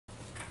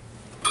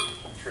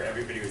sure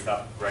everybody was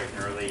up bright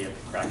and early at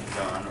the crack of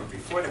dawn, or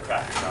before the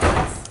crack of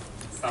dawn,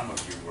 as some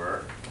of you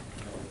were.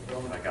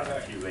 I got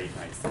a few late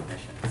night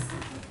submissions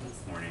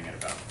this morning at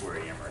about 4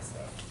 a.m. or so.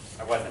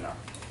 I wasn't up,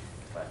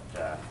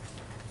 but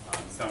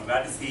so I'm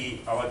glad to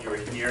see all of you are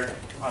here.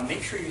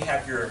 Make sure you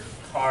have your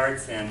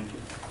cards and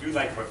do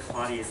like what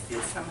Claudius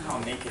did. Somehow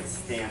make it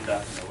stand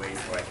up in a way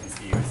so I can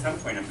see you. At some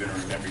point I'm going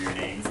to remember your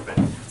names, but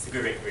it's a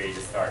good way to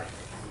start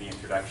the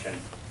introduction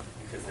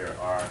because there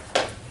are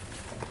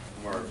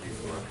more of you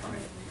who are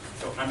coming.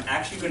 So I'm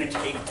actually going to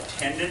take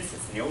attendance.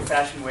 It's an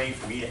old-fashioned way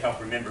for me to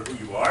help remember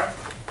who you are.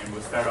 And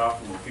we'll start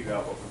off and we'll figure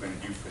out what we're going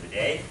to do for the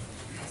day.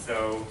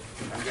 So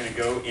I'm going to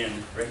go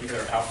in regular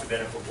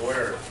alphabetical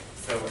order.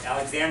 So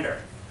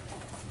Alexander.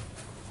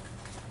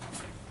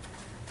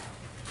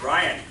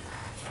 Brian.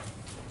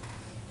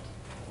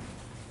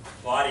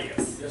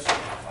 Claudius. Yes, sir.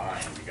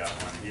 Fine, we got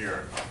one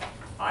here.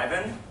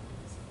 Ivan.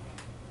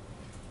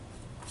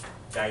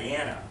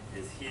 Diana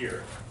is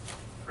here.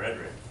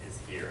 Frederick is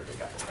here. They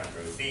got the front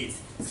row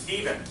seats.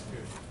 Stephen.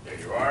 There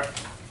you are.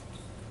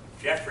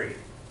 Jeffrey.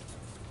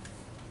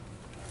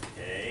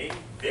 Okay.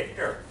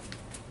 Victor.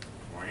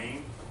 Good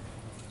morning.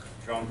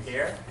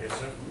 Jean-Pierre. Yes,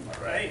 sir.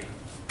 All right.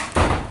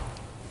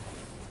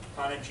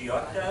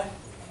 Panagiotta.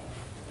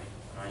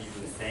 Am I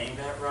even saying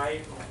that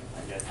right?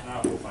 I guess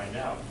not. We'll find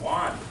out.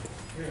 Juan.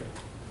 Here.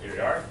 Here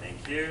you are.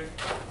 Thank you.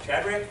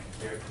 Chadwick.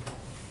 Here.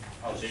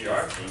 Oh, there you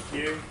are.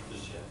 Thank you.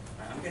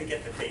 I'm going to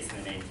get the face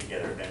and the name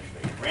together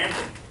eventually.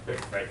 Brandon.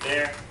 Right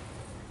there.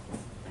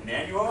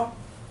 Emmanuel.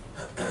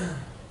 And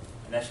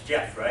that's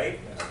Jeff, right?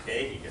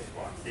 Okay, he just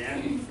walked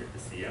in. Good to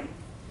see him.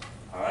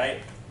 All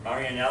right.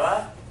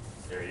 Marianella.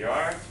 There you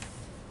are.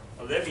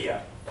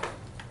 Olivia.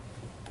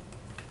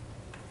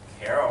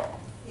 Carol.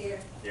 Here.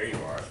 There you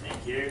are.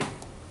 Thank you.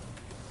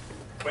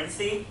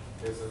 Quincy.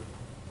 Yes, sir.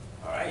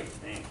 All right.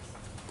 Thanks.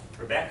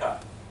 Rebecca.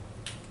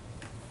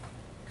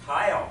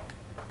 Kyle.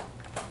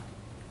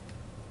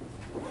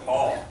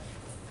 Paul.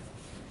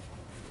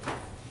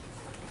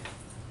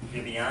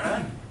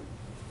 Viviana.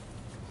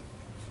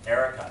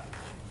 Erica.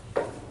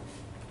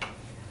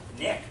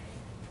 Nick.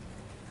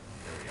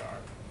 There we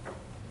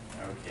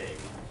are. Okay.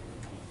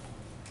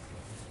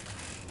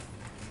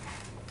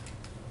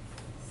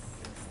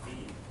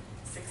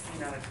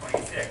 16 out of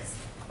 26.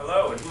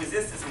 Hello, and who is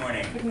this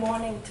morning? Good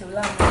morning to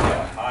London.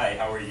 Hi,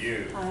 how are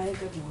you? Hi,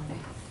 good morning.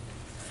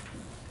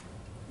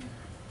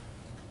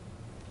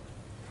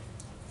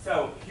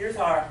 So here's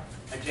our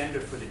agenda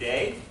for the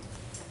day,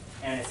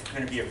 and it's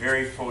going to be a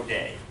very full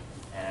day.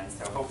 And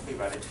so hopefully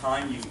by the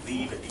time you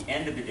leave at the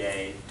end of the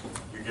day,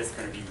 you're just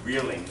going to be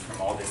reeling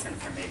from all this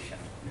information.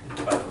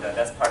 But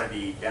that's part of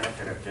the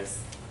benefit of just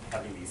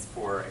having these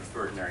 4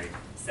 extraordinary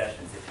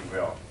sessions, if you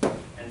will.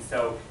 And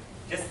so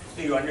just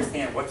so you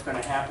understand what's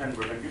going to happen,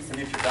 we're going to do some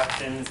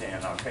introductions,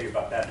 and I'll tell you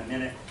about that in a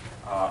minute.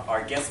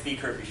 Our guest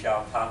speaker,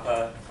 Vishal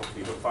Papa,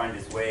 hopefully he'll find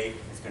his way,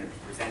 is going to be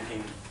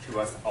presenting to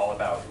us all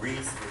about REE, which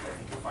I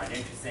think you'll find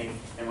interesting.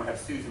 And we'll have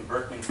Susan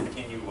Berkman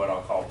continue what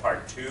I'll call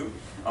part 2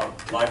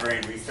 of library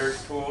and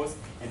research tools.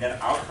 And then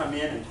I'll come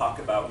in and talk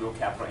about real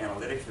capital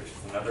analytics, which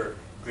is another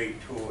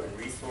great tool and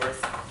resource.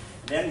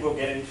 Then we'll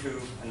get into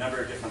a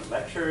number of different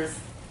lectures.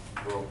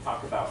 We'll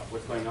talk about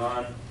what's going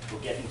on.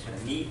 We'll get into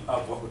the meat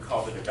of what we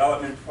call the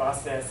development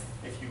process,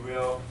 if you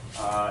will.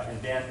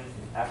 And then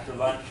after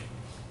lunch,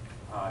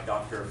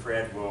 Dr.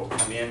 Fred will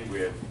come in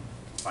with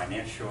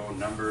financial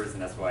numbers,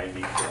 and that's why I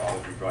made sure all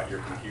of you brought your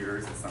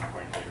computers at some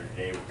point later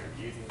today. We're going to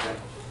be using them.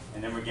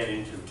 And then we get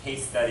into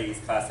case studies,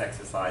 class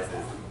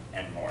exercises,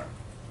 and more.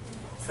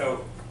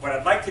 So what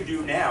I'd like to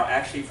do now,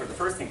 actually for the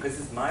first thing, because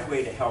this is my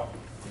way to help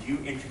you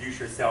introduce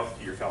yourself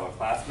to your fellow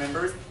class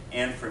members,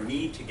 and for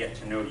me to get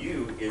to know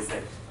you, is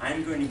that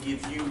I'm going to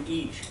give you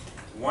each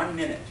 1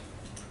 minute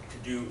to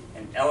do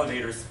an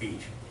elevator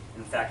speech.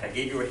 In fact, I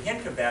gave you a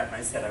hint of that, and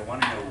I said I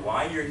want to know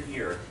why you're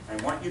here. I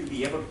want you to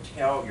be able to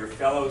tell your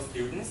fellow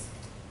students,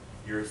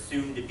 your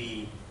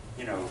soon-to-be,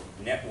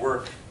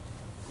 network,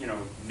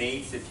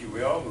 mates, if you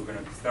will, who are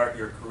going to start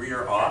your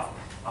career off,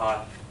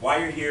 why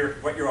you're here,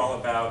 what you're all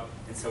about.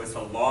 And so it's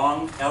a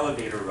long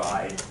elevator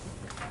ride.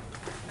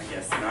 I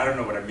guess, I don't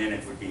know what a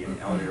minute would be in an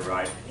elevator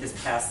ride. Just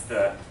past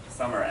the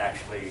summer,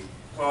 actually.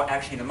 Well,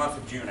 actually, in the month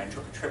of June, I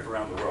took a trip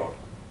around the world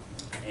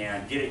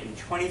and did it in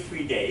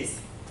 23 days.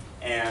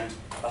 And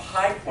the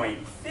high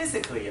point,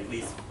 physically at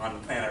least, on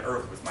planet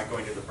Earth was my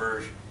going to the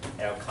Burj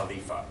Al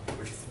Khalifa,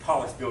 which is the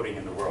tallest building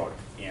in the world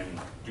in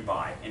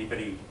Dubai.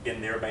 Anybody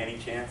been there by any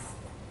chance?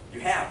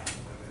 You have.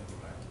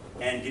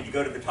 And did you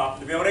go to the top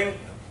of the building?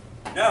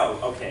 No?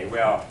 Okay,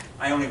 well,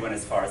 I only went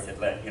as far as to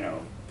let,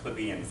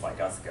 plebeians like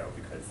us go,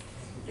 because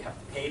you have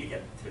to pay to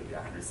get to the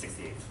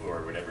 168th floor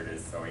or whatever it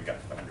is, so we got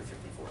to the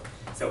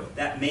 154th. So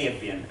that may have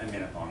been a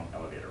minute-long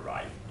elevator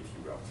ride, if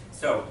you will.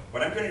 So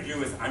what I'm going to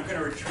do is I'm going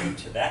to retreat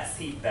to that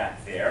seat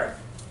back there,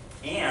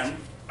 and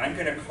I'm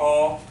going to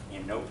call,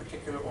 in no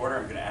particular order,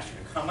 I'm going to ask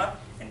you to come up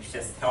and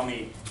just tell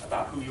me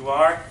about who you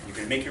are. You're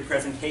going to make your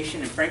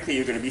presentation, and frankly,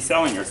 you're going to be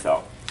selling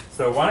yourself.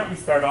 So why don't you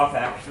start off,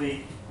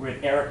 actually,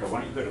 with Erica.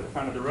 Why don't you go to the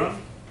front of the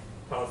room?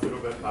 tell us a little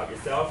bit about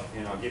yourself,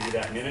 and I'll give you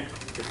that minute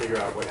to figure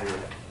out what you're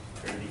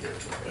going to be here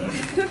for.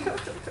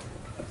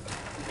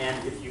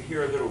 And if you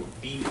hear a little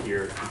beep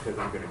here, it's because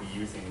I'm going to be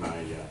using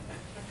my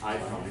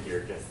iPhone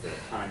here just to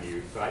time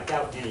you. So I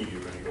doubt any of you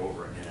are going to go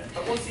over a minute,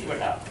 but we'll see what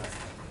happens.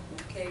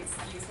 Okay,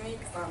 excuse me,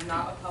 because I'm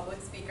not a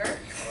public speaker.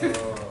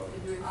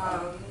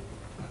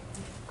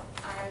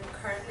 I'm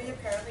currently a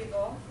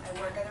paralegal. I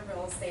work at a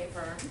real estate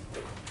firm.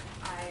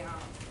 I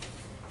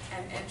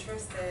am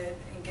interested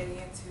in getting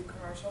into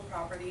commercial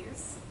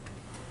properties.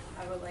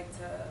 I would like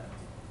to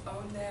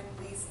own them,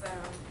 lease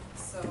them,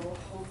 so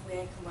hopefully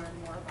I can learn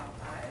more about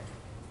that.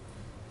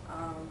 I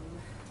don't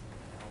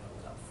know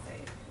what else to say.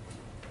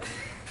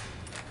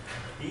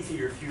 These are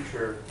your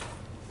future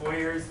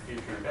employers,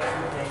 future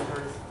investment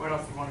bankers. What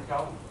else do you want to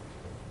tell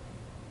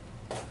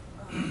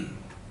them?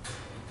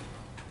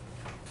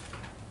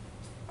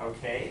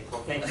 Okay,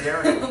 well, thank you,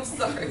 Eric. I'm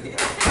sorry.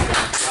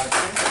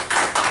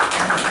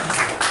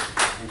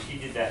 And she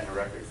did that in a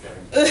record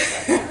 7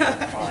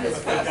 seconds. All right,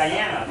 so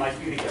Diana, I'd like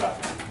you to get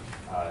up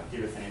and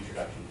give us an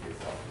introduction to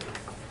yourself, please.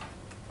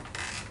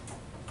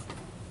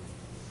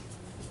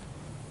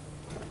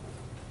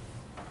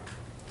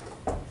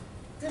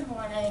 Good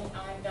morning,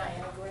 I'm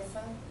Diana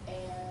Griffin,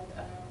 and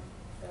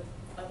the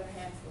other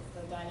half of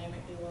the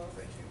dynamic duo,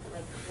 Fred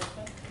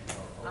Griffin.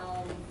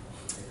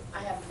 I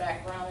have a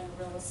background in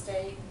real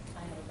estate, I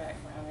have a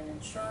background in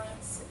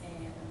insurance,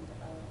 and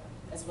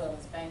as well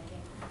as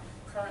banking.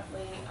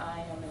 Currently, I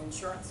am an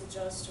insurance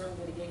adjuster,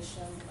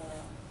 litigation,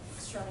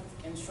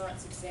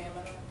 insurance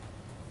examiner,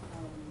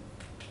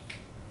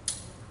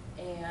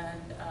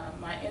 and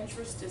my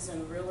interest is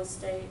in real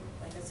estate.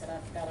 Like I said,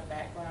 I've got a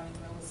background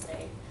in real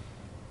estate.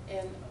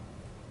 And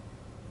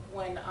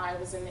when I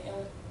was in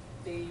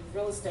the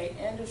real estate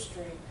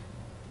industry,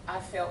 I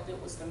felt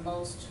it was the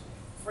most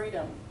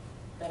freedom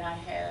that I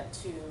had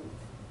to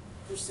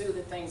pursue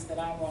the things that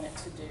I wanted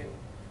to do.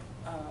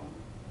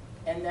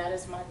 And that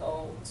is my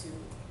goal, to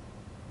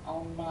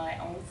own my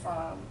own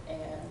firm,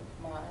 and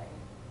my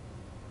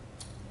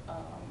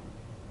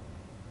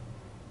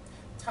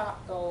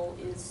top goal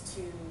is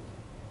to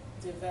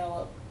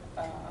develop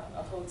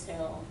a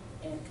hotel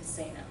and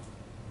casino.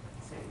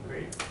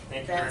 Great.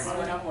 Thank you very much. That's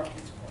what I'm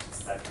working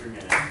towards. That's your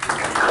minute.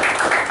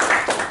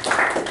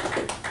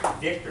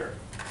 Victor,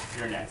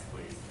 you're next,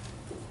 please.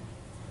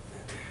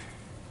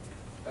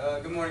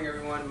 Good morning,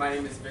 everyone. My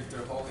name is Victor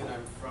Hogan.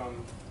 I'm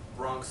from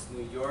Bronx,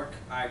 New York.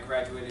 I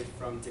graduated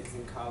from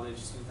Dixon College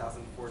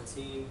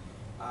 2014.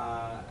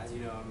 As you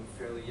know, I'm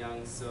fairly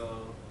young,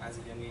 so as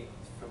a young age,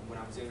 when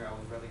I was younger, I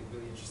was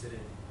really interested in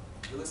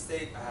real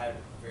estate. I had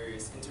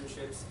various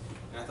internships,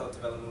 and I thought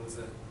development was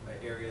an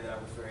area that I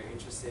was very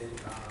interested in.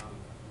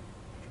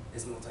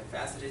 It's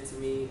multifaceted to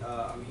me.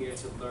 I'm here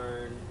to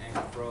learn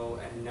and grow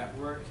and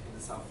network in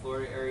the South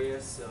Florida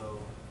area, so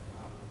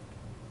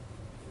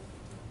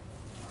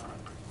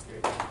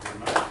Great. Thank you very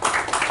much.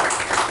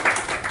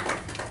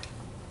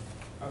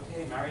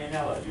 Okay,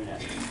 Marianella, you're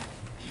next.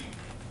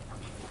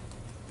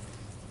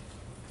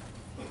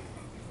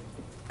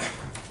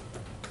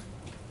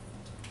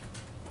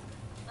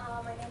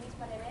 My name is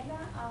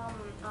Marianella.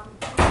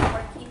 I'm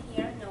working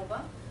here in Nova.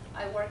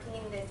 I'm working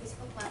in the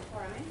physical plant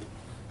department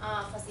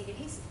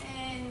facilities,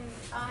 and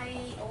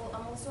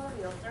I'm also a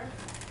realtor.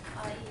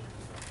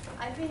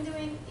 I've been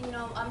doing,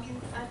 I've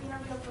been a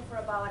realtor for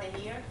about a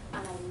year,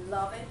 and I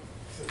love it.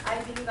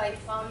 I believe I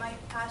found my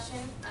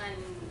passion, and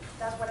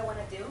that's what I want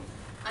to do.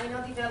 I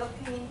know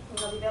developing,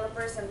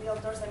 developers and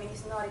realtors,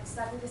 it's not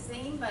exactly the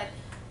same, but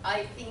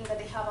I think that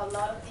they have a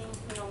lot of things,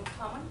 in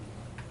common.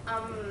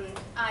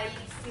 I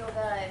feel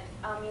that,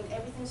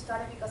 everything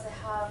started because I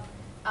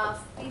have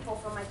people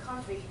from my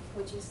country,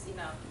 which is,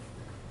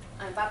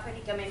 Puerto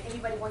Rico.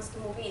 Everybody wants to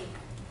move in.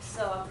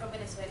 So I'm from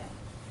Venezuela.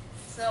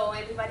 So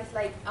everybody's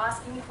like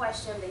asking me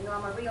questions. They know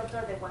I'm a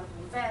realtor. They want to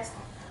invest,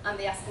 and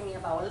they asking me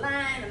about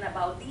land and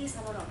about this.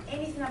 I don't know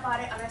anything about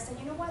it, and I said,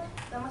 you know what?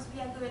 That must be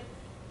a good,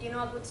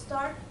 a good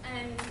start.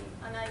 And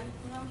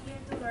I'm here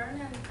to learn,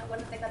 and I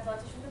want to take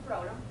advantage of the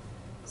program.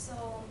 So.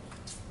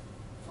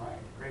 All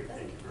right, great.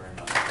 Thank you very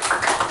much.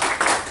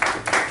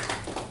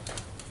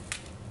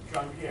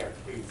 Jean-Pierre,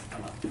 please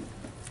come up.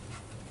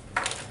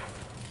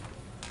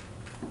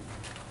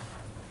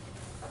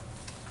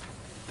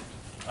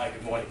 Hi,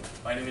 good morning.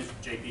 My name is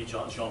Jean-Pierre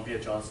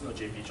Johnson, or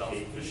JP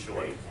Johnson for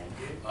short. Thank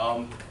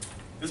you.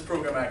 This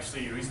program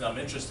actually, the reason I'm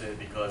interested in,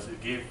 because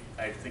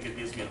I think it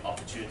gives me an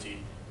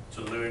opportunity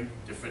to learn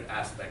different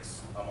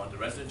aspects. I'm on the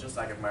residential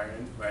side of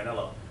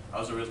Marianella. I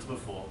was a realtor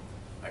before.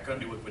 I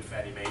currently work with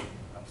Fannie Mae.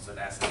 I'm just an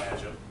asset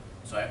manager.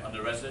 So on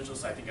the residential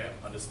side, I think I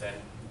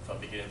understand from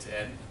beginning to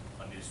end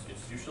on the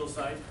institutional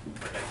side.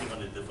 But I think on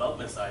the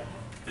development side,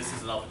 this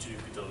is an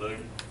opportunity to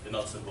learn the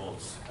nuts and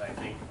bolts. And I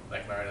think,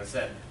 like Mariana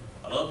said,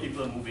 a lot of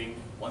people are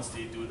moving, once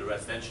they do the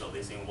residential,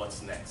 they're saying,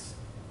 what's next?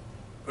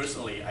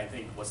 Personally, I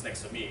think what's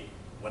next for me,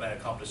 when I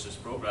accomplish this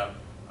program,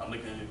 I'm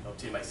looking to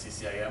obtain my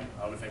CCIM.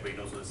 I don't know if anybody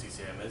knows what a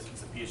CCIM is.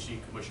 It's a PhD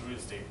in commercial real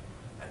estate.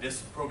 And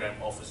this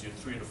program offers you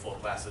 3 to 4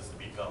 classes to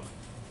become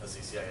a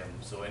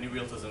CCIM. So any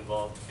realtors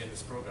involved in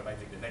this program, I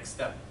think the next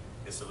step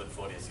is to look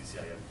for the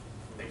CCIM.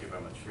 Thank you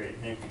very much. Great,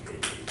 thank you,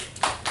 JD.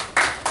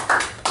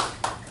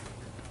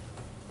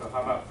 So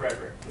how about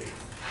Frederick, please?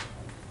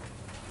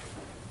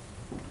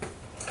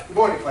 Good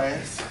morning,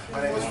 class.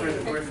 My name is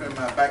Frederick Griffin.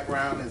 My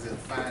background is in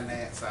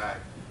finance. I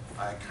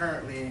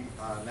currently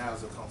now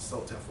as a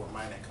consultant for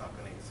mining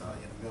companies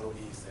in the Middle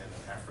East and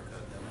in Africa,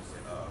 dealing with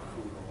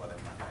crude oil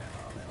and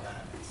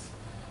diamonds.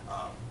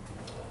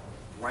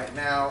 Right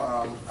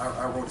now,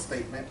 I wrote a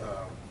statement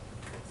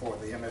for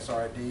the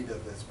MSRED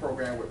that this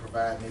program would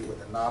provide me with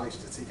the knowledge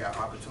to seek out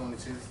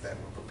opportunities that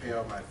will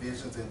propel my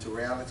visions into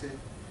reality,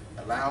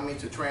 allow me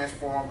to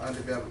transform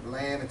undeveloped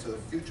land into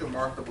future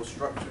marketable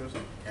structures,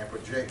 and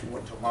project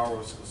what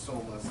tomorrow's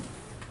consumers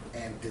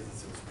and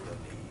businesses will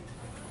need.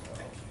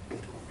 Thank you.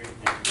 Great,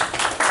 thank you.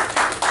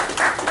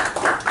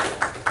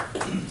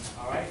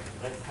 All right,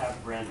 let's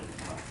have Brandon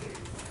come up, please.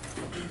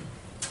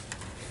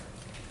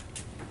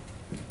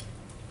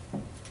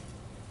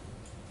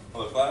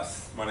 Hello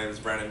class, my name is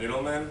Brandon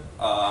Noodleman.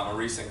 I'm a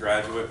recent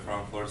graduate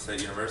from Florida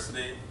State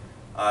University.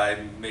 I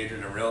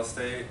majored in real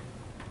estate.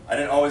 I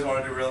didn't always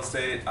want to do real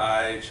estate.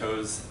 I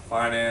chose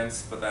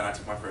finance, but then I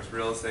took my first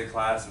real estate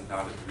class and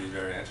found it to be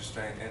very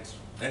interesting.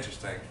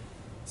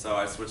 So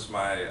I switched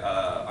my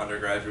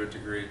undergraduate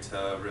degree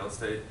to real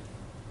estate.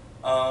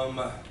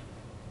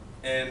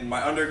 In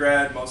my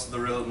undergrad, most of the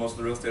real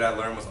estate I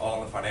learned was all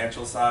on the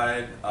financial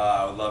side.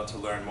 I would love to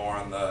learn more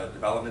on the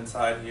development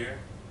side here.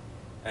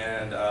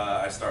 And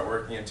I start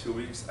working in 2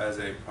 weeks as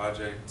a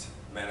project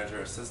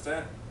manager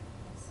assistant.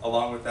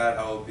 Along with that,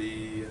 I will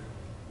be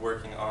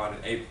working on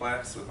an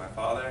eightplex with my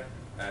father,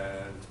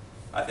 and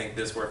I think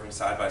this working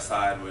side by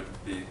side would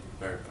be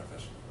very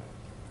beneficial.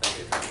 Thank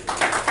you.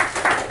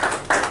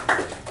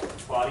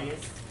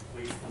 Claudius,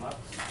 please come up.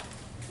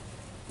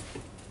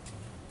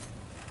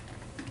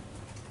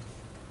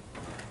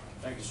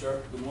 Thank you,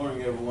 sir. Good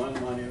morning, everyone.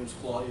 My name is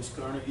Claudius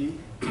Carnegie,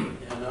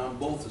 and I'm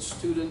both a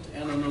student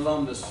and an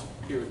alumnus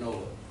here at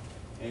NOLA.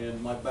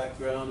 And my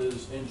background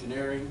is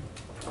engineering.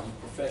 I'm a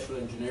professional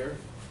engineer,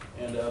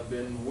 and I've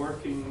been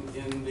working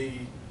in the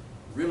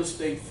real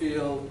estate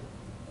field.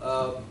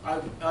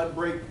 I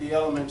break the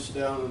elements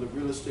down in the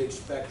real estate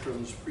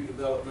spectrums: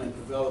 pre-development,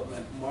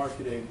 development,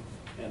 marketing,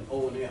 and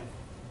O&M.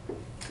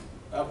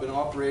 I've been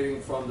operating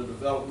from the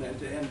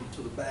development end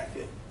to the back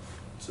end.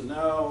 So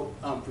now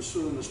I'm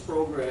pursuing this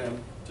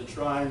program to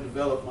try and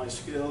develop my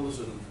skills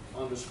and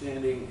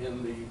understanding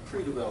in the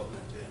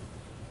pre-development end.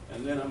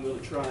 And then I'm going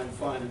to try and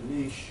find a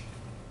niche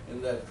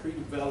in that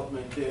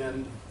pre-development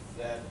end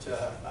that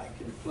I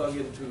can plug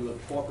into a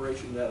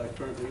corporation that I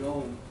currently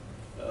own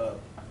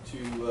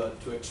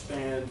to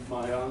expand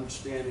my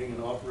understanding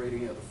and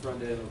operating at the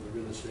front end of the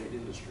real estate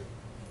industry.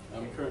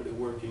 I'm currently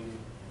working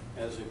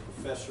as a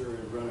professor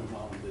and running my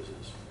own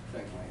business.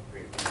 Thank you.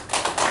 Great.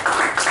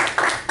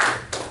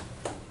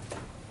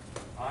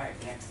 All right,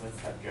 next let's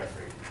have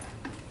Jeffrey.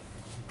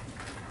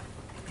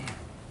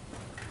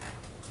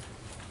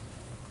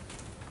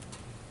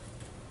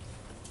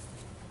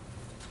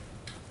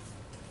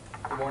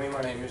 Good morning,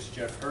 my name is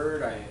Jeff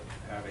Hurd. I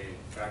have a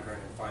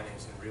background in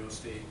finance and real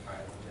estate. I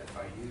went to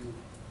FIU,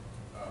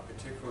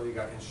 particularly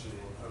got interested in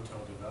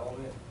hotel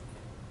development,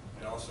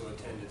 and also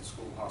attended the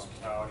School of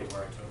Hospitality,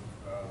 where I took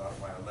a lot of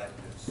my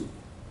electives in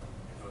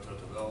hotel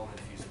development,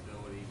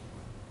 feasibility.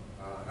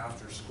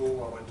 After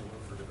school, I went to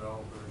work for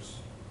developers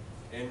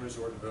in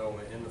resort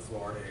development in the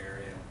Florida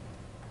area.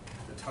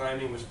 The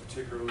timing was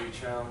particularly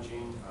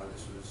challenging.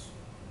 This was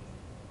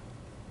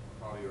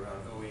probably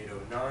around 08,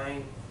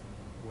 09.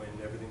 When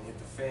everything hit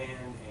the fan,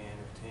 and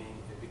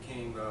it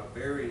became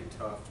very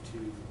tough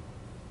to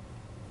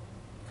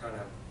kind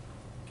of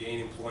gain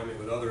employment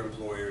with other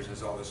employers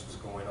as all this was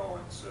going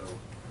on. So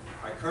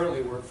I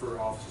currently work for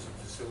Office of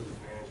Facilities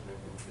Management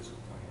and Physical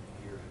Plant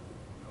here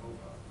at NOVA,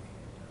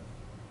 and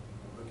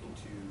I'm looking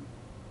to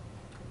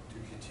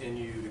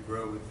continue to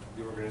grow with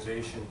the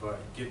organization, but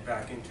get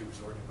back into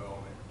resort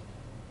development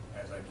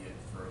as I get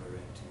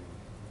further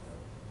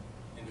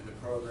into the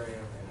program,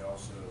 and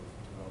also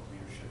develop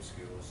leadership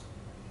skills.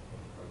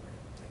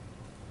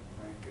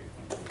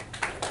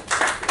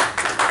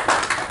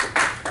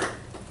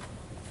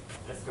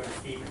 Let's go to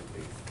Stephen,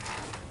 please.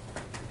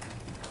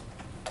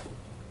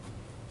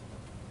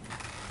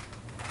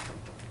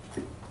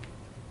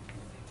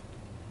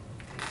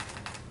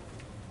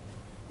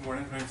 Good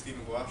morning, my name is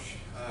Stephen Gouache.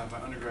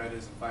 My undergrad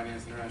is in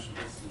Finance, International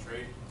Business and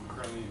Trade. I'm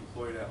currently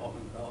employed at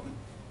Altman Development.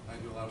 I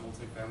do a lot of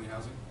multi-family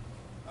housing.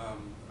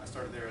 I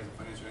started there as a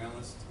financial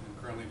analyst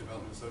and currently a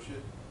development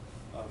associate.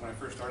 When I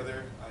first started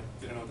there, I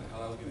didn't know what the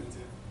hell I was getting into.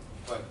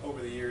 But over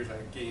the years, I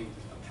gained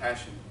a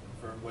passion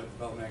for what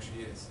development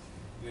actually is.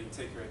 You know, you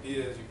take your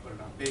ideas, you put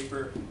it on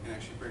paper, and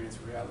actually bring it to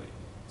reality.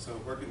 So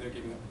working there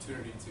gave me the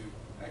opportunity to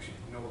actually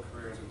know what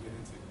career I was going to get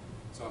into.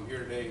 So I'm here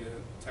today to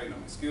tighten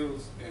up my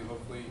skills and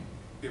hopefully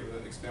be able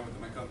to expand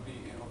within my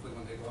company and hopefully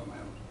one day go out on my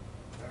own.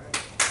 All right.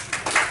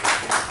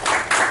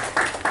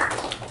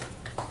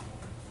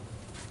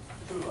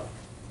 Tula.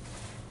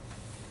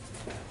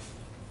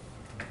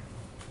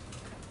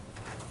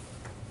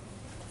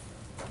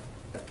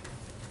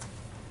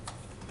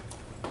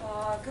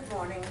 Good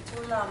morning.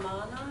 Tula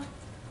Mana.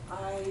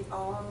 I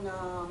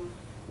own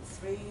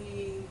 3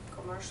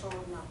 commercial,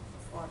 no,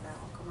 4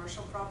 now,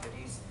 commercial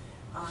properties.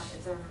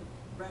 They're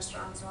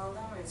restaurants, all of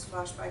them. It's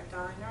Flashback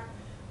Diner.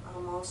 I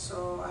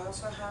also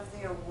have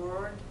the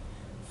award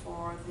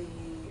for the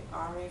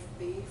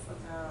RFB for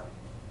the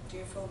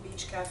Deerfield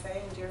Beach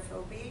Cafe in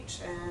Deerfield Beach,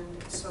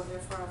 and so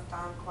therefore I've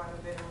done quite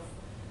a bit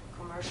of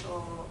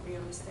commercial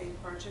real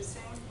estate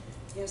purchasing.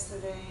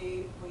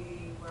 Yesterday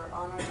we were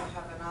honored to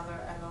have another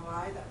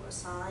LOI that was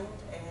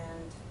signed,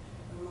 and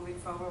we're moving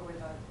forward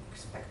with a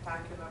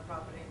spectacular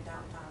property in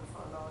downtown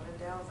Fort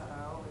Lauderdale that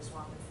I always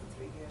wanted for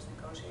 3 years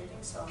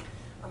negotiating. So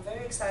I'm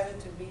very excited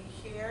to be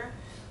here.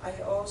 I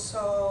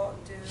also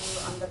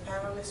I'm the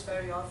panelist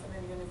very often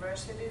in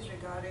universities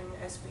regarding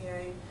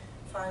SBA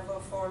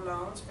 504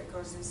 loans,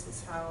 because this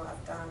is how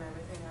I've done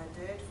everything I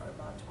did for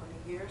about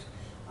 20 years.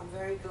 I'm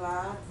very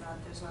glad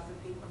that there's other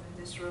people in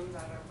this room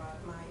that are about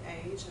my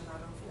age, and I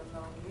don't feel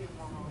lonely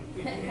among all you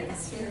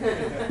kids.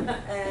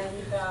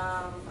 And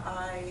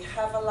I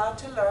have a lot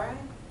to learn,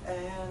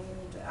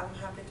 and I'm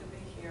happy to be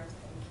here.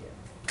 Thank you.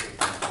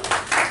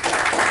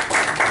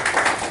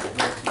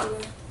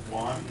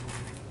 Juan?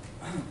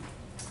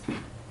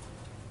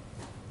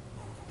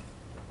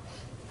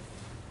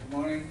 Good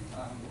morning.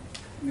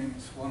 My name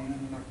is Juan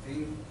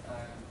Martin. I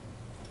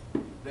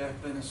left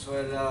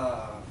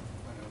Venezuela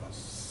when I was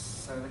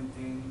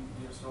 17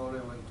 years old. I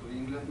went to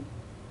England,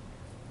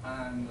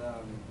 and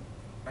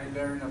I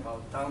learned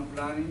about town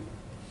planning,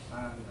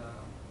 and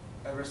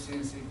ever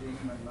since it been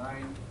in my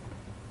mind.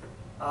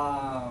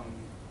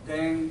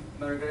 Then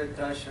Margaret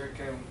Thatcher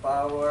came in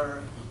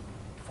power.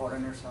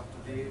 Foreigners have to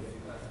leave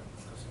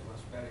because it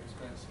was very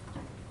expensive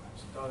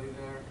to study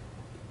there.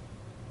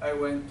 I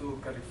went to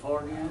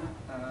California,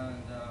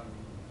 and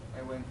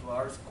I went to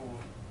art school,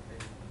 a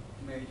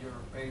major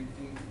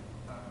painting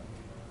and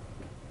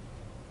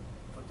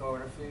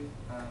photography,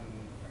 and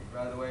I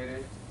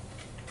graduated.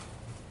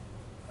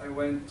 I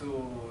went to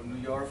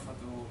New York to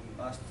do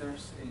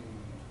masters in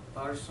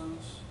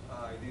Parsons.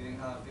 I didn't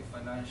have the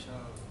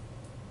financial,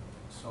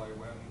 so I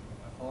went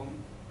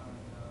home and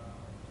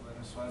to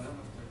Venezuela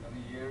after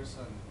many years,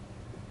 and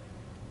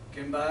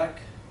came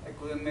back. I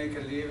couldn't make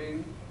a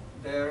living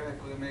there. I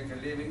couldn't make a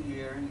living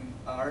here in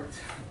art.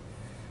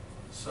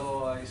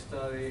 So I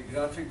studied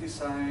graphic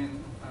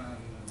design, and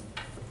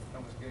I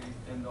was getting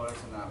 $10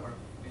 an hour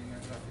being a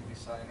graphic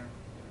designer.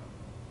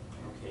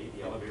 Okay,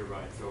 the elevator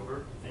ride's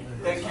over.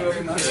 Thank you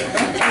very much.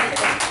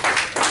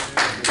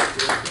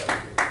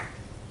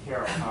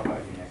 Carol, how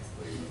about you next,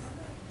 please?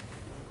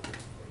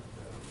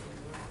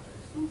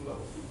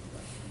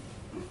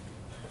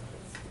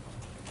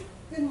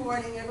 Good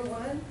morning,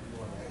 everyone.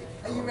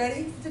 Are you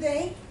ready for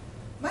today?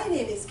 My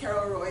name is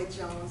Carol Roy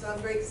Jones. I'm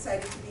very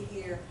excited to be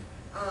here.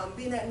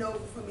 Being at NOVA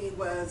for me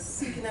was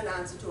seeking an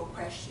answer to a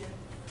question.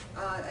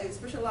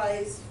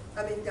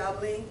 I've been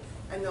dabbling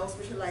and now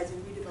specialize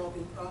in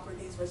redeveloping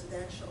properties,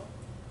 residential,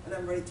 and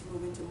I'm ready to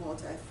move into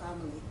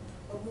multi-family.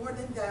 But more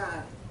than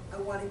that, I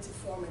wanted to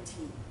form a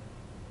team.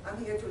 I'm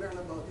here to learn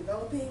about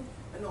developing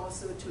and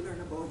also to learn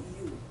about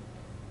you.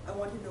 I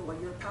want to know what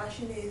your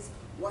passion is,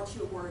 what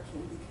you're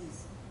working,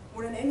 because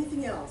more than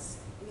anything else,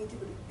 you need to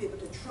be able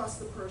to trust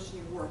the person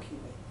you're working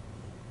with.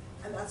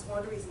 And that's one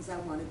of the reasons I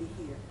want to be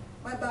here.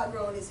 My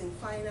background is in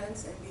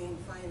finance, and being in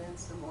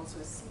finance, I'm also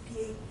a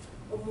CPA.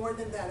 But more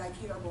than that, I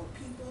care about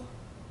people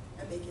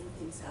and making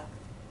things happen.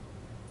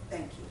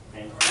 Thank you.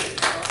 Thank you.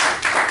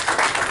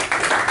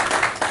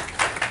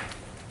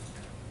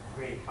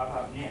 Great. How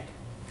about Nick?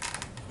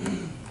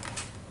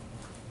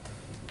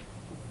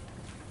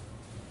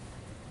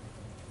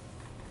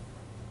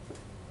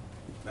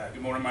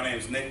 Good morning. My name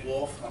is Nick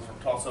Wolf. I'm from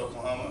Tulsa,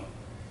 Oklahoma.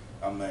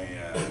 I'm a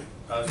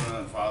husband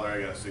and father.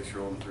 I got a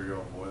 6-year-old and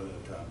 3-year-old boy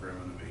that I'm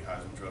dreaming to be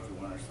Heisman Trophy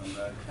winners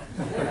someday.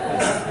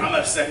 I'm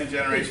a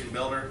second-generation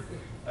builder.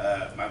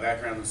 My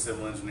background is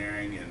civil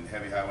engineering and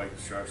heavy highway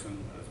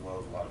construction, as well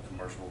as a lot of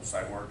commercial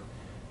site work.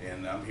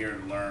 And I'm here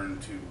to learn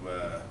to,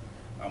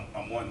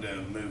 I'm wanting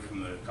to move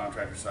from the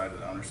contractor side to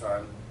the owner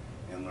side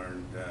and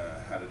learn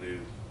how to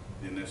do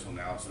the initial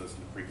analysis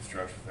and the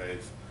pre-construction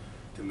phase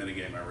to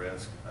mitigate my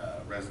risk.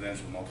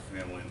 Residential,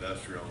 multifamily,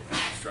 industrial,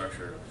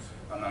 infrastructure,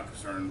 I'm not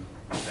concerned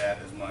with that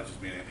as much as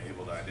being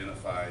able to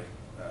identify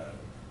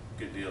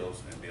good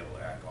deals and be able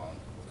to act on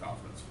with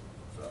confidence.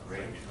 So,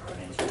 great.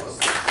 Thank you.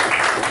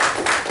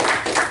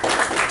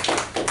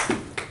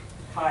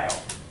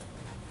 Kyle.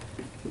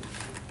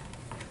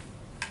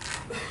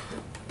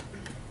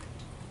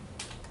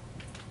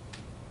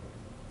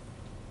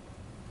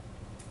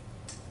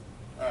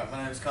 My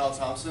name is Kyle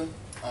Thompson.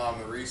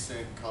 I'm a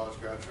recent college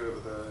graduate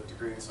with a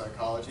degree in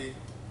psychology.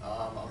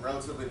 I'm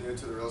relatively new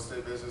to the real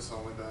estate business. I've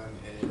only been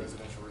a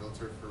residential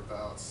realtor for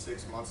about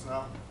 6 months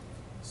now.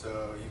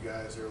 So you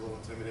guys are a little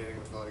intimidating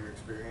with all your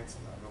experience,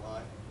 I'm not gonna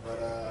lie. But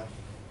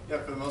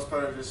yeah, for the most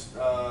part, I just, you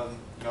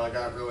know, I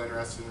got really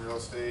interested in real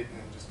estate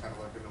and just kind of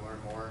looking to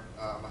learn more.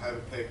 I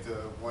haven't picked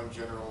one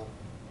general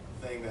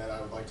thing that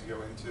I would like to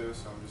go into,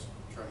 so I'm just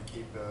trying to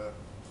keep an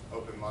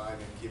open mind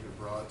and keep it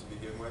broad to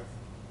begin with.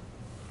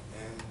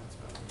 and that's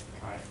about it.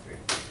 All right,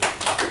 great.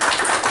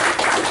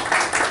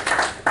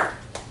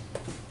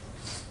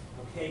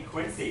 Okay,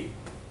 Quincy.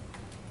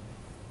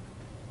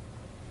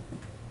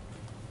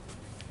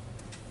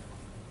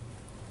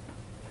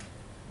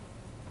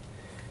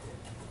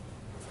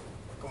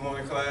 Good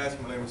morning, class.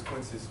 My name is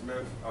Quincy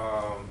Smith.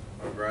 I'm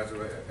a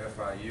graduate at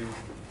FIU.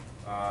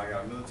 I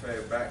got a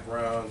military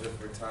background,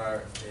 just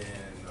retired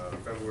in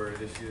February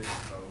this year,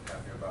 so I'm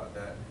happy about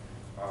that.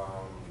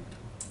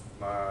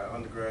 My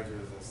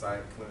undergraduate is in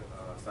psych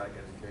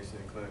education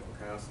and clinical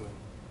counseling,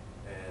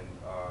 and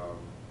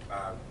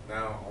I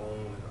now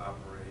own and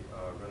operate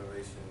a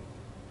renovation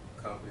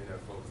company that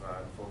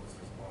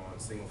focuses on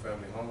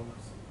single-family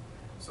homes.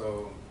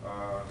 So,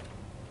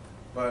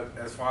 but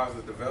as far as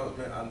the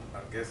development, I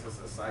guess it's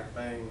a psych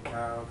thing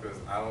now, because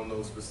I don't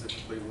know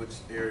specifically which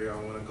area I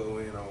want to go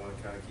in. I want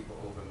to kind of keep an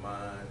open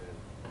mind and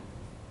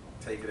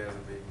take it as a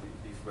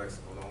be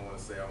flexible. I don't want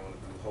to say I want to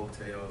do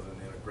hotels and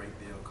then a great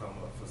deal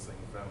come up for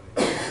single family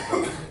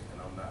development,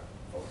 and I'm not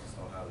focused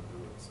on how to do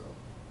it. So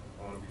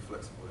I want to be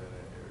flexible in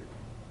that area.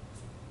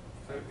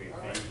 Thank you.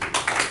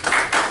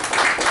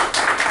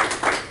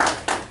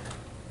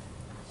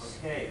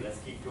 Okay,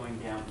 let's keep going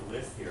down the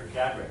list here.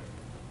 Chadwick.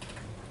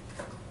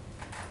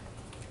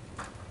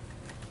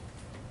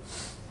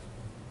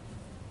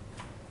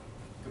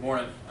 Good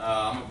morning.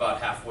 I'm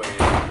about halfway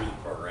through the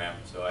program,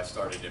 so I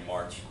started in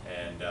March,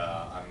 and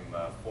I'm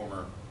a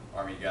former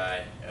Army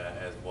guy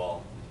as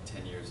well,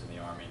 10 years in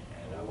the Army,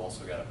 and I've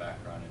also got a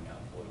background in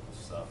political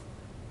stuff.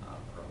 I'm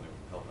currently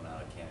helping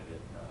out a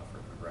candidate for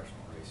a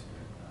congressional race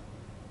here in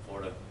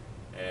Florida,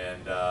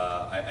 and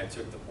I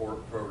took the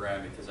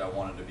program because I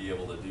wanted to be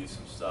able to do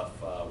some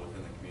stuff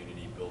within the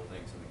community, build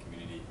things in the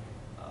community,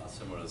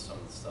 similar to some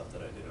of the stuff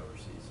that I did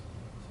overseas.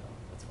 So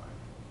that's fine.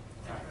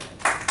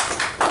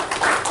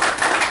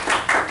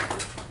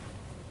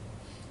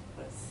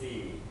 Let's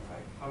see,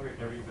 I covered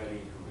everybody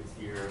who was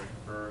here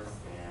first,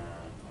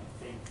 and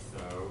I think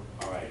so.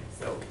 All right,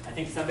 so I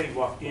think somebody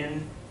walked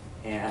in,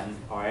 and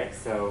all right,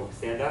 so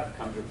stand up,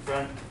 come to the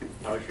front,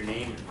 tell us your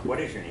name. What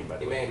is your name, by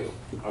the way? Emmanuel.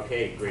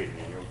 Okay, great,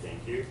 Emmanuel,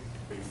 thank you.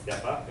 Please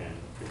step up and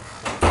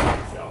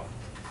introduce yourself.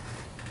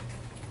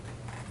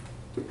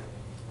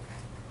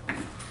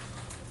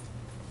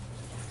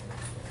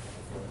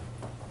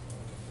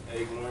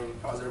 Hey, good morning.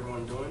 How's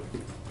everyone doing?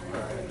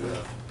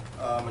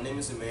 My name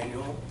is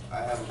Emmanuel.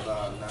 I have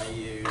about 9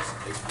 years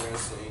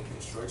experience in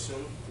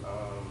construction.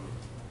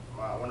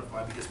 One of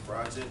my biggest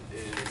projects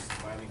is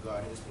Miami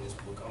Gardens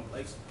Municipal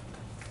Complex.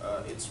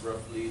 It's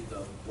roughly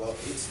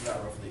it's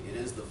not roughly, it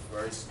is the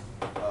first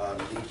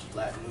LEED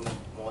Platinum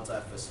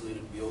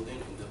multi-facility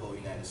building in the whole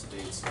United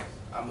States.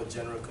 I'm a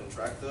general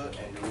contractor,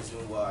 and the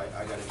reason why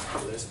I got into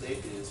real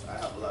estate is I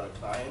have a lot of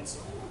clients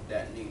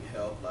that need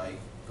help, like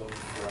going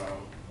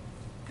from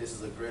this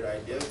is a great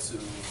idea to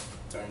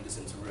turn this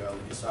into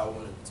reality. So I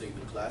wanted to take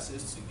the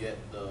classes to get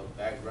the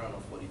background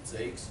of what it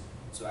takes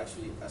to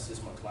actually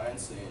assist my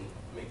clients in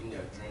making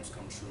their dreams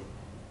come true.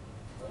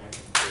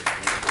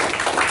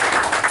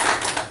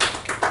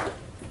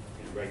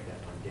 Write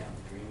that one down.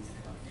 Dreams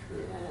come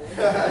true.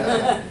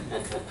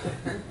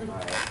 All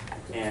right.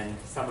 And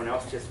someone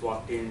else just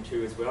walked in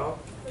too as well?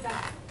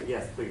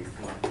 Yes, please,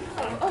 come on.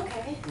 Oh,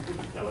 okay.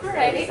 Tell us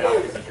Alrighty. about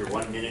yourself. This is your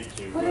 1 minute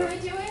to What are we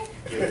doing?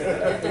 give us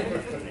an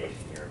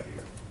explanation here of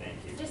you. Thank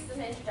you. Just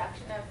an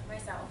introduction of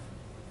myself.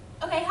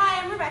 Okay,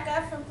 hi, I'm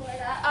Rebecca from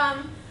Florida.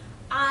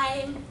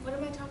 What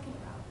am I talking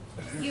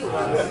about? You.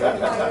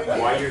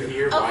 Why you're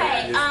here, why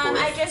Okay, you're in this course.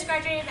 I just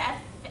graduated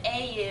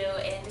FAU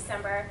in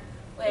December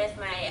with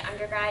my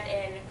undergrad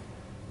in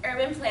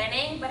urban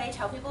planning, but I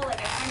tell people, like,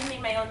 I kind of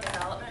made my own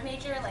development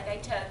major. Like, I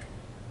took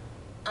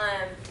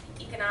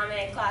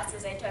economic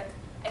classes, I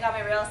got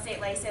my real estate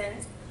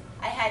license.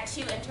 I had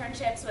 2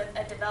 internships with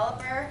a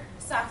developer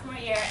sophomore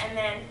year, and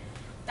then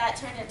that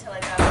turned into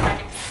like a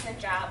project assistant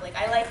job. Like,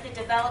 I like the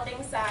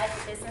developing side,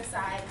 the business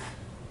side.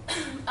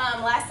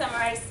 Last summer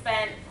I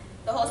spent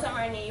the whole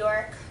summer in New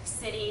York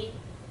City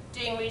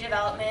doing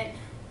redevelopment,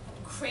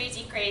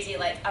 crazy,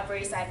 like Upper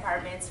East Side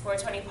apartments,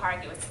 420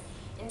 Park. It was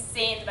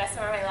insane, the best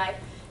summer of my life.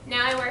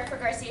 Now I work for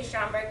Garcia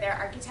Stromberg. They're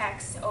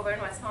architects over in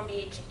West Palm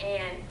Beach,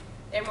 and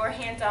they're more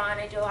hands-on.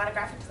 I do a lot of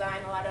graphic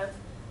design, a lot of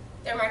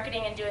their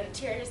marketing, and doing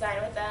interior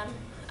design with them.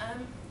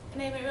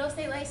 And I have a real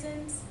estate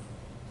license,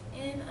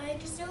 and I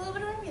just do a little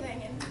bit of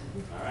everything. And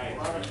all right.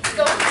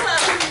 Go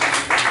club.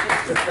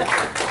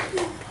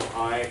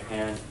 All right,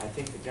 and I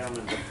think the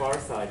gentleman on the far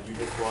side you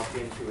just walked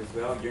into as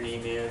well. Your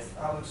name is?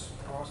 Alex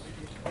Frosty,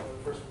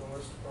 first on the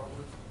list,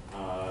 probably.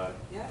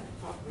 Yeah,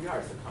 we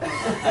are. So come on.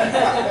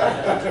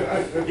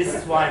 This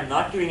is why I'm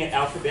not doing it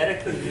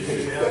alphabetically.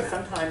 You know,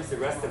 sometimes the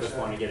rest of us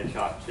want to get a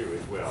shot too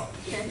as well.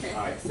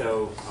 All right,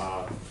 so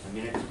a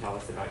minute to tell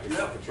us about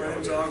yourself. Yep, my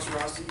name is Alex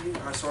Frosty.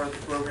 I started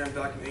the program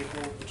back in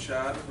April with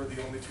Chad. We're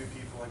the only 2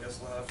 people, I guess,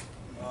 left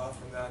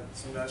from that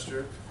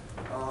semester.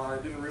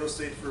 I've been in real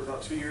estate for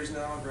about 2 years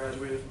now. I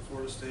graduated from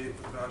Florida State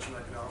with a Bachelor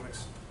in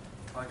Economics.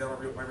 I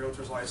got my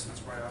realtor's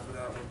license right after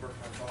that. I worked with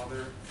my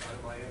father out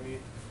in Miami.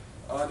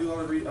 I do a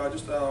lot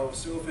of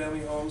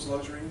single-family homes,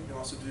 luxury. You can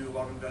also do a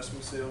lot of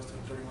investment sales,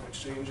 1031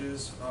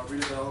 exchanges,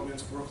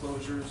 redevelopments,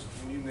 foreclosures.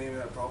 You name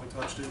it, I probably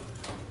touched it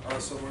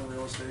somewhere in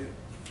real estate.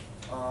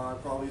 I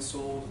probably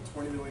sold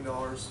 $20 million in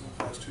the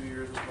past 2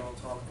 years as well on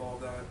top of all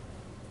that.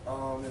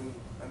 And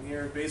I'm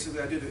here, basically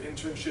I did an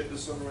internship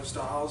this summer with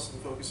Styles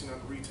and focusing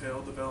on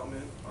retail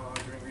development,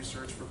 doing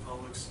research for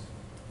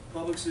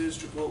Publix's,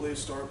 Chipotle,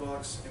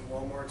 Starbucks, and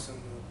Walmart's in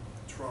the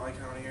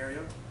Tri-County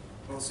area.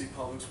 Mostly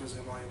Publix was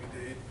in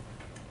Miami-Dade.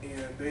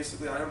 And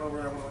basically I don't know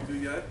what I want to do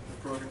yet.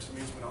 The program to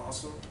me has been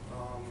awesome.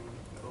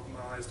 It opened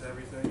my eyes to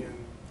everything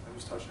and I'm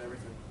just touching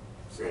everything.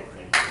 So, Great,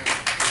 thank you.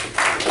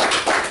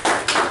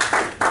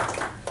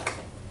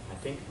 I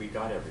think we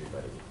got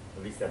everybody,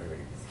 at least everybody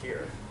who's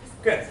here.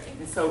 Good.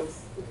 And so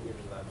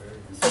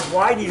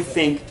why do you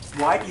think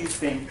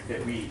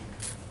that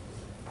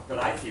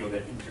I feel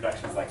that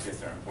introductions like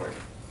this are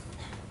important?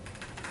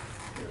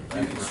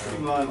 You can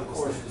streamline the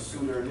course to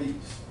suit our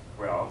needs.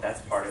 Well,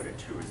 that's part of it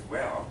too as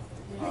well.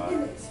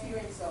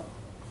 Experience though.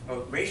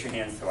 Well, raise your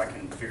hand so I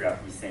can figure out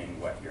who's saying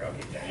what here.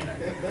 Okay, Diana.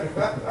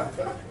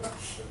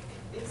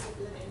 It's a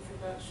good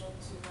introduction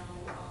to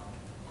know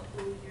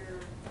who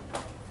you're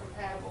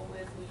compatible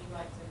with, who you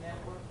like to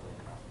network with.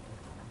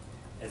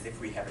 As if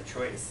we have a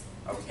choice.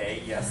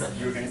 Okay, yes.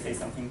 You were going to say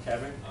something,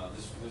 Kevin?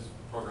 This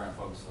program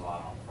focuses a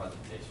lot on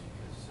presentation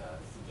because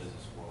it's the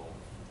business world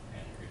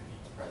and you're going to be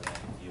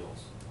presenting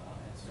deals.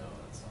 And so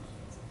that's something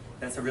that's important.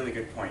 That's a really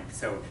good point.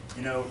 So,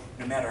 you know,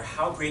 no matter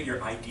how great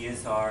your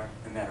ideas are,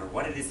 no matter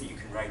what it is that you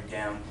can write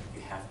down,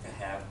 you have to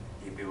have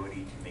the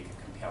ability to make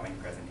a compelling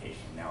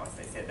presentation. Now, as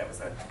I said, that was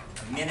a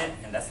minute,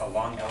 and that's a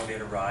long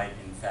elevator ride.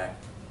 In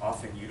fact,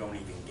 often you don't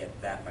even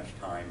get that much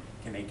time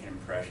to make an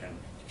impression,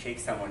 to shake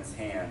someone's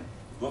hand,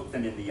 look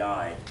them in the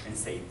eye, and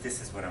say, this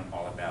is what I'm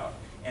all about.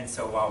 And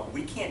so while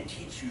we can't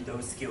teach you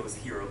those skills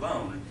here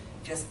alone,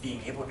 just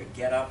being able to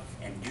get up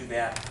and do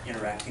that,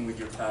 interacting with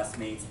your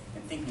classmates,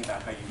 and thinking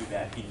about how you do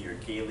that in your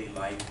daily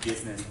life,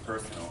 business,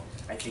 personal,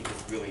 I think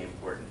is really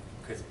important.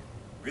 Because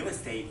real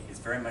estate is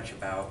very much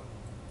about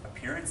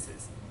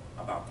appearances,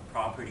 about the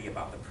property,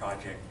 about the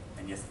project,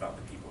 and yes, about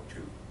the people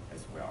too,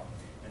 as well.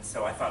 And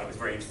so I thought it was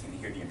very interesting to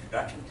hear the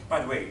introduction.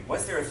 By the way,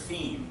 was there a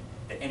theme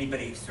that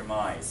anybody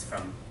surmised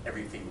from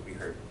everything that we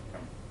heard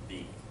from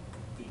the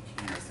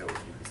 18 or so of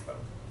you who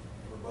spoke?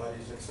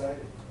 Everybody's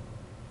excited.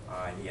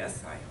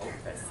 Yes, I hope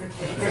that's the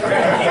case.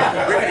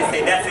 We're going to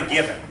say that's a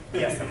given.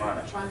 Yes,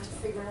 Amana. Trying to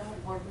figure out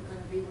what we're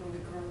going to be when we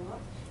grow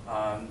up.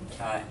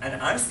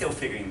 And I'm still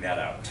figuring that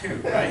out too,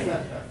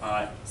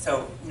 right?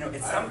 So, you know,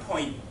 at some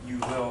point you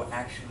will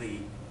actually,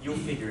 you'll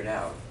figure it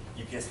out.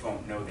 You just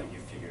won't know that you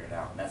figured it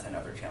out, and that's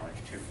another challenge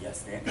too.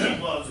 Yes, Nick?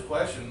 Well, it was a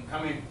question. How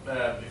many,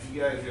 if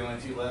you guys are the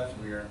only two left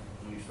when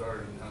you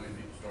started, how many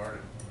people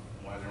started?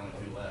 Why are there only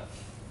two left?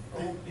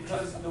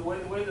 Because the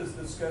way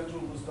the schedule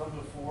was done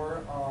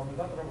before, there's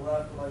not that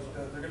left, but like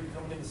they're going to be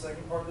coming in the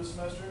second part of the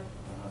semester.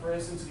 For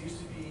instance, it used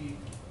to be,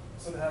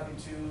 instead of having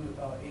two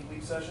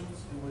 8-week sessions,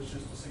 it was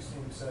just a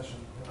 16-week session.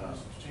 It was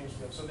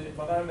changed up. So by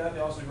the time that, they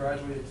also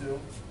graduated too.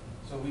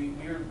 So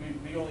we're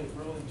only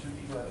two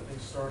people that I think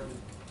started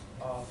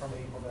from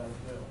April down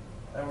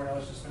to everyone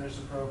else just finished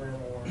the program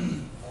or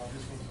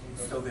discontinued.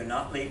 So they're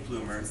not late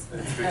bloomers.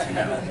 That's good to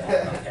know.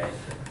 Okay,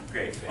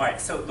 great. All right,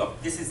 so look,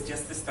 this is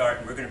just the start,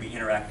 and we're going to be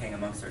interacting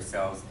amongst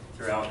ourselves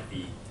throughout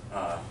the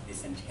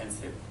this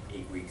intensive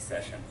 8-week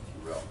session,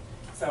 if you will.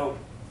 So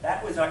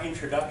that was our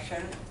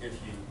introduction. If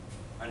you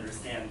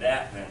understand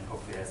that, then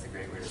hopefully that's a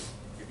great way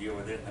to deal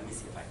with it. Let me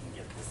see if I can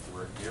get this to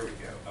work. There we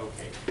go.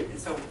 Okay. And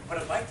so what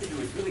I'd like to do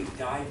is really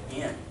dive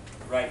in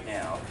right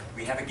now.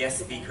 We have a guest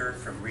speaker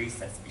from REE,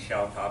 that's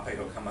Michelle Papa.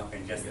 He'll come up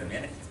in just a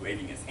minute. He's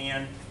waving his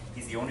hand.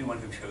 He's the only one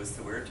who chose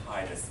to wear a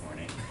tie this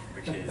morning,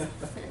 which is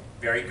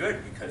very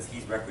good because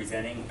he's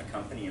representing a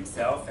company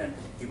himself and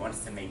he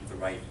wants to make the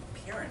right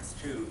appearance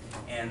too.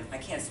 And I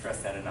can't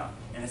stress that enough.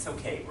 And it's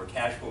okay, we're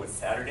casual, it's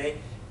Saturday,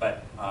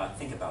 but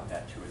think about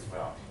that too as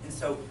well. And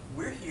so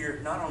we're here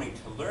not only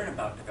to learn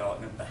about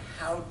development, but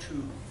how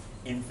to,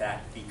 in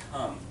fact,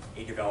 become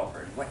a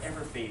developer in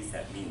whatever phase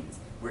that means,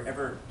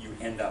 wherever you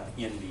end up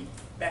in the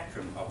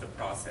spectrum of the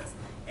process.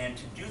 And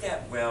to do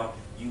that well,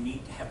 you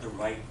need to have the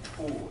right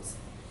tools.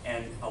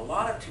 And a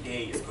lot of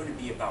today is going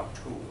to be about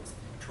tools.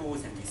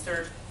 Tools in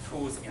research,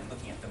 tools in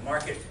looking at the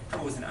market,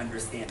 tools in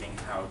understanding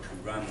how to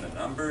run the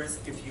numbers,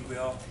 if you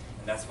will.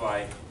 And that's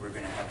why we're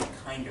going to have the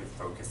kind of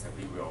focus that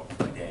we will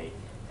today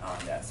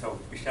on that. So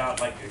Michelle, I'd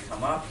like you to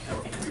come up. I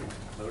think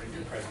you've loaded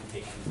your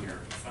presentation here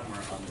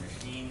somewhere on the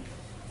machine.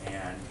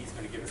 And he's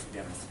going to give us a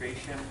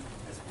demonstration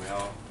as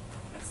well.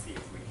 Let's see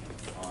if we can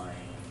find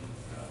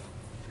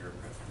your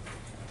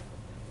presentation.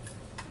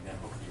 And then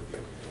hopefully you'll be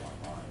able to go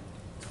online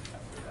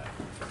after that.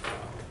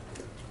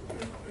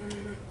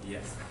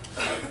 Yes.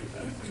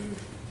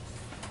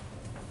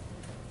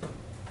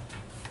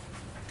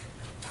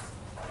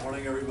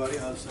 Morning, everybody.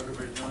 How's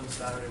everybody doing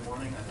Saturday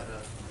morning? I had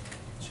a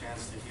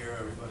chance to hear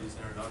everybody's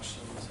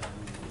introductions, and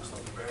it looks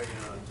like a very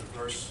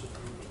diverse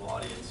group of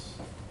audience.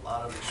 A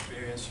lot of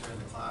experience here in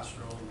the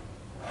classroom,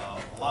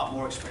 a lot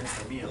more experience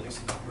than me, at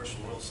least in the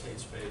commercial real estate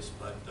space.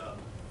 But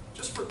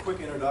just for a quick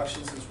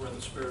introduction, since we're in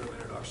the spirit of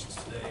introductions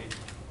today,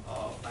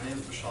 my name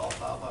is Vishal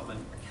Papa. I'm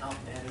an account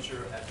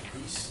manager at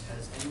REES.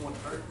 Has anyone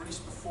heard of REES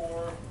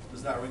before?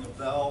 Does that ring a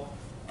bell?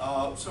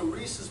 So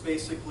REES is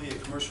basically a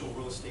commercial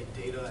real estate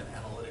data and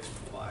analytics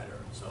provider.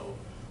 So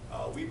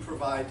we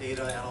provide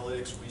data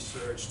analytics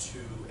research to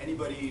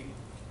anybody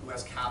who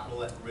has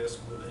capital at risk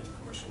within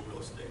commercial real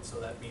estate.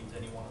 So that means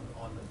anyone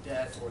on the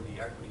debt or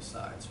the equity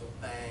side. So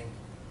a bank,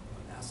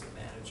 an asset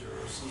manager,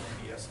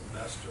 CMBS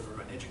investor,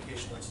 or an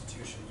educational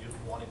institution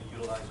wanting to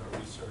utilize our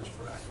research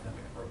for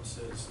academic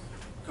purposes,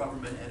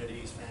 government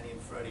entities, Fannie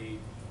and Freddie.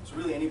 So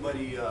really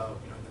anybody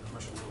in the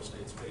commercial real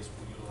estate space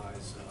will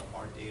utilize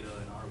our data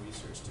and our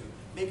research to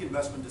make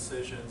investment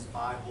decisions,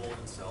 buy, hold,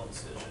 and sell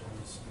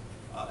decisions.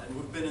 And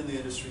we've been in the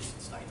industry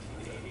since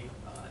 1980,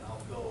 and I'll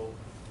go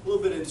a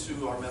little bit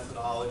into our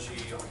methodology,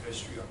 our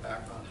history, our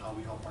background, how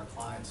we help our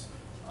clients.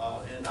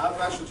 And I've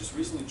actually just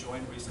recently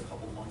joined REES a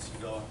couple months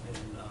ago in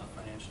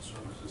financial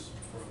services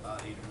for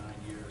about 8 or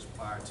 9 years.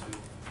 Prior to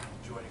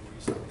joining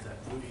REES, I was at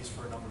Moody's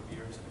for a number of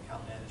years in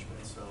account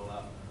management. So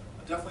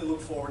I definitely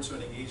look forward to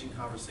an engaging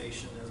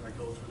conversation as I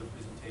go through the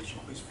presentation.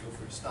 Please feel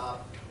free to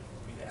stop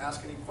me to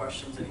ask any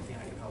questions, anything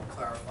I can help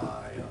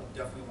clarify.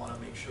 Definitely want to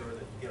make sure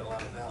that you get a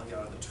lot of value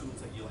out of the tools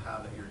that you'll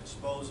have at your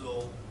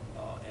disposal,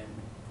 and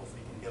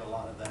hopefully you can get a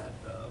lot of that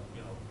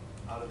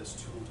out of this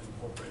tool to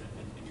incorporate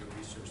it in your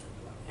research that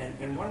you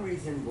have. And one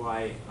reason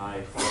why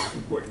I thought it's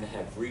important to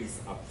have REES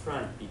up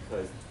front,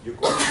 because you're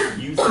going to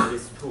be using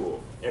this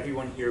tool.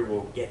 Everyone here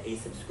will get a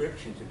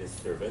subscription to this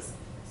service,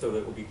 so that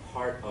it will be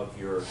part of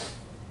your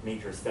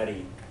major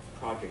study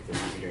project that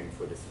you'll be doing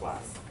for this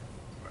class.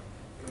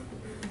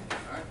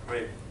 All right,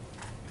 great.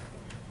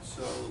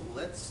 So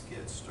let's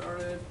get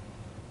started.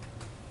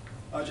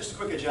 Just a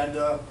quick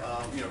agenda,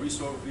 REES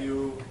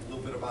overview, a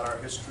little bit about our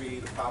history,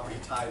 the property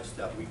types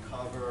that we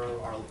cover,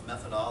 our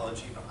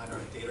methodology behind our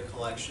data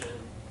collection,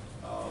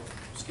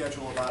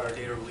 schedule about our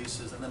data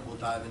releases, and then we'll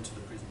dive into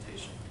the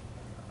presentation.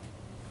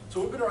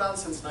 So we've been around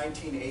since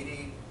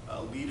 1980,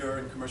 a leader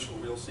in commercial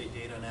real estate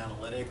data and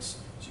analytics.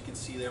 As you can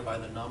see there by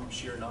the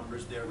sheer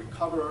numbers there, we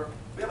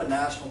have a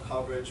national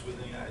coverage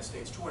within the United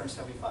States,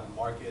 275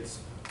 markets,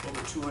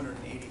 over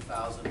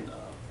 280,000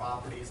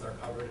 properties that are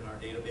covered in our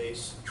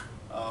database.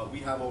 We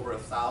have over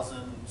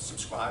 1,000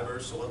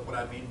 subscribers. So what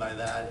I mean by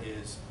that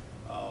is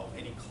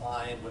any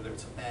client, whether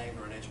it's a bank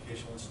or an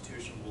educational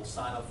institution, will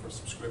sign up for a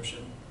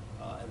subscription,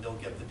 and they'll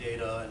get the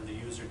data, and the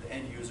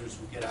end users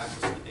who get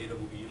access to the data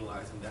will be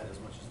utilizing that as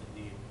much as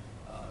they need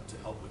to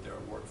help with their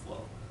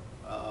workflow.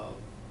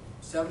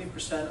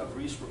 70% of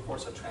REES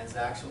reports are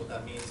transactional. What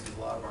that means is a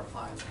lot of our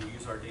clients will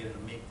use our data to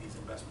make these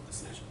investment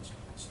decisions.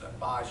 Should I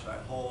buy, should I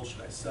hold,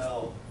 should I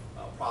sell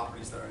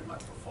properties that are in my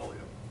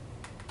portfolio?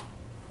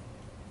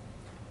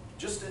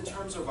 Just in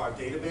terms of our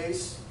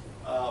database,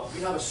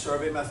 we have a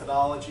survey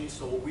methodology.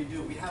 So what we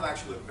do, we have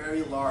actually a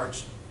very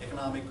large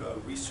economic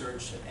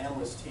research and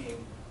analyst team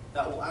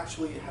that will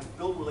actually have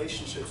built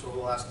relationships over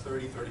the last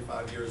 30,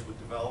 35 years with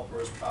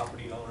developers,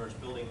 property owners,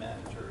 building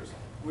managers.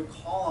 We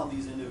call on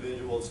these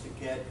individuals to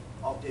get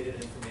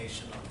updated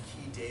information on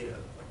key data,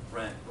 like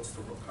rent, what's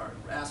the current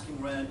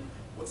asking rent,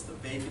 what's the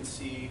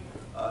vacancy,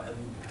 and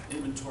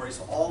inventory.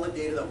 So all the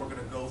data that we're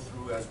going to go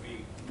through as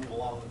we move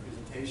along the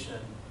presentation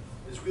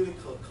is really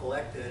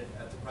collected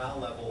at the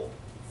ground level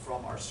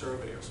from our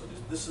surveyors. So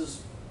this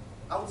is,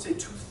 I would say,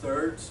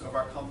 2/3 of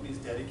our company is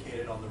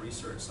dedicated on the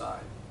research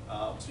side.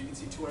 So you can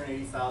see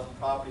 280,000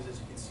 properties. As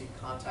you can see,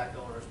 contact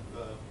owners,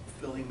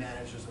 building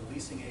managers, and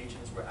leasing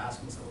agents. We're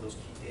asking some of those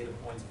key data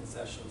points: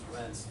 concessions,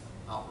 rents,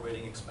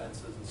 operating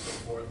expenses, and so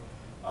forth.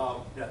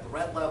 At the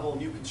rent level,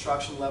 new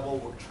construction level,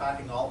 we're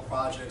tracking all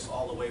projects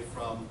all the way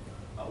from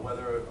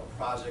whether a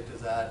project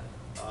is at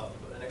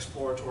an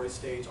exploratory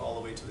stage all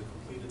the way to the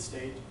completed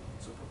stage.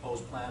 So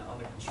proposed plan,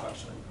 under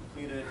construction, and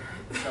completed.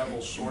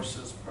 Several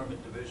sources,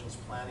 permit divisions,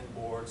 planning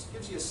boards.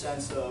 Gives you a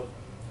sense of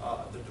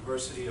the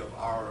diversity of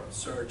our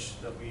search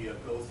that we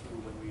go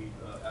through when we,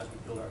 as we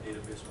build our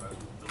database or as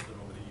we build it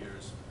over the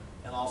years.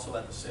 And also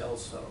at the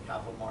sales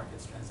capital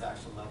markets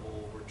transaction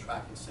level, we're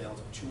tracking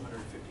sales of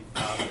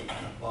 250,000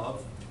 and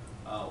above.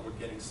 We're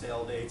getting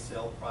sale date,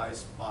 sale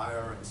price,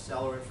 buyer and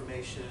seller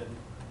information,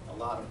 a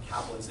lot of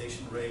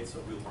capitalization rates. So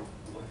if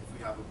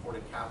we have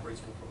reported cap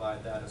rates, we'll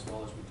provide that, as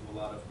well as we do a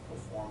lot of pro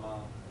forma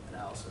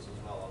analysis as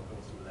well. I'll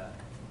go through that.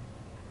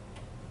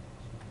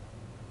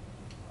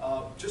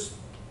 Just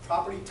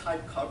property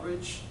type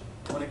coverage.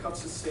 When it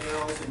comes to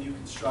sales and new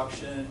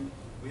construction,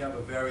 we have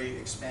a very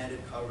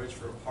expanded coverage.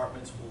 For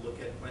apartments, we'll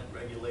look at rent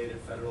regulated,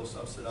 federal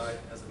subsidized.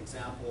 As an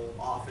example,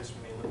 office,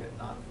 we may look at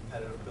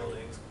non-competitive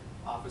buildings,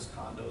 office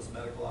condos,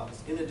 medical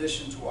office, in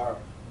addition to our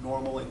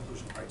normal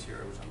inclusion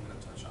criteria, which I'm going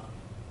to touch on.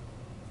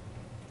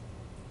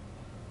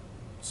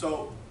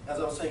 So, as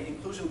I was saying,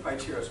 inclusion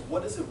criteria. So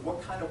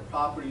what kind of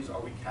properties are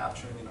we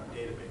capturing in our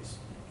database?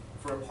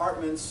 For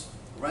apartments,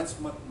 rents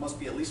must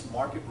be at least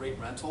market rate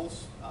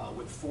rentals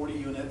with 40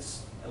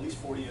 units, at least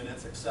 40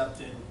 units,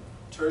 except in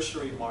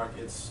tertiary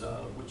markets,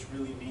 which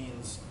really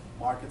means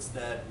markets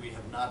that we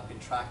have not been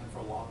tracking for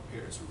a long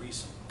period, so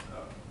recent.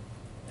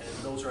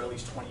 And those are at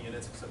least 20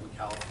 units, except in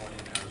California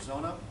and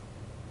Arizona.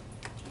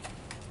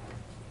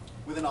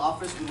 Within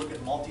office, we look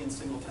at multi and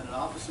single tenant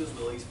offices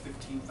with at least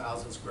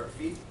 15,000 square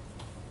feet.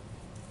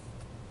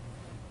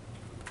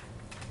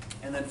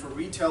 And then for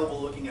retail, we're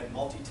looking at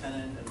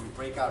multi-tenant, and we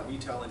break out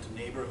retail into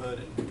neighborhood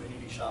and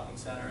community shopping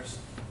centers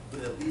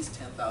with at least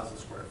 10,000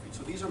 square feet.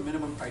 So these are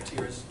minimum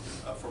criteria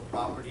for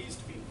properties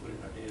to be included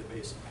in our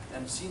database.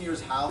 And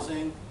seniors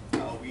housing,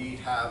 we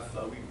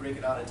break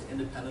it out into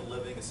independent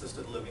living,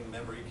 assisted living,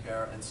 memory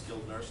care, and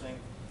skilled nursing,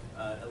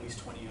 at least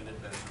 20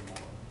 unit beds or more.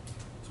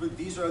 So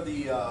these are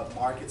the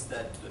markets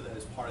that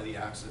is part of the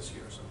access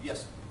here. So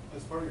yes?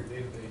 As part of your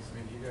database, I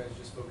mean, do you guys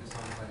just focus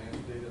on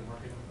financial data and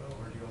market info,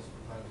 or do you also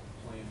provide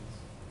plans?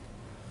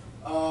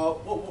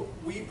 Well,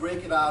 we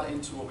break it out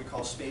into what we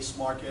call space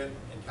market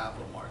and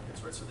capital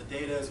markets, right? So the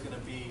data is going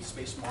to be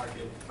space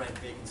market, rent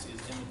vacancies,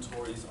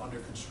 inventories, under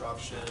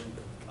construction,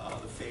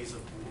 the phase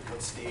of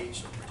what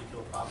stage a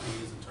particular property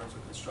is in terms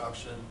of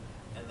construction,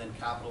 and then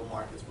capital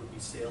markets would be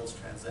sales,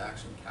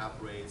 transaction, cap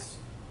rates,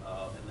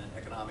 and then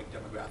economic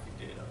demographic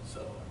data.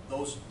 So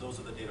those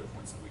are the data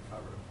points that we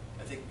cover.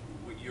 I think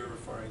what you're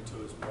referring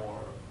to is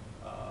more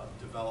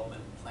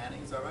development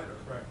planning, is that right? Or?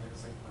 Correct, like a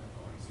site plan.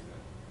 I want to see that.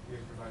 Do you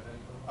guys provide that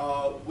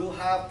info? We'll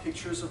have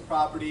pictures of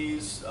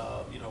properties,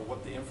 you know,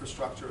 what the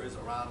infrastructure is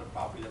around a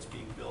property that's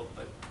being built,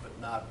 but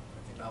not,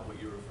 I think, not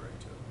what you're referring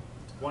to.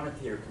 One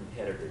of your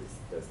competitors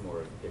does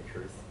more of the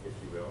pictures, if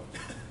you will.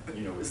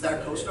 You know, is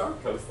that CoStar?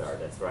 CoStar,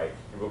 that's right.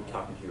 And we'll be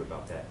talking to you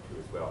about that too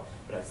as well.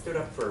 But I stood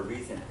up for a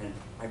reason, and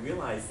I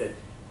realized that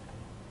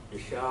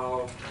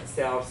Michelle,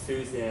 myself,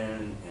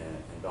 Susan,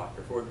 and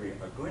Dr. Fordry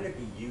are going to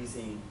be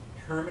using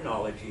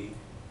terminology,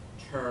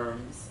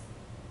 terms,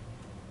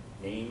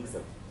 names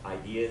of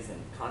ideas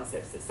and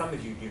concepts that some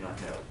of you do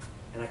not know.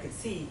 And I could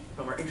see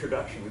from our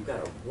introduction, we've got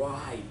a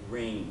wide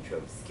range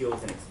of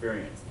skills and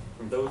experience.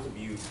 From those of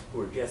you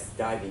who are just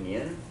diving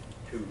in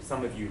to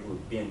some of you who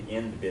have been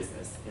in the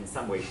business in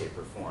some way, shape,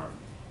 or form.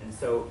 And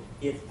so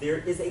if there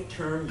is a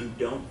term you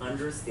don't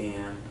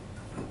understand,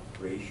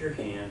 raise your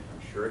hand.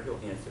 I'm sure he'll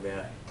answer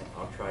that, and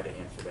I'll try to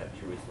answer that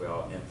too as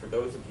well. And for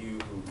those of you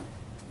who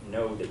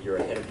know that you're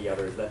ahead of the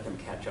others, let them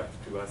catch up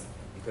to us,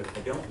 because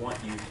I don't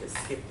want you to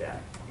skip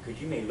that.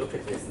 Because you may look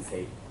at this and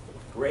say,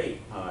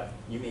 great.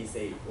 You may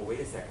say, well, wait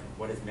a second,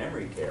 what is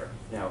memory care?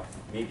 Now,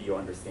 maybe you'll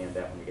understand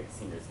that when we get to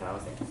seniors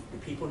housing. Do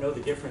people know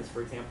the difference,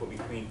 for example,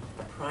 between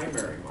a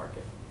primary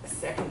market, a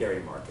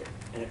secondary market,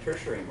 and a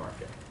tertiary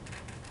market?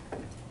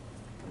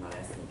 I'm not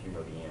asking if you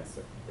know the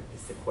answer, but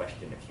it's a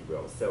question, if you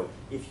will. So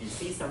if you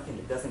see something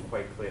that doesn't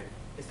quite click,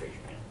 just raise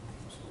your hand.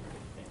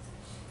 Thanks.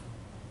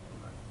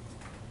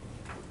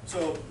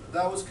 So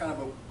that was kind of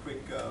a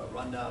quick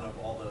rundown of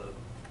all the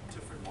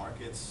different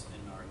markets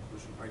in our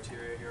inclusion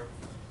criteria here.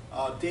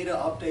 Data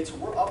updates, so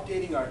we're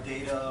updating our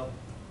data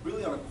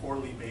really on a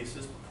quarterly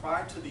basis.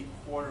 Prior to the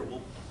quarter,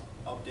 we'll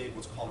update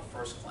what's called a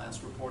first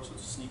glance report, so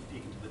it's a sneak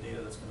peek into the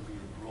data that's going to be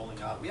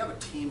rolling out. We have a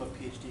team of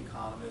PhD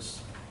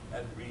economists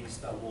at REE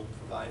that will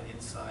provide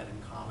insight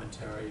and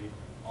commentary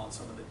on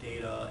some of the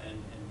data and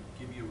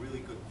give you a really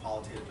good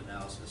qualitative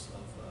analysis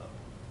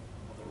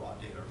of the raw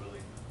data,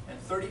 really. And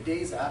 30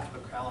 days after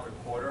the calendar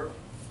quarter,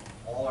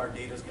 all our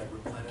data get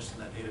replenished in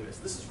that database.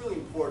 This is really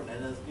important,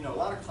 and you know, a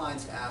lot of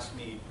clients ask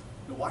me,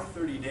 you know, why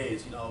 30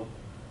 days? You know,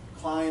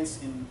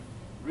 clients in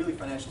really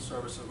financial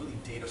services are really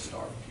data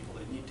starved people.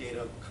 They need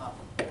data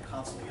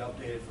constantly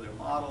updated for their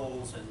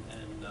models and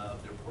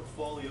their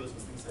portfolios and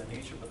things of that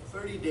nature. But the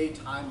 30-day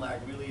time lag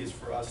really is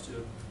for us to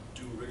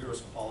do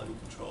rigorous quality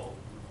control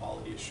and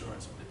quality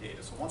assurance of the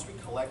data. So once we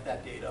collect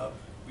that data,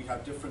 we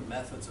have different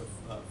methods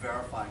of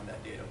verifying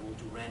that data. We'll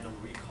do random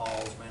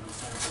recalls, random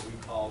sample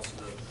recalls to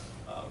the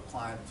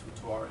client,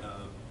 to our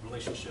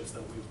relationships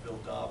that we've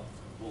built up.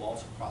 We'll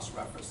also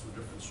cross-reference the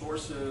different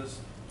sources,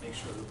 make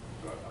sure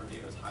that our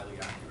data is highly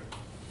accurate.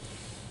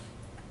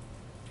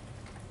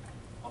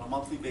 On a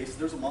monthly basis,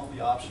 there's a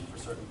monthly option for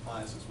certain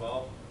clients as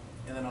well.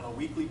 And then on a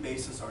weekly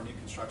basis, our new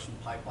construction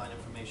pipeline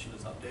information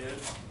is updated.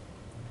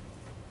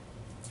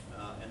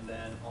 And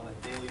then on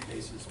a daily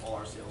basis, all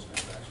our sales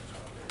transactions are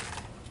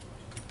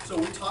updated. So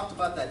we talked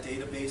about that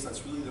database.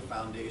 That's really the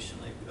foundation.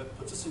 It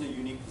puts us in a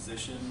unique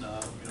position you know,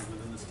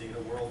 within this data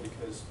world,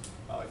 because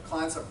if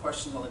clients have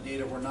questions on the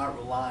data, we're not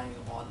relying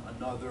on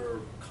another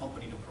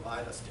company to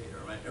provide us data,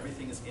 right?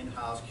 Everything is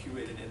in-house,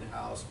 curated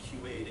in-house,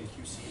 QA'd and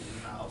QC'd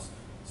in-house.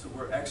 So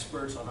we're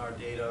experts on our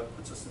data,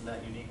 puts us in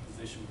that unique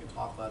position. We can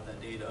talk about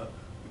that data.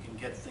 We can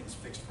get things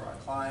fixed for our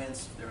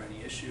clients if there are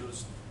any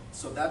issues.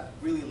 So that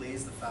really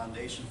lays the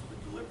foundation for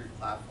the delivery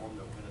platform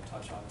that we're going to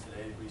touch on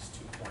today, REE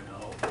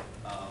 2.0,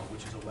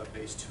 which is a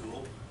web-based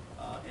tool.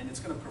 And it's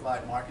going to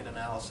provide market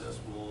analysis.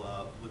 We'll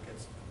look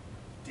at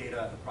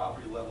data at the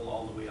property level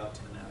all the way up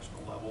to the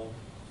national level,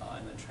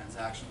 and then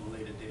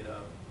transaction-related data,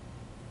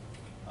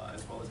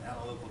 as well as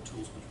analytical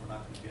tools, which we're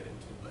not going to get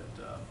into.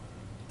 But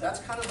that's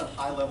kind of a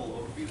high-level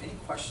overview. Any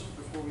questions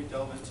before we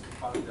delve into the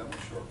product demo?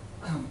 Sure.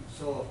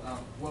 So,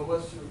 what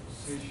was your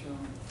position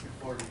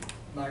before the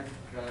market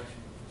crash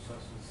in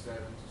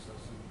 2007,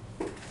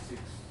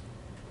 2006?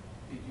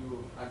 Did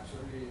you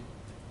actually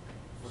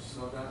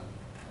foresaw that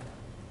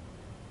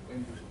when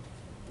you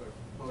were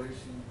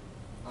publishing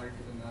market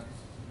analysis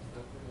and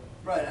stuff like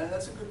that? Right, and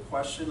that's a good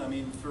question. I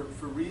mean,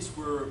 for REES,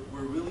 we're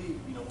really,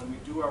 when we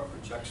do our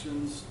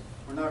projections,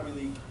 we're not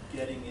really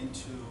getting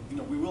into,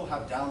 we will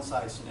have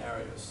downside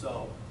scenarios.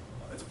 So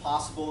it's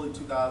possible in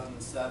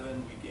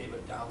 2007 we gave a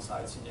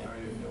downside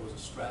scenario if there was a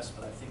stress,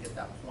 but I think at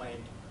that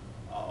point,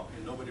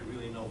 nobody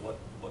really know what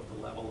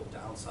the level of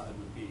downside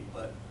would be.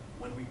 But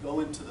when we go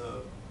into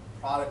the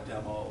product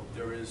demo,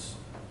 there is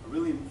a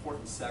really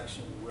important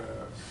section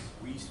where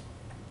we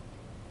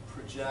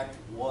project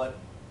what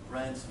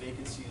rents,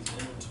 vacancies,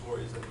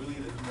 inventories, that really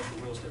the commercial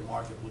real estate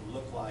market would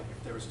look like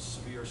if there was a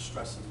severe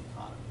stress in the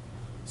economy.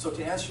 So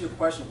to answer your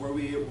question,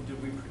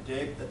 did we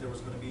predict that there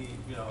was going to be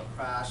a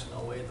crash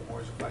in 08, the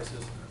mortgage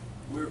crisis?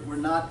 We're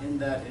not in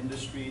that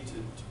industry to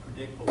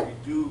predict, but we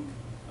do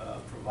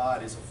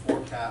provide is a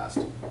forecast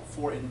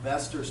for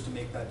investors to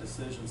make that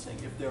decision, saying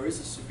if there is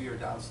a severe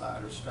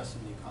downside or stress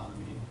in the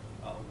economy,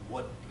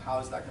 how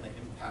is that going to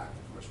impact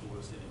the commercial real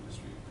estate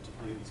industry,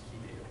 particularly these key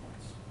data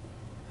points?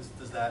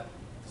 Does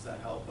that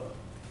help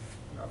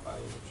clarify a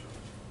little bit? Sure.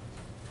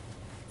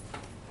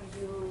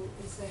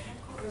 Is the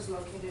headquarters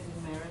located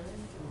in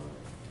Maryland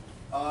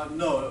or?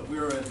 No,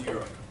 we're in New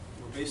York.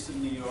 We're based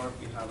in New York.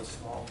 We have a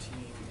small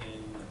team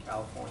in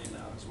California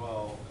now as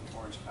well, in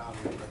Orange County,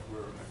 but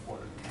we're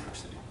headquartered in New York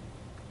City.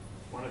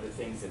 One of the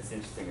things that's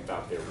interesting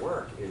about their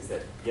work is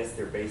that, yes,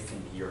 they're based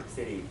in New York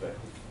City, but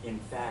in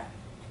fact,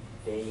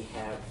 they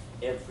have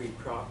every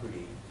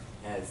property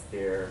as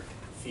their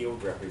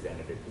field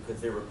representative because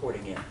they're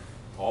reporting in.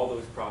 All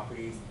those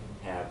properties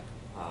have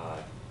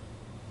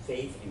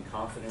faith and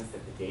confidence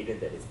that the data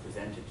that is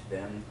presented to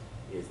them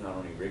is not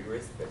only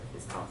rigorous, but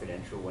is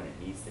confidential when it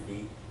needs to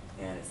be.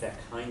 And it's that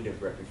kind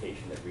of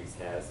reputation that REES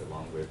has,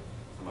 along with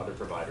some other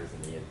providers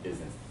in the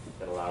business,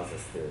 that allows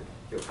us to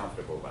feel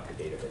comfortable about the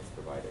data that's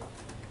provided.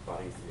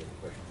 Claudius, do you have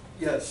a question?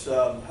 Yes,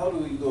 how do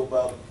we go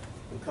about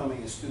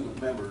becoming a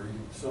student member?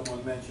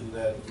 Someone mentioned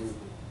that.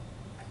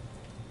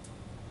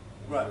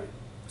 Right.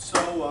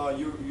 So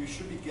you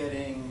should be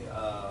getting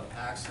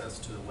access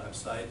to the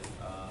website.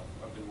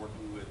 I've been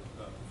working with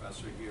a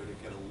professor here to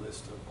get a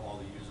list of all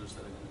the users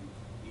that are going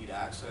to need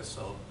access.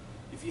 So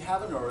if you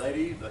haven't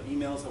already, the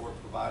emails that were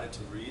provided to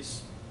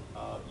REES,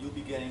 you'll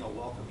be getting a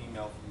welcome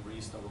email from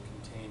REES that will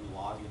contain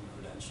login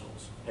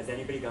credentials. Has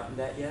anybody gotten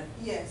that yet?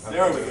 Yes. Okay.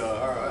 There we go.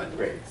 All right.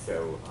 Great.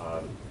 So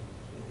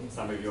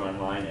some of you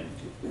online, and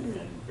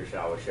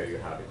Vishal will show you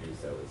how to do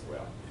so as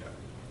well.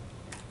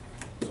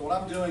 So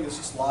what I'm doing is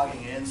just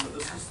logging in. So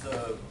this is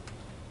the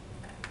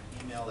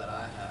email that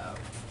I have,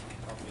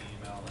 company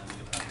email, and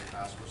you have your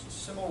password. It's a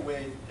similar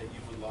way that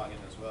you would log in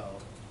as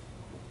well.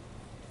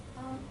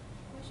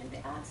 Question,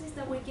 the access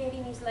that we're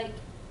getting is like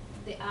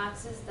the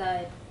access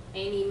that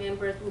any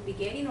members will be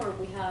getting, or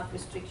we have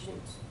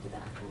restrictions to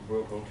that?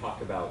 We'll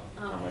talk about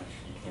how much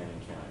you can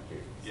and cannot do.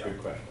 It's a good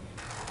question.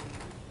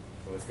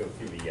 So let's go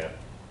through the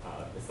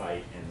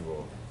site and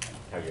we'll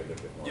tell you a little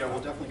bit more. Yeah, we'll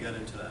definitely get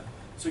into that.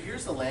 So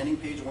here's the landing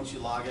page. Once you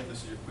log in,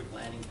 this is your quick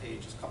landing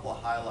page. Just a couple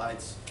of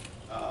highlights,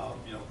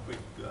 quick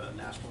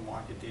national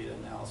market data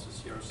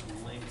analysis. Here are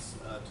some links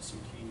to some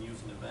key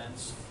news and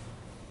events.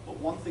 But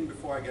one thing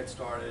before I get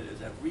started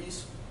is at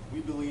REES, we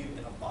believe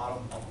in a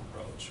bottom-up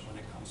approach when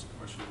it comes to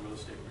commercial real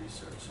estate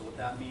research. So what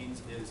that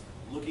means is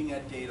looking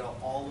at data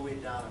all the way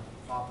down at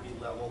the property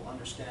level,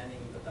 understanding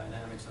the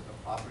dynamics at the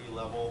property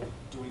level,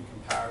 doing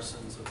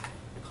comparisons of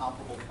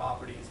comparable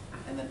properties,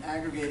 and then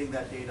aggregating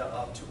that data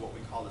up to what we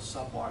call the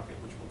sub-market,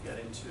 which we'll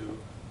get into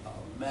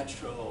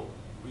metro,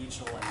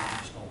 regional, and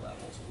regional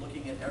levels.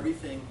 Looking at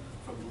everything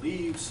from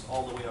leaves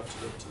all the way up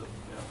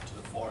to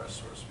the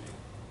forest, so to speak.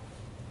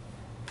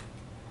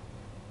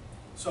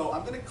 So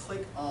I'm going to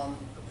click on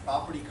the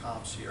property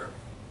comps here,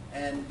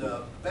 and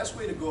the best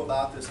way to go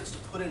about this is to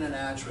put in an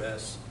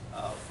address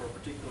for a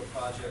particular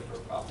project or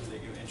a property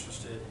that you're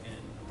interested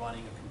in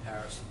running a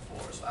comparison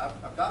for. So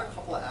I've got a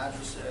couple of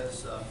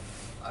addresses.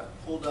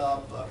 I've pulled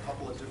up a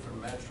couple of different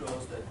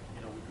metros that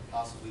we could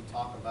possibly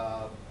talk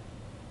about.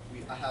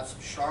 I have some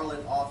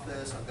Charlotte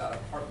office. I've got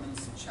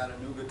apartments in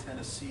Chattanooga,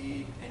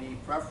 Tennessee. Any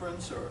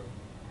preference or?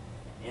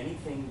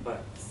 Anything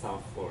but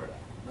South Florida.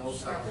 No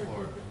South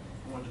Florida.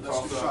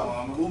 Tulsa,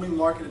 Oklahoma. Booming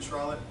market in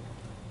Charlotte.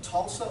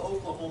 Tulsa,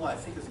 Oklahoma, I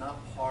think is not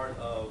part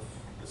of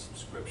the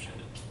subscription.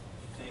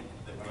 I think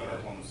that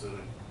Oklahoma City.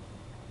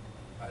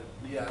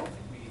 Yeah, I don't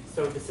think we.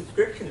 So the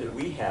subscription that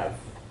we have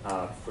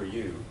for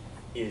you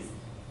is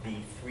the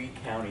 3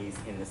 counties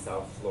in the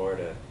South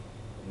Florida,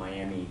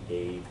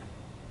 Miami-Dade,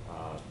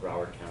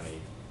 Broward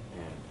County,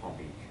 and Palm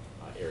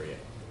Beach area.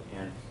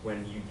 And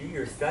when you do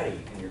your study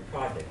and your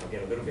project, I'll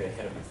get a little bit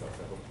ahead of myself,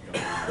 so I hope you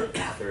don't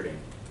mind inserting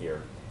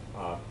here.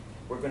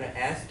 We're going to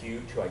ask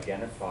you to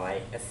identify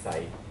a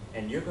site,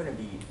 and you're going to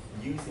be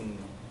using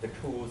the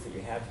tools that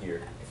you have here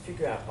to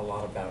figure out a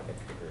lot about a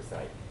particular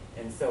site.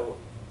 And so,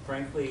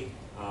 frankly,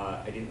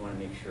 I didn't want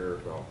to make sure,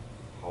 well,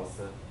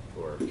 Tulsa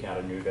or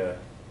Chattanooga,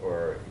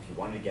 or if you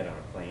wanted to get on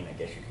a plane, I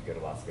guess you could go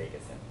to Las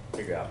Vegas and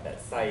figure out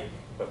that site,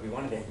 but we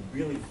wanted to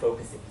really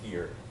focus it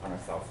here on our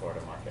South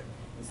Florida market.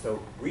 And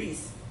so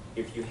Reese,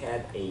 if you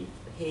had a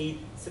paid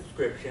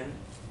subscription,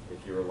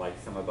 if you were like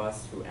some of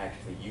us who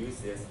actually use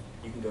this,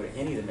 you can go to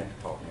any of the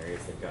metropolitan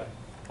areas. They've got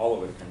all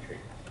over the country.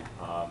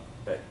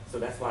 So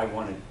that's why I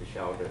wanted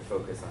Michelle to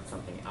focus on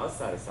something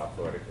outside of South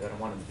Florida, because I don't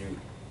want them to do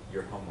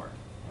your homework,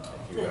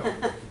 if you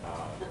will.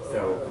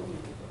 So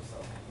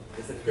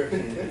the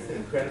subscription is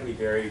incredibly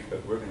varied,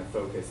 but we're going to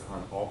focus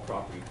on all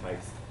property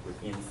types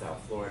within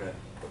South Florida.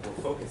 But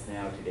we'll focus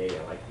now today,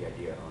 I like the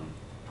idea,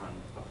 on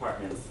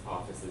apartments,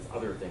 offices,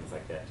 other things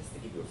like that, just to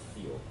give you a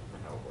feel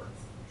for how it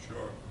works.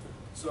 Sure.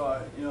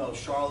 So, you know,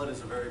 Charlotte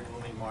is a very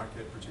booming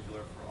market,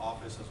 particularly for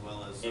office as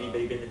well as...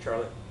 Anybody been to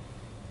Charlotte?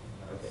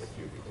 Okay, a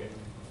few of you.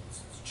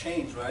 It's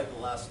changed, right? The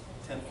last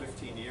 10,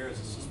 15 years,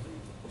 it's just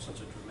been such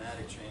a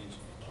dramatic change.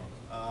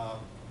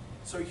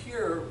 So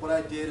here, what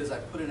I did is I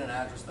put in an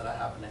address that I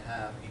happen to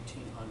have,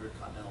 1800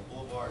 Continental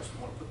Boulevard. So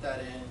you want to put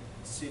that in,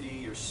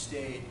 city or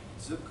state.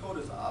 Zip code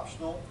is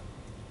optional.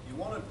 You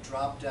want to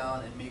drop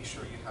down and make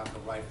sure you have the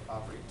right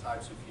property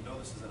type. So if you know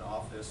this is an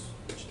office,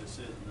 which this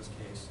is in this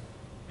case,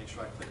 make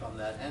sure I click on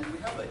that. And we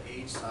have an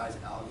age size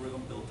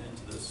algorithm built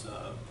into this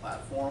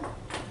platform.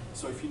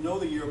 So if you know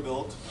the year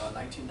built,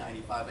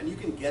 1995, and you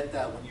can get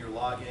that when you're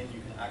logged in,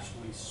 you can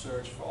actually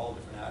search for all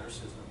different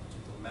addresses in a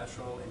particular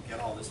metro and get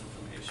all this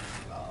information.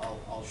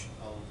 I'll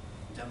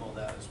demo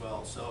that as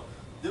well. So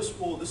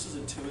this is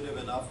intuitive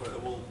enough where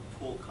it will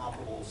pull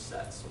comparable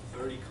sets. So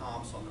 30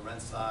 comps on the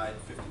rent side,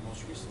 50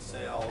 most recent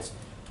sales,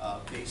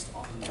 based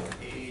on the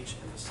age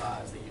and the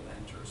size that you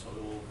enter. So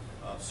it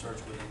will search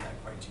within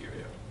that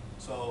criteria.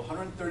 So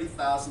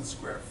 130,000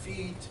 square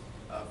feet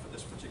for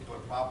this particular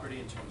property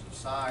in terms of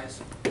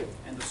size.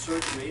 And the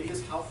search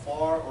radius, how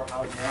far or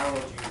how narrow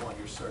do you want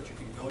your search? You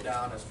can go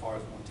down as far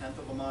as 1/10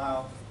 of a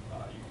mile.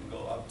 You can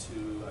go up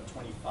to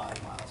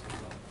 25 miles or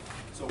so.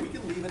 So we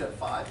can leave it at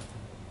 5.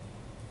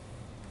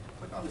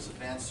 Click on this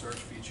advanced search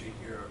feature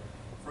here.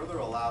 Further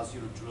allows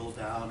you to drill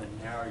down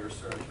and narrow your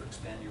search or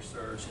expand your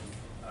search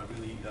and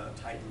really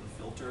tighten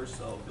the filter.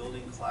 So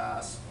building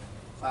class,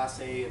 Class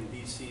A and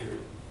BC,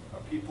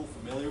 are people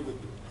familiar with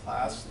the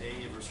Class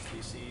A versus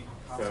BC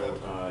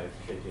concept? So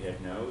if you shake your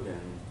head no, then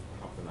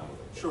help them out a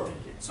little bit. Sure.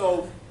 Thank you.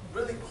 So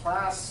really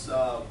class,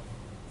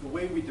 the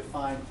way we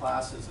define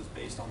classes is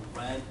based on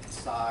rent,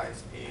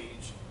 size,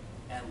 age,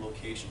 and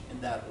location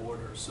in that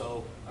order.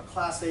 So a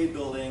Class A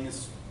building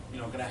is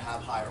going to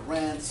have higher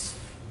rents,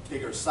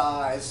 bigger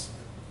size,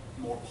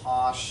 more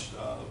posh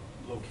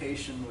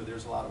location where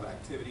there's a lot of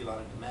activity, a lot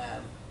of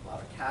demand, a lot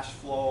of cash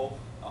flow,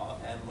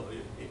 and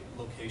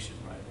location,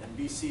 right? And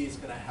BC is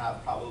going to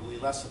have probably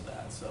less of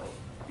that. So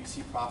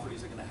BC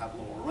properties are going to have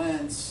lower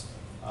rents.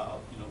 A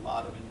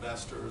lot of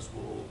investors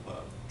will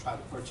try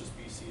to purchase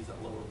BCs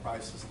at lower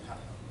prices and hope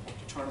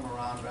to turn them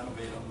around,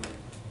 renovate them, and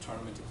turn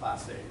them into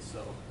Class A.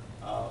 So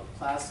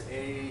Class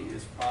A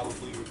is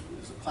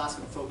a class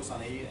going to focus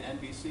on A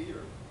and BC,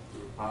 or?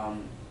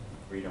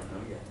 We don't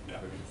know yet. Yeah.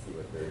 We're going to see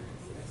what they're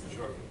considering.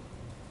 Sure.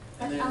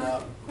 But And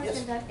then,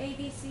 question yes. that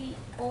ABC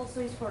also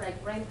is for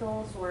like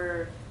rentals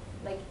or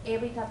like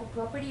every type of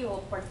property or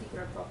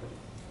particular property,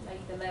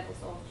 like the levels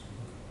of?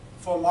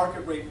 For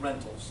market rate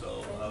rentals,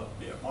 so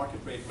yeah, market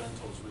rate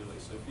rentals really.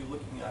 So if you're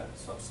looking at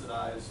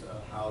subsidized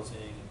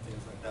housing and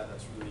things like that,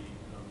 that's really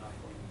not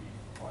going to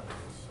be part of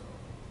this. So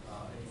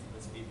anything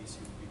that's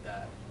ABC would be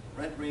that.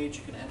 Rent range,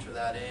 you can enter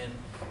that in,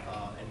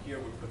 and here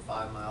we put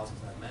 5 miles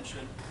as I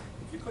mentioned.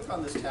 If you click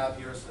on this tab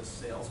here, it says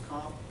sales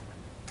comp.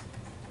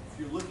 If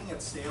you're looking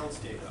at sales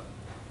data,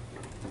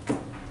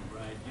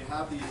 right, you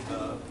have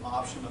the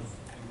option of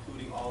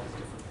including all the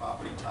different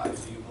property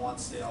types. Do you want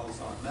sales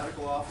on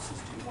medical offices?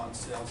 Do you want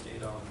sales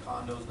data on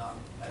condos,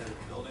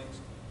 non-competitive buildings?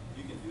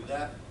 You can do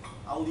that.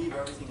 I'll leave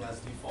everything as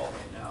default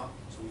right now,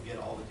 so we get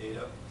all the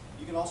data.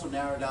 You can also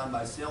narrow down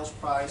by sales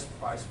price,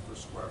 price per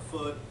square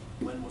foot,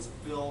 when was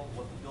it built,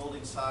 what the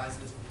building size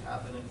is, if you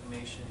have that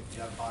information. If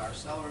you have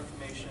buyer-seller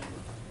information,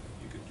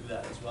 you could do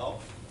that as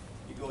well.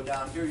 You go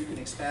down here, you can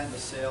expand the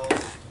sales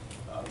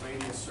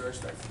radius search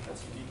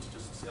that's unique to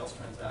just sales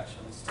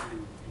transactions to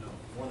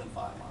more than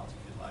 5 miles if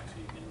you'd like. So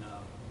you can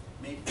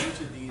make each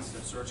of these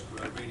search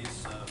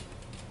radius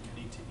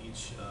unique to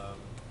each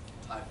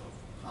type of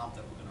comp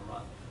that we're going to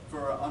run.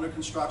 For under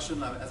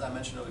construction, as I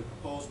mentioned earlier,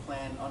 proposed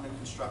plan, under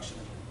construction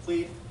and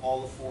complete,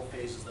 all the 4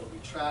 phases that we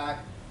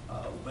track.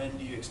 When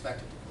do you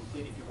expect it to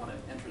complete? If you want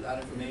to enter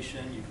that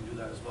information, you can do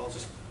that as well.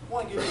 Just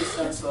want to give you a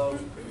sense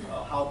of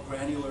how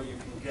granular you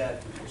can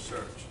get with your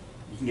search.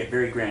 You can get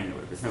very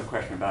granular, there's no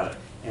question about it.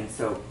 And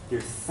so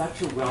there's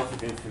such a wealth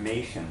of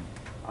information,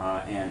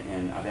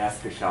 and I've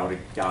asked Vishal to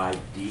dive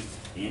deep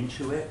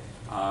into it.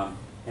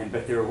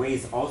 But there are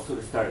ways also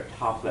to start at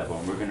top level,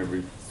 and we're going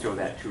to show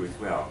that too as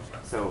well.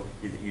 So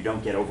you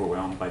don't get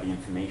overwhelmed by the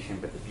information,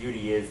 but the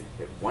beauty is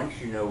that once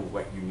you know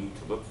what you need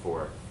to look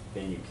for,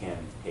 then you can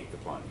take the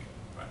plunge.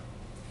 Right.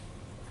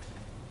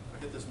 I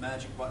hit this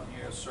magic button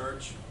here,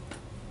 search.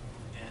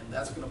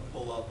 that's going to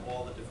pull up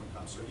all the different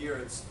comps. So here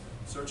it's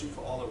searching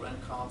for all the rent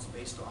comps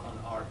based on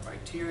our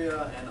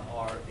criteria and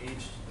our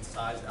age and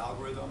size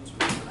algorithms.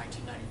 From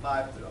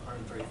 1995 to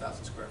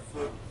 130,000 square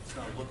foot. It's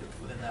going to look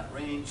at within that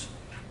range,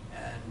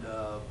 and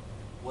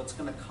what's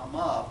going to come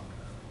up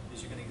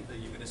is you're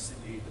going to see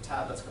the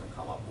tab that's going to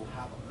come up will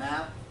have a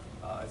map.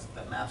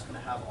 That map's going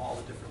to have all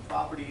the different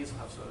properties,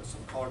 have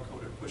some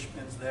color-coded push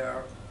pins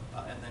there,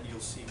 and then you'll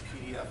see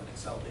PDF and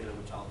Excel data,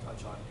 which I'll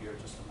touch on here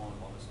in just a moment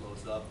while this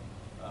loads up.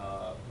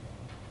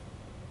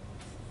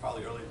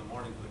 Probably early in the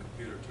morning for the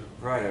computer too.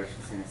 Right, I was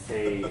just going to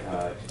say,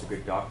 just a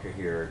good doctor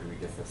here, do we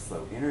just have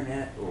slow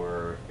internet,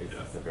 or is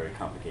this a very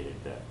complicated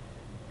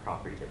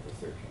property that we're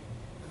searching?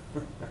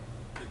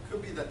 It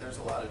could be that there's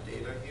a lot of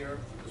data here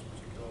for this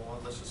particular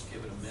one. Let's just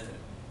give it a minute.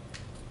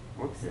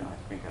 Whoops, yeah, I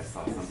think I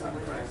saw something.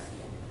 Right.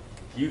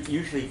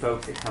 Usually,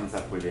 folks, it comes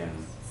up within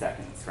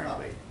seconds,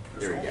 frankly.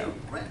 There we go. There's only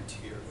rent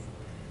here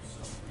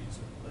for some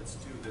reason. Let's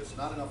do this.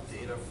 Not enough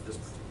data for this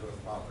particular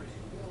property.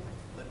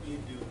 Let me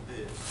do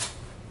this.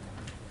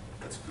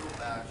 Let's go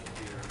back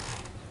here.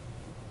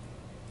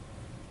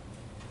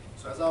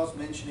 So as I was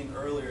mentioning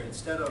earlier,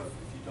 instead of,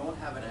 if you don't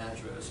have an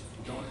address, if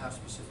you don't have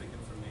specific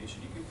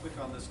information, you can click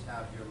on this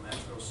tab here,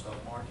 Metro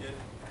Submarket.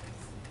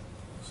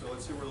 So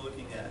let's say we're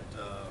looking at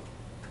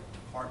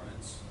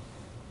apartments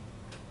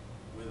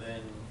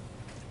within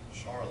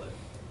Charlotte.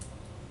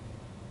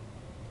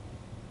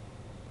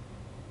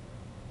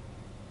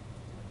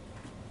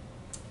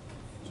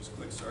 Just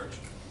click search.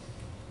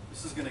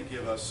 This is going to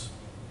give us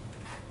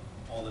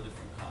all the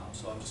different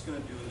comps. So I'm just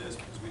going to do this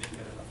because we didn't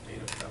get enough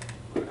data for that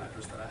particular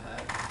address that I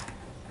had.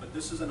 But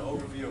this is an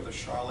overview of the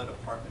Charlotte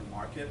apartment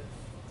market.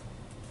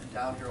 And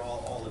down here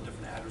all the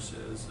different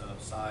addresses,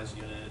 size,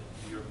 unit,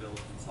 year built,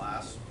 and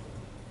class.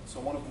 So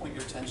I want to point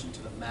your attention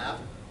to the map.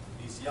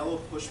 These yellow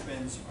push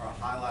pins are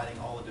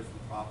highlighting all the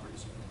different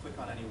properties. If you click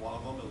on any one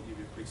of them, it'll give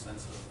you a quick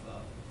sense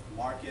of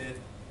market.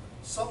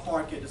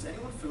 Submarket, is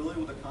anyone familiar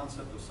with the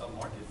concept of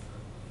submarket?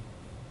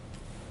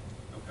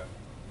 Okay.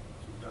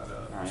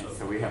 All right,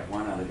 so we have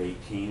 1 out of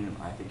 18.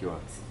 I think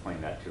you'll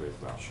explain that too as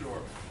well.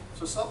 Sure.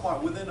 So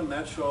submarket, within a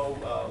metro,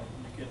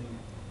 you can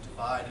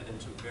divide it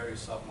into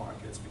various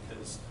submarkets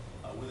because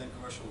within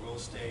commercial real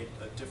estate,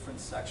 different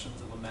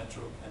sections of a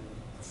metro can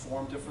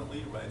perform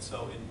differently, right?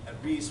 So at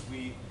REE,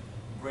 we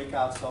break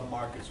out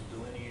submarkets, we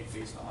delineate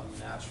based on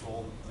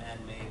natural,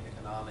 man-made,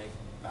 economic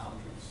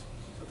boundaries.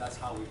 So that's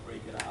how we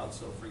break it out.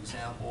 So for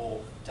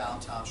example,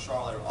 downtown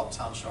Charlotte or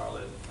uptown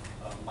Charlotte,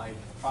 my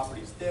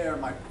properties there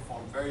might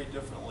perform very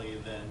differently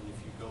than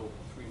if you go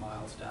 3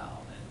 miles down.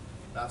 And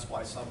that's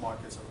why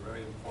submarkets are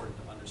very important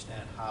to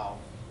understand how,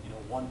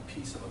 one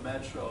piece of a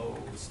metro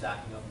is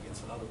stacking up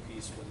against another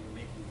piece when you're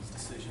making these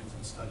decisions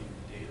and studying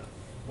the data.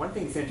 One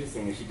thing that's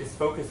interesting is you just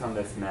focus on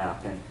this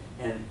map,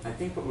 and I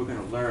think what we're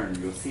going to learn,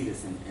 you'll see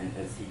this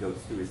as he goes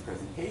through his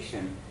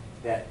presentation,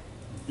 that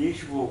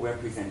visual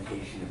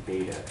representation of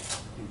data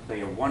can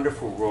play a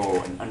wonderful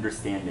role in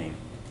understanding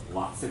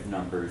lots of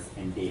numbers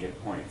and data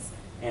points.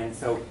 And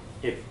so,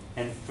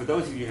 and for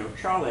those of you who know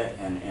Charlotte,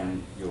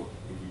 and if you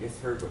just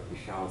heard what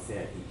Vishal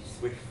said, he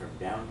switched from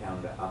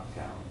downtown to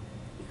uptown,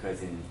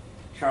 because in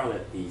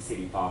Charlotte, the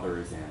city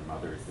fathers and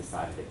mothers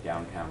decided that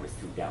downtown was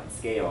too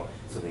downscale,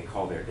 so they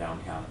call their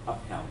downtown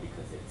uptown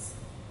because it's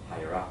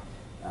higher up,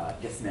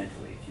 just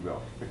mentally, if you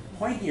will. But the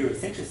point here,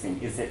 it's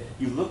interesting, is that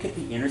you look at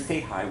the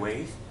interstate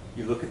highways,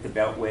 you look at the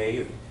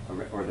beltway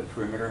or the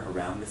perimeter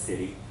around the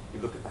city, you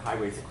look at the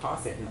highways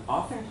across it, and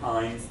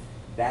oftentimes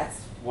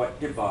that's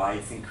what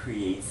divides and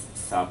creates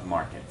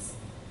submarkets.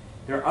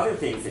 There are other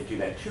things that do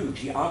that too,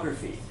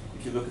 geography.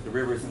 If you look at the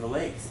rivers and the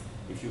lakes,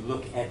 if you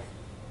look at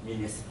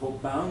municipal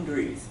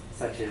boundaries,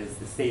 such as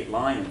the state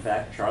line. In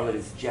fact, Charlotte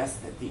is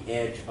just at the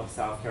edge of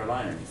South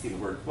Carolina. You see the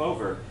word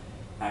Clover,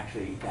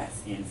 actually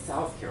that's in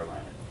South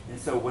Carolina. And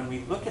so when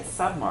we look at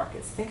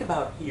submarkets, think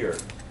about here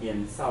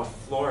in South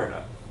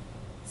Florida.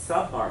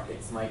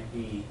 Submarkets might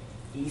be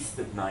east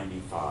of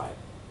 95,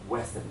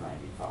 west of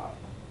 95.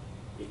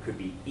 It could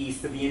be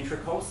east of the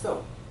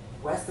Intracoastal,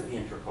 west of the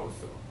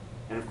Intracoastal.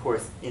 And of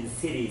course, in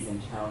cities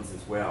and towns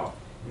as well.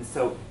 And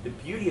so the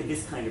beauty of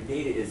this kind of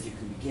data is you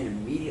can begin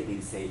immediately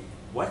to say,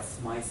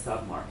 what's my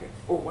submarket,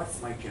 or what's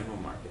my general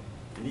market?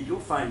 And you'll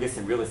find this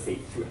in real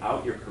estate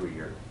throughout your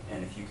career,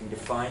 and if you can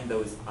define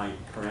those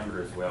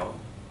parameters well,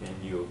 then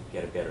you'll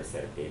get a better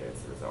set of data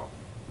as a result.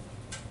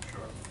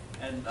 Sure.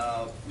 And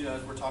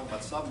as we're talking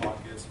about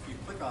submarkets, if you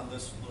click on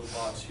this little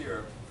box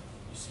here,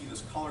 you see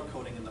this color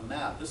coding in the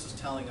map. This is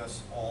telling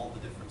us all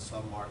the different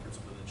submarkets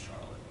within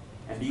Charlotte.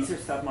 And these are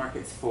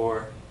submarkets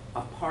for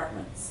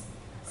apartments.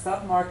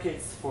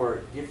 Submarkets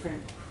for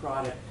different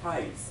product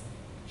types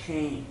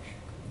change.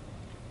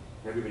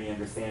 Everybody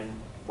understand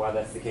why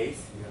that's the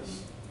case?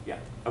 Yes. Yeah,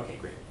 okay,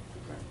 great.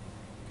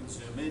 You can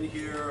zoom in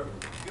here.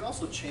 You can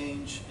also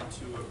change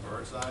into a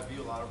bird's eye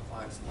view. A lot of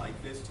clients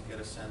like this to get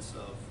a sense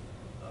of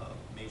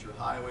major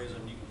highways,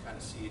 and you can kind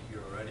of see it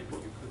here already,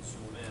 but you could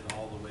zoom in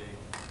all the way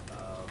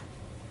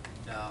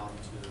down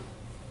to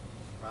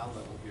ground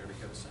level here to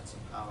get a sense of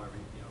how every,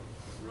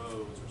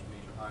 roads or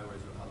major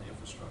highways or how the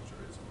infrastructure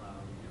is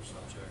around your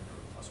subject or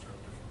a cluster of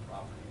different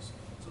properties.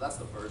 So that's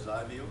the bird's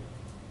eye view.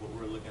 What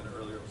we were looking at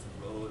earlier was the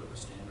road or the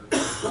standard.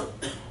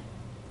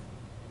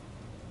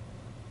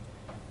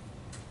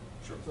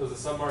 Sure. So is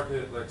the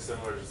submarket like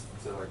similar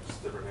to like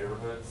just different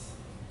neighborhoods?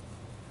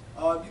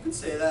 You could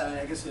say that.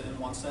 I guess in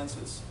one sense,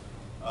 it's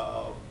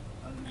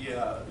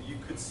yeah. You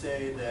could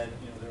say that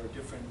there are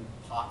different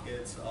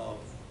pockets of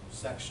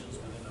sections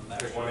within a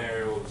metro. Like one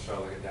area will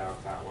show like a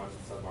downtown, one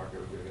submarket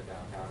would be like a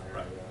downtown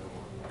area. Right.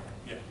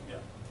 Yeah,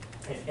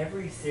 yeah. And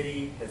every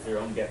city has their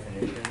own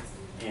definitions,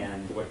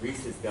 and what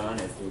REES has done,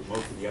 as do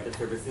most of the other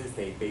services,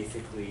 they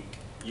basically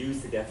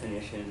use the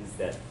definitions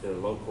that the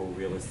local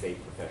real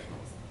estate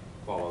professionals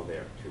follow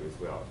there too as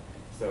well.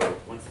 So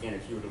once again,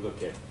 if you were to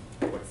look at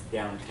what's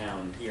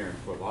downtown here in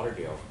Fort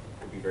Lauderdale,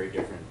 it would be very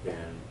different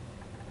than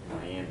in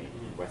Miami,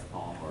 in West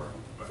Palm, or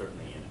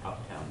certainly in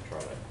uptown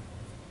Charlotte.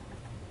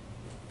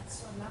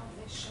 So now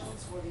this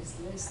shows what is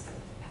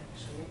listed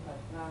actually, but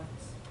not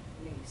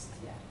leased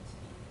yet.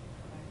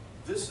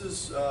 This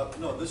is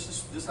no.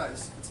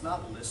 It's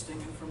not listing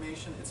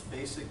information. It's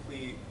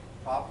basically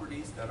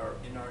properties that are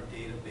in our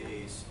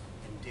database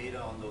and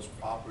data on those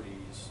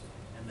properties,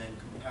 and then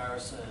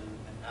comparison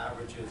and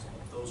averages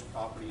of those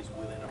properties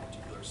within a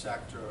particular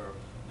sector,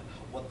 and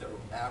what their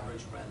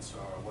average rents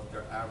are, what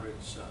their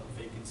average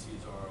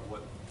vacancies are,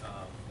 what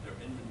their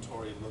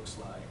inventory looks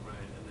like,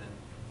 right? And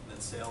then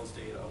sales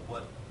data,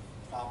 what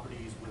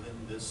properties within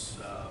this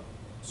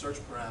search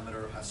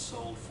parameter has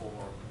sold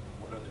for,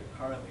 what are they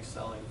currently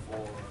selling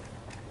for,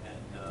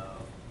 and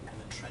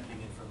then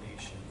trending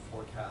information,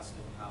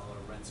 forecasting how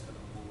our rent's going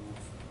to move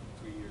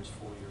 3 years,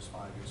 4 years,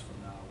 5 years from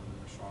now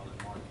within the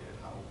Charlotte market,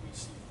 how we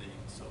see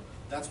things. So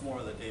that's more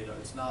of the data.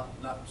 It's not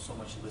so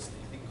much listing.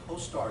 I think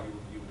CoStar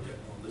you would get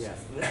more listing.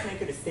 Yes, let's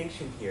make a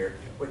distinction here.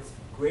 What's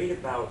great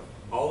about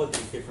all of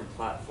these different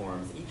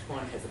platforms, each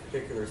one has a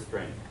particular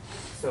strength.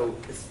 So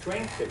the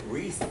strength that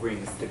REES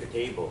brings to the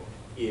table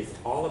is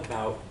all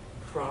about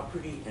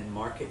property and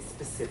market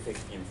specific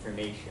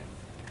information.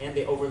 And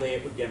they overlay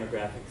it with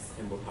demographics,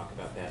 and we'll talk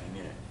about that in a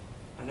minute.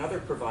 Another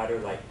provider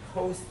like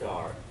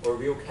CoStar or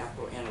Real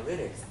Capital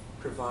Analytics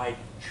provide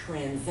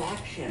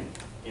transaction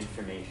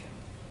information.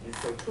 And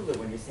so Tula,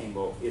 when you're saying,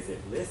 well, is it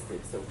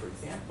listed? So for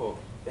example,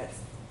 that's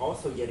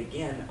also yet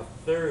again a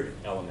third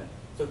element.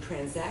 So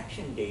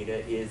transaction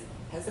data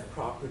has a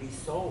property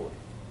sold?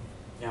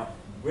 Now,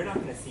 we're not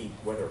going to see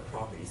whether a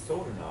property is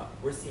sold or not.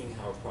 We're seeing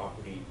how a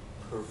property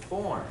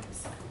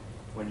performs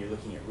when you're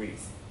looking at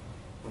REES.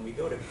 When we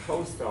go to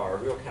CoStar or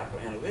Real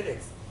Capital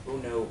Analytics, we'll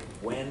know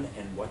when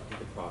and what did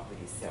the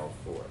property sell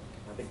for.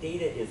 Now, the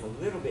data is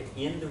a little bit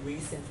in the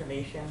REES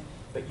information,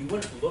 but you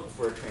wouldn't look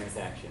for a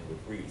transaction with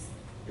REES.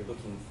 You're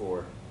looking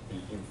for the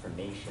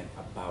information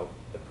about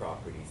the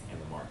properties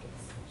and the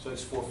markets. So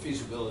it's for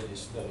feasibility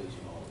studies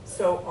and all of that.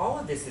 So all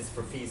of this is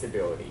for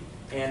feasibility.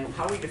 And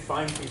how we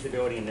define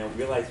feasibility, and I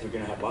realize we're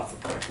going to have lots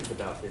of questions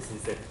about this,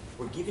 is that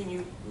we're giving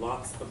you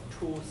lots of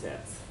tool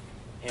sets.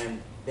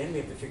 And then we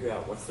have to figure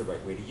out what's the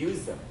right way to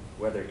use them,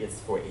 whether it's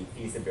for a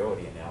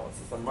feasibility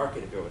analysis, a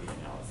marketability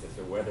analysis,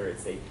 or whether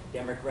it's a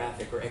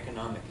demographic or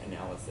economic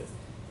analysis.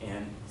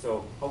 And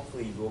so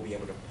hopefully we'll be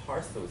able to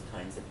parse those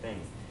kinds of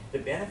things. The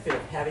benefit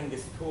of having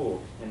this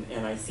tool,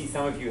 and I see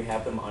some of you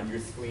have them on your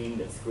screen,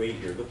 that's great,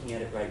 you're looking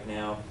at it right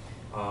now.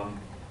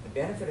 The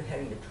benefit of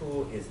having the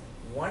tool is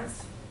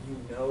once you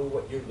know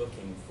what you're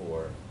looking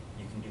for,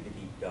 you can do the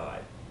deep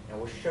dive. Now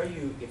we'll show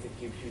you if it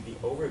gives you the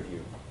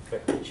overview,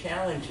 but the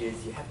challenge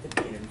is you have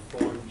to be an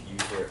informed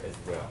user as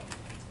well.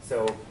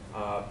 So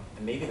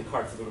and maybe the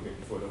cart's a little bit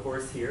before the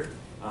horse here,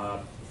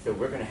 so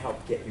we're going to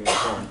help get you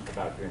informed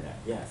about doing that.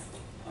 Yes?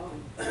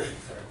 Sorry.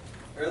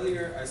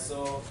 Earlier I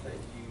saw that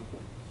you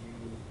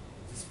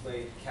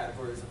displayed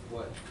categories of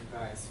what you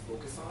guys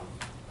focus on.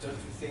 Don't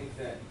you think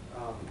that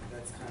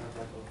that's kind of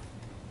like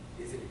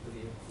is it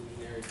really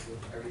inclusionary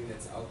to everything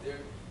that's out there?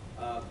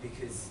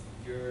 Because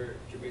you're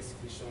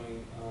basically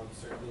showing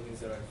certain buildings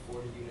that are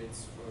 40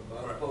 units or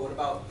above, right. But what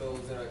about those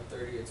that are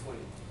 30 or 20?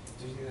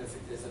 Do you think that's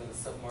like there's another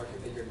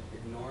sub-market that you're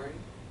ignoring?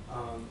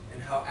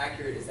 And how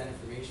accurate is that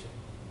information?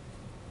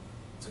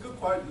 It's a good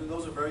question.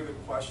 Those are very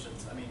good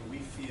questions. I mean, we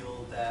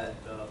feel that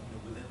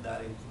within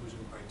that inclusion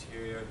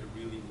criteria, it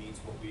really meets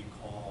what we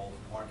call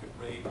market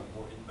rate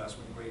or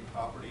investment grade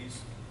properties.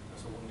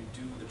 So when we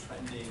do the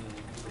trending and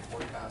we do the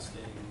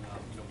forecasting,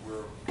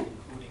 we're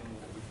including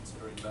what we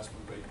consider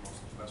investment grade,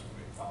 most investment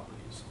grade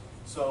properties.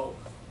 So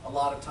a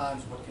lot of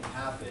times what can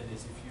happen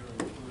is if you're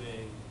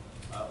including,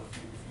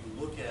 if you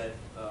look at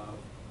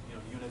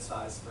unit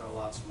sizes that are a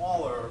lot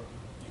smaller,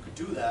 you could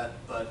do that,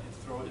 but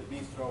it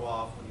may throw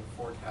off when you're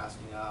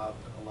forecasting out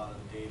a lot of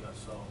the data.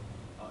 So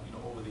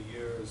over the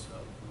years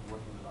of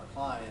working with our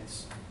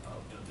clients,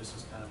 this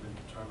has kind of been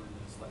determined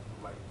as like the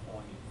right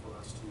point for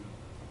us to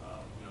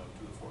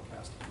do the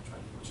forecasting and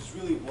trending, which is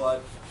really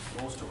what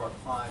most of our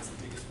clients,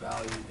 the biggest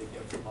value they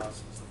get from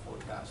us is the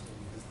forecasting,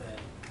 because then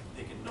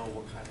they can know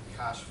what kind of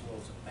cash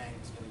flows a bank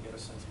is going to get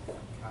a sense of what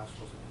kind of cash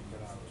flows they're going to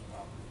get out of those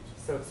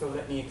properties. So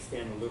let me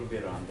expand a little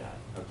bit on that.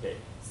 Okay,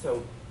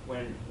 so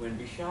when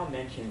Vishal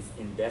mentions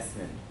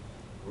investment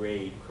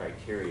grade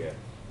criteria,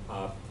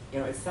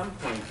 at some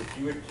point, if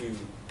you were to,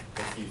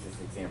 let's use this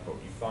example,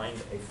 you find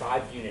a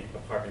 5-unit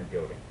apartment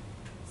building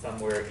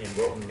somewhere in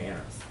Wilton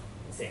Manors,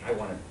 and say, I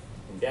want to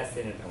invest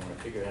in it, I want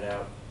to figure that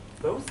out.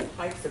 Those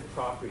types of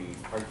properties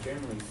are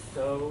generally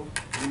so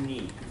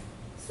unique,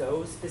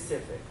 so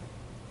specific,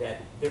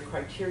 that their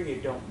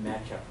criteria don't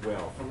match up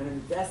well from an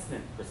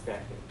investment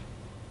perspective.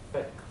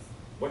 But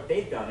what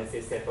they've done is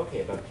they've said,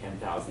 okay, about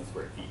 10,000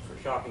 square feet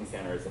for shopping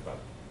centers, about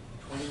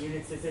 20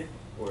 units, is it,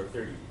 or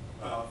 30?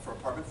 For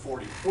apartment,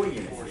 40. 40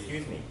 units,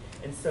 excuse me.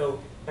 And so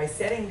by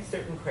setting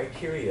certain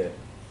criteria,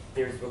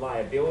 there's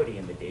reliability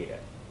in the data.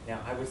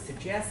 Now, I would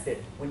suggest that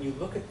when you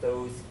look at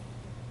those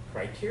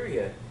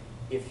criteria,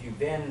 if you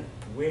then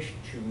wish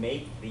to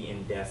make the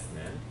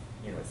investment,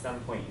 at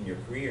some point in your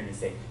career, and you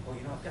say, oh,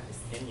 I've got this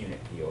 10-unit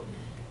deal,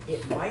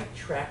 it might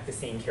track the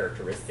same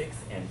characteristics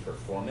and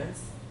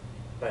performance,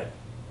 but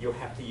you'll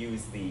have to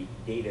use the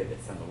data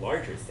that's on the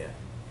larger set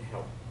to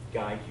help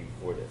guide you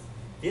for this.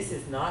 This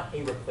is not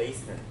a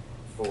replacement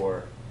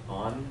for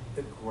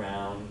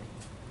on-the-ground,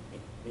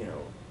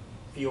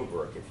 field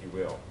work, if you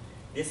will.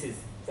 This is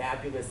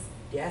fabulous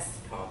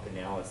desktop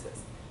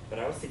analysis. But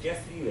I would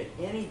suggest to you that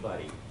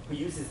anybody who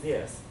uses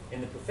this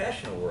in the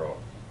professional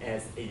world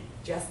as a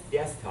just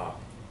desktop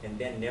and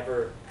then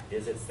never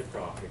visits the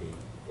property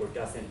or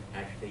doesn't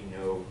actually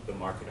know the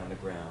market on the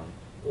ground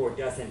or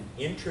doesn't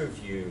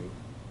interview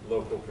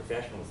local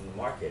professionals in the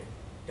market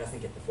doesn't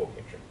get the full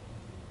picture.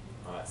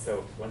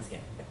 So once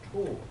again, a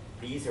tool.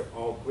 These are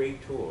all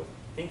great tools.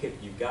 Think if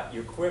you've got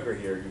your quiver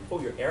here, you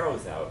pull your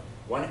arrows out,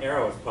 one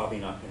arrow is probably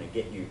not going to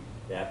get you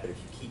that, but if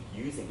you keep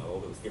using all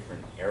those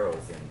different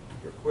arrows in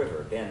your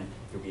quiver, then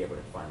you'll be able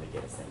to finally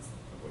get a sense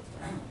of what's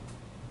going on.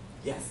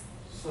 Yes?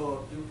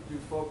 So you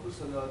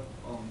focus a lot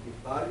on the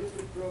value of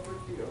the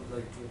property, of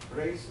like the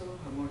appraisal,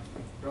 how much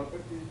the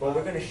property is. Well,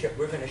 we're going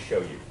to show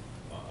you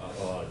a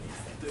lot of these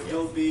things. There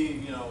will be,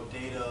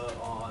 data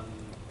on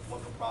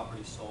what the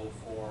property sold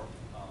for,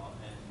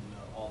 and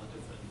all the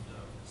different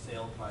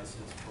sale prices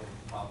for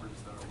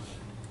properties that are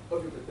within.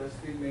 Okay, but that's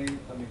the main,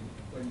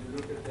 when you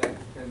look at that,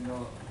 you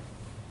cannot,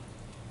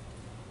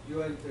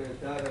 you enter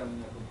data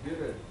on a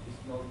computer,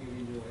 it's not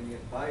giving you any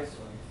advice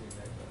or anything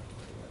like that.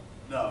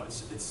 No,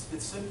 it's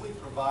simply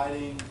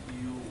providing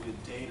you with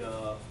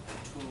data and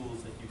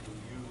tools that you can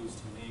use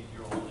to make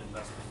your own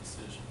investment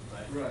decision,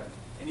 right? Right.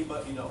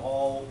 Anybody,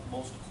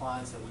 most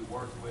clients that we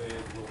work with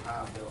will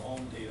have their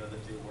own data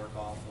that they work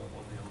off of,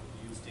 or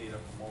they'll use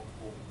data from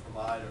multiple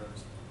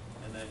providers,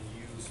 and then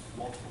use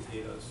multiple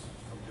data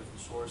from different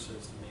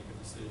sources to make a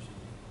decision.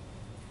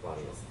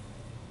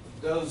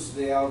 Does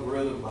the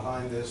algorithm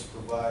behind this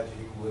provide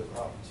you with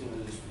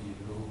opportunities for you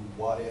to do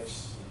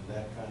what-ifs and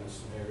that kind of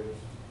scenarios?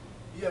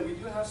 Yeah, we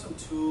do have some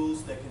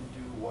tools that can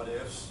do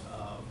what-ifs,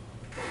 but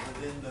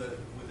within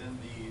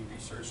the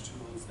research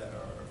tools that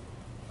are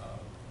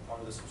part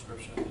of the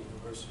subscription at the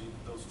university,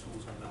 those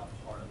tools are not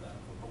part of that.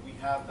 But we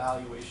have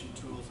valuation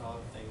tools and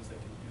other things that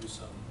can do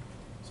some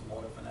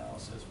what-if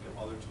analysis. We have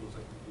other tools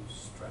that can do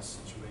stress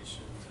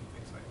situations and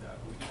things like that.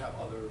 We do have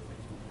other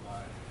things we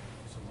provide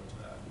similar to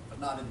that, but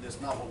not in this.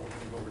 Not what we're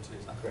going to go over today.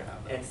 It's not going to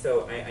have that. And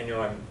so I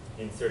know I'm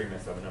inserting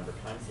myself a number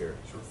of times here.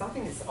 Sure.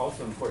 Something that's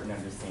also important to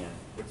understand.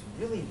 What's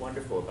really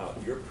wonderful about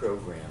your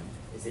program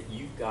is that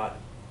you've got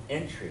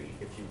entry,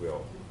 if you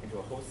will, into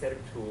a whole set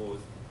of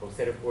tools, a whole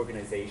set of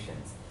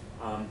organizations.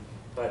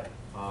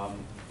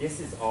 This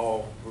is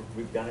all,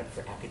 we've done it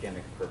for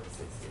academic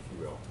purposes, if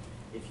you will.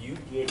 If you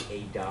did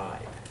a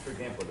dive, for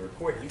example, the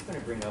report, he's going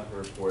to bring up a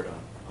report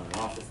on an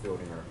office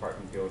building or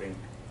apartment building,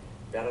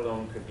 that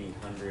alone could be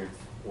hundreds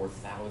or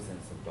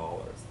thousands of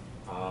dollars.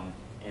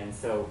 And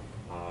so,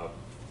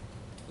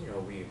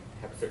 we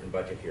have a certain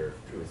budget here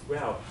too as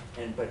well,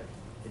 but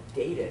the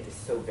data is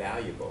so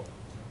valuable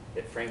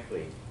that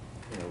frankly,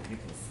 you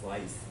can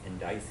slice and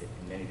dice it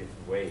in many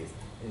different ways.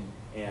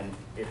 And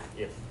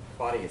if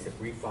Claudius, if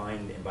we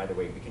find, and by the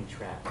way, we can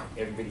track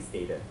everybody's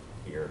data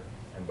here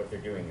and what they're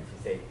doing.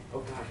 If you say, oh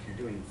gosh, you're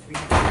doing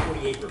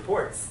 348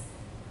 reports,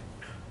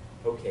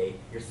 okay,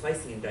 you're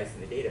slicing and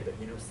dicing the data, but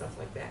stuff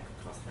like that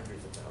could cost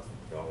hundreds of thousands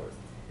of dollars.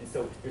 And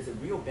so there's a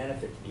real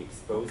benefit to be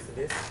exposed to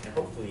this, and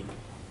hopefully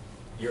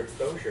your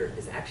exposure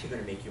is actually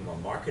going to make you more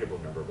marketable,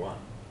 number one,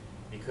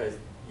 because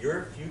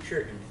your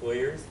future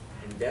employers,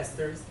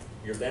 investors,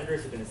 your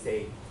lenders are going to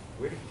say,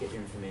 where did you get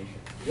your information?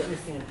 You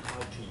understand how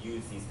to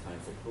use these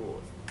kinds of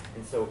tools.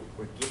 And so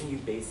we're giving you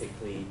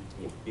basically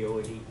the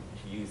ability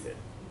to use it.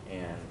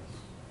 And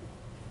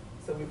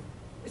so we've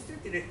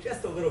restricted it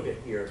just a little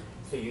bit here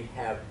so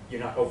you're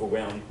not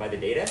overwhelmed by the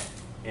data,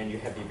 and you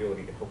have the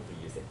ability to hopefully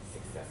use it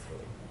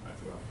successfully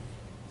as well.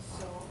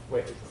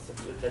 Wait, so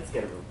let's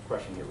get a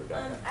question here,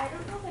 Rebecca. I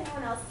don't know if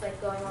anyone else is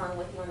going along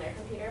with you on their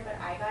computer, but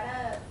I got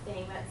a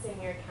thing that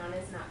saying your account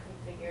is not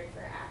configured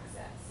for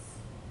access.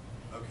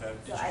 Okay.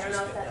 So I don't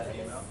know if that's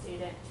a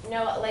student.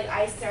 No,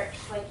 I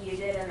searched like you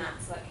did, and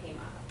that's what came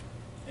up.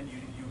 And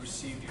you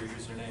received your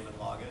username and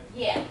login?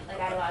 Yeah,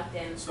 I logged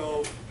in.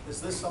 So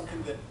is this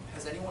something that,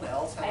 has anyone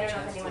else had I a don't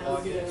know chance if to anyone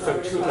log in? So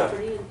Tulip,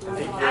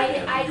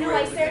 I know,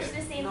 I searched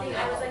the same thing,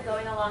 I was like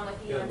going along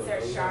with you and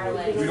searched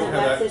Charlotte. You don't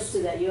have access to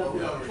that, you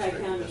have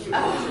Tri-County.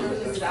 Oh,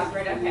 this is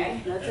awkward,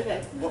 okay. That's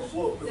okay.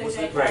 Was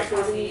it?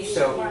 Right.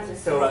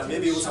 So Right,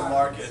 maybe it was a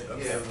market,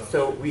 okay.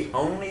 So we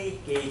only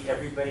gave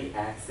everybody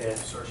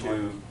access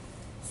to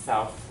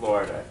South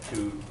Florida,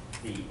 to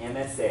the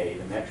MSA,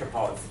 the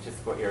Metropolitan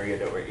Statistical Area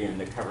that we're in,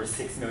 that covers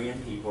 6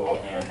 million people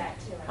and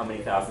how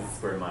many thousand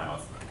square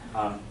miles.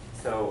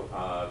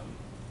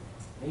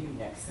 Maybe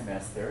next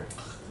semester,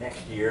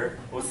 next year,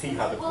 we'll see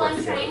how the Well, course I'm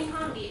goes. trying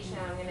Palm Beach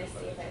now, I'm gonna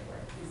see if it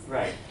works.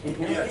 Right. And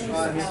Yeah, anything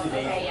try you it. submit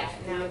today- Okay, yeah,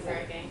 now it's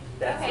working.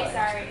 That's Okay, right.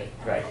 sorry.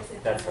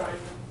 Right, that's right.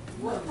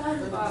 What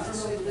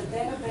so the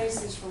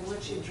databases from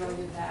which you draw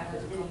the data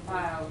and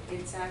compile,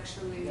 it's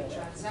actually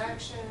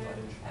transaction,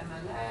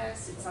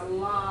 MLS, it's a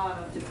lot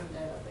of different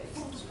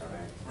databases,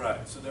 correct?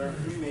 Right, so there are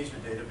 3 major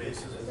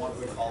databases, one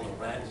we call the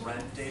rent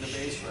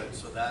database, right?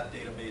 So that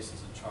database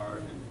is in charge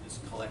and is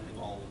collecting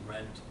all the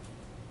rent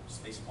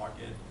space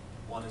market.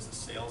 One is the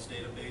sales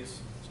database,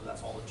 so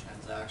that's all the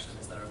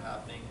transactions that are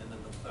happening. And then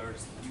the third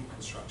is the new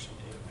construction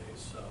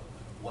database, so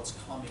what's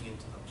coming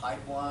into the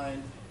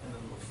pipeline, and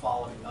then we're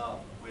following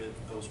up with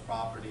those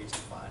properties to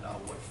find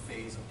out what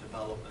phase of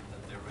development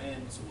that they're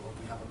in. So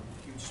we have a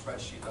huge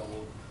spreadsheet that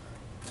will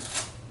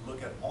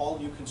look at all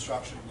new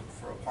construction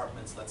for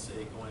apartments, let's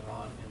say, going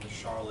on in the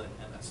Charlotte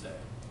MSA.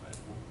 Right?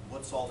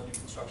 What's all the new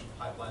construction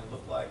pipeline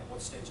look like?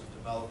 What stage of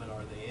development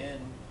are they in?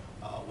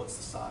 What's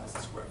the size,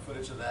 the square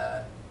footage of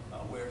that?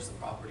 Where's the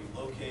property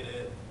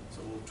located?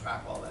 So we'll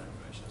track all that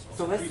information as well.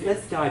 So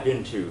let's dive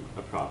into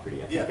a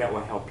property. I think that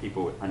will help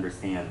people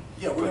understand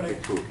what the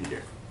tool can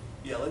do.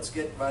 Yeah, let's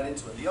get right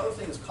into it. The other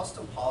thing is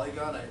custom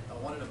polygon. I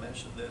wanted to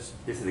mention this.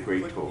 This is a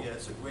great tool. Yeah,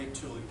 it's a great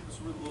tool. It's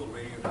a little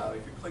radio dial.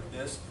 If you click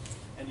this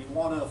and you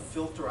want to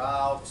filter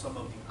out some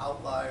of the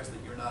outliers that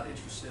you're not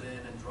interested in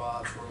and draw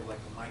out sort of like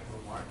a micro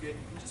market,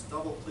 you can just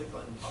double click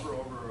on, hover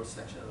over a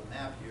section of the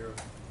map here,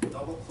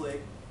 double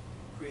click,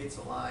 creates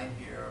a line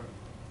here.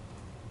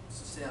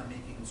 So say I'm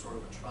making sort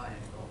of a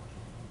triangle.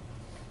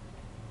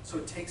 So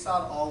it takes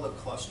out all the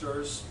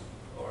clusters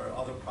or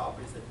other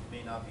properties that you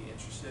may not be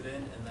interested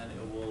in, and then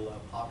it will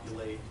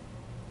populate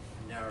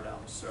and narrow down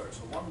the search.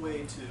 So one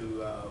way to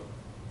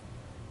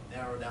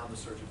narrow down the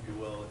search, if you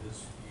will,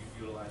 is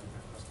utilizing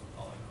a custom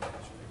polygon.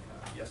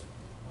 Yes?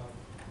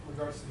 In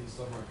regards to the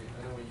submarket,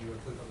 I know when you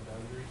click on the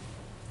boundary.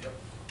 Yep.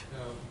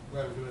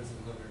 Glad we're doing this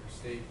in another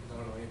state, because I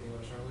don't know anything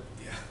about Charlotte.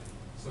 Yeah.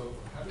 So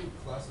how do you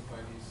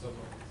classify these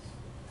submarkets?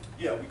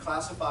 Yeah, we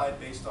classify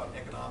it based on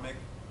economic,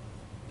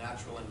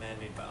 natural, and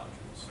man-made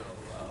boundaries. So,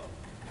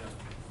 the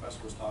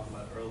professor was talking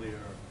about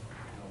earlier,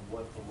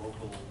 what the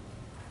local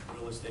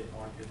real estate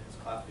market is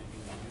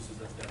uses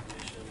as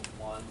definition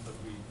one, but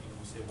we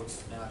say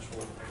what's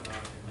natural,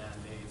 economic, and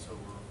man-made. So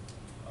we're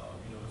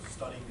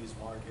studying these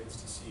markets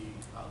to see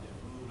how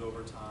they've moved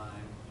over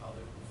time, how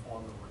they've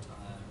performed over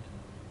time, and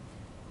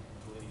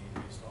delineate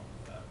based off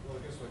of that. Well,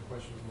 I guess my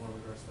question is more in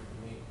regards to like the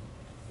main,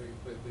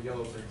 the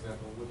yellow, for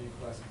example. What do you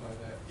classify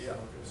that? Yeah.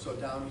 submarket as? So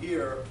down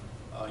here,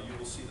 you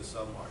will see the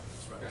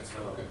submarkets, right? Okay. So,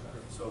 Okay.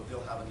 so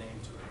they'll have a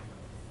name to it.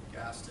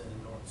 Gaston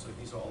and North. So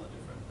these are all the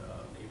different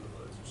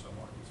neighborhoods or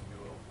submarkets, if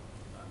you will.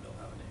 They'll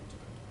have a name to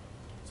it.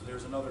 So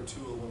there's another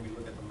tool when we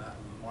look at the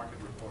market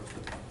reports.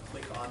 That when you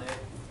click on it,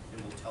 it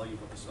will tell you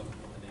what the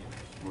name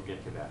is. We'll get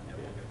to that. Yeah,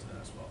 we'll get to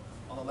that as well.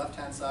 On the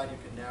left-hand side, you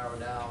can narrow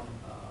down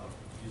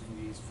using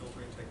these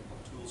filtering technical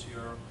tools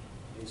here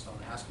based on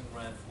asking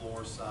rent,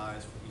 floor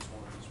size for each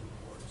one of these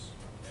reports.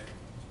 Okay.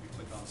 So we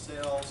click on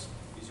sales.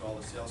 These are all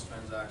the sales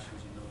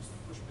transactions. You notice the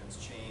push bins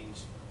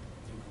changed.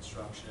 New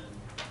construction.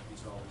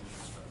 These are all the new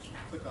construction.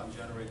 Click on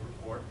generate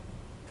report.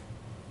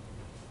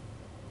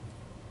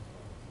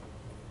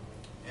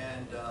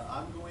 And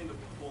I'm going to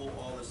pull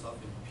all this up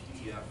in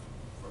PDF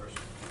first.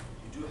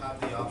 You do have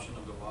the option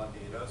of the raw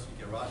data, so you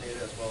get raw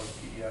data as well as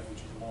PDF, which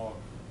is more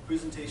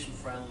presentation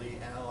friendly,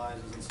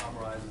 analyzes and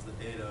summarizes the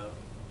data,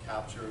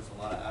 captures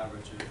a lot of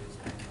averages,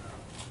 and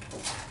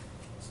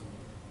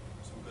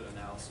some good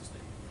analysis that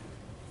you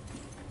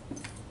can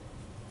do.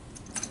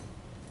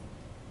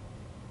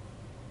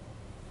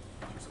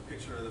 Here's a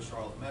picture of the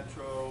Charlotte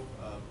Metro.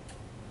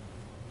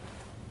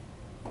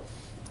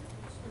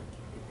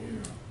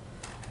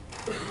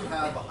 You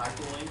have a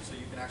hyperlink, so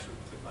you can actually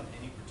click on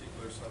any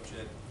particular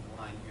subject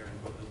line here and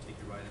it'll take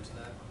you right into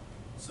that.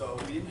 So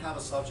we didn't have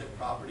a subject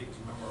property, because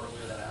remember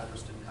earlier that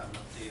address didn't have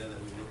enough data that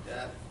we looked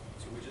at.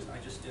 So I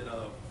just did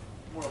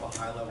more of a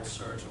high-level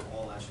search of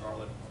all that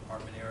Charlotte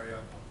apartment area.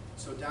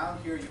 So down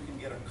here you can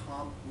get a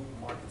comp group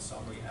market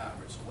summary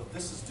average. So what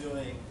this is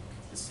doing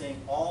is saying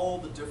all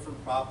the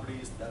different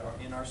properties that are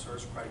in our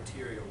search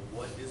criteria.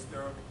 What is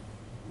their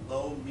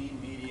low, mean,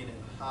 median,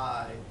 and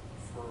high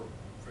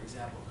for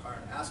example,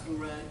 current asking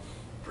rent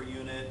per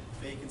unit,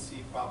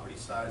 vacancy, property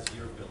size,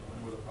 year built,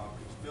 when were the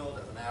properties built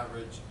as an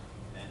average,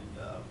 and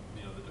the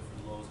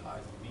different lows,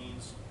 highs, and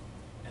means.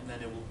 And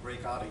then it will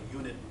break out a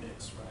unit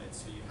mix, right?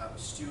 So you have a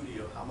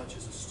studio. How much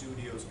is a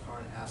studio's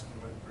current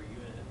asking rent per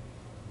unit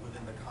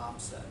within the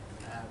comp set,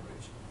 an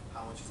average?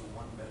 how much is a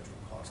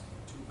 1-bedroom cost,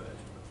 2-bedroom,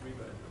 a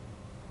 3-bedroom.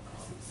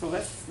 So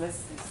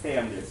let's stay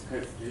on this,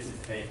 because this is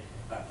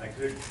a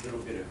good little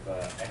bit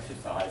of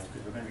exercise,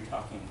 because we're going to be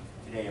talking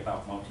today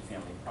about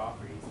multifamily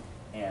properties,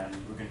 and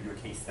we're going to do a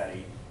case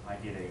study. I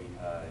did a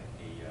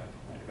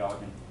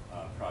development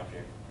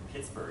project in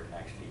Pittsburgh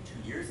actually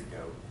 2 years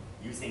ago,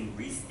 using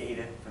REE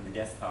data from the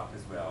desktop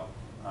as well,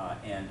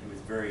 and it was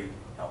very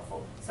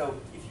helpful. So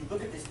if you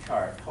look at this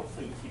chart,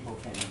 hopefully people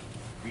can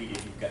read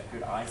it. You've got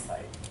good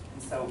eyesight.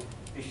 And so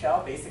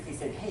Vishal basically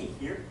said, hey,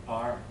 here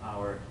are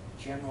our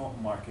general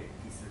market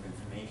pieces of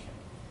information.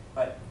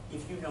 But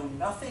if you know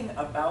nothing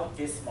about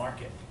this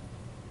market,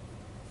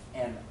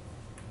 and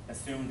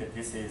assume that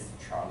this is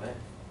Charlotte,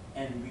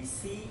 and we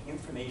see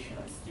information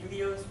on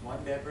studios,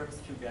 1-bedrooms,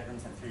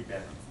 2-bedrooms, and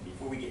 3-bedrooms. And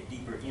before we get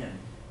deeper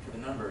into the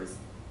numbers,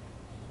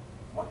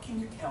 what can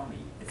you tell me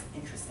that's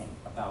interesting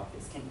about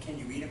this? Can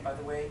you read it, by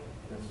the way?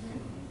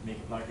 Make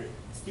it larger.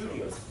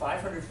 Studios,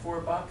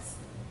 $504.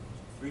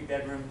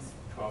 3-bedrooms,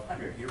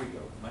 $1,200. Here we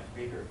go, much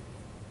bigger.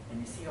 And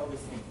you see all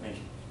this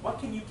information. What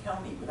can you tell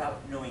me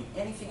without knowing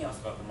anything else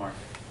about the market?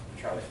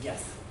 Charlotte,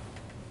 yes?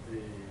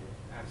 The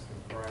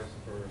asking price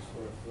per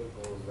square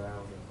foot goes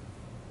down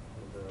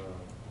and the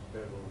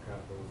bedroom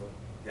count goes up.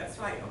 That's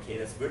right. Okay,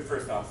 that's a good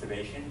first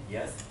observation.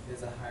 Yes?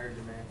 There's a higher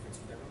demand for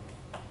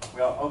 2-bedroom.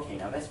 Well, okay,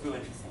 now that's real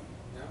interesting.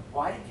 Yeah.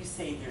 Why did you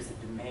say there's a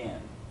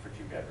demand for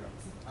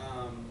 2-bedrooms?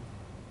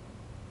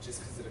 Just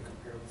because of the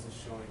comparables is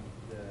showing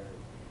the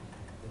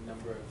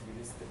number of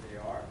units that they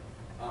are.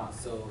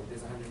 So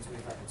there's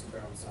 125 for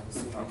 2-bedrooms, so I'm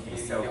assuming Okay,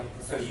 maybe so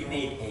young you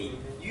made a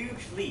professional.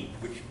 huge leap,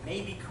 which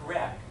may be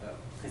correct,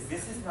 because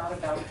this is not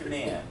about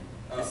demand.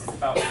 This is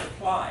about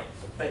supply.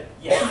 But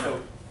yeah,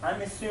 so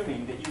I'm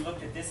assuming that you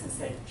looked at this and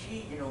said,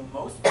 gee, you know,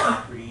 most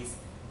properties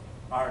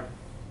are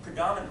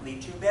predominantly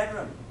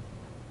 2-bedroom.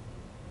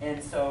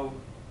 And so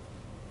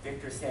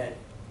Victor said,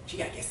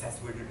 gee, I guess that's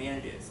where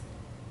demand is.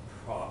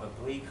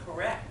 Probably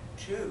correct,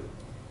 too.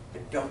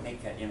 But don't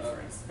make that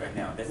inference right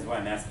now. This is why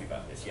I'm asking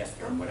about this. Yes,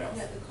 sir, what else? I'm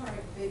looking at the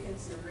current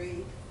vacancy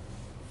rate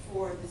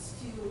for the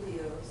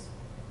studios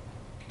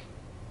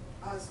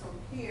as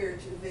compared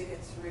to the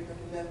vacancy rate of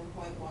 11.1%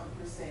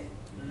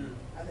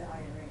 at the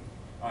higher rate.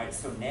 All right,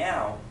 so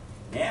now,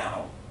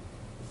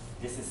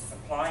 this is a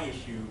supply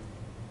issue.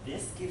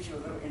 This gives you a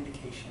little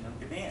indication of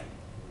demand,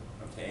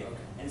 okay?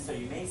 And so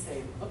you may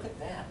say, look at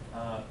that.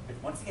 But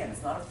once again,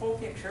 it's not a full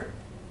picture,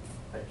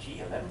 but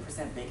gee,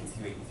 11%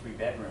 vacancy rate in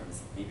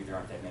 3-bedrooms, maybe there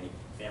aren't that many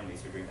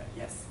families who agree with that.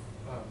 Yes?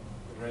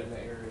 The rent in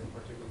that area is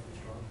particularly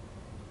strong.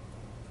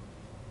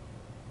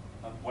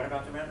 What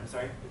about the rent? I'm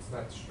sorry? It's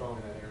not strong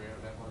in that area,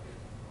 in that market.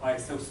 All right,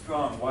 so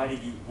strong. Why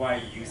are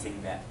you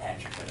using that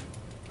adjective?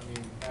 I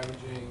mean,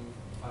 averaging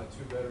on a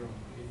 2-bedroom,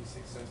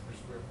 86 cents per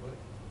square foot.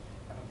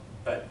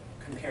 But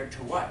compared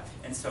to what?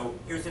 And so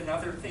here's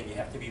another thing you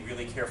have to be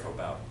really careful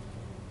about.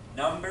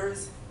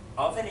 Numbers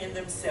of and in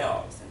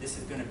themselves, and this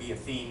is going to be a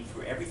theme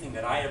through everything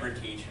that I ever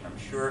teach, and I'm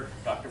sure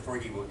Dr.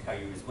 Forgy will tell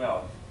you as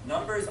well.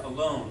 Numbers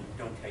alone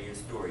don't tell you a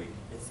story.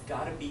 It's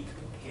got to be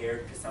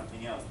compared to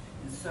something else.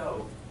 And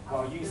so,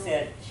 while you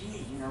said,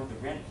 gee, you know, the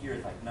rent here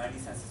is like 90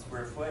 cents a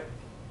square foot,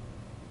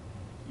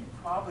 you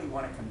probably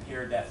want to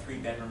compare that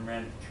 3-bedroom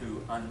rent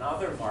to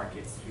another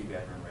market's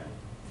 3-bedroom rent.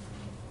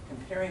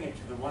 Comparing it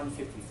to the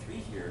 153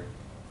 here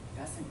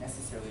doesn't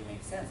necessarily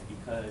make sense,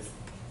 because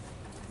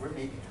we're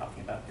maybe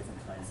talking about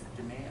different kinds of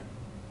demand.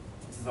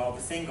 This is all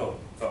the single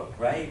folk,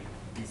 right?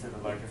 These are the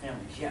larger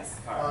families. Yes,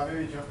 Carl.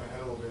 Maybe jump ahead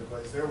a little bit,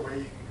 but is there a way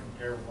you can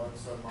compare one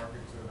sub-market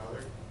to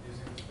another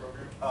using this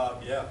program?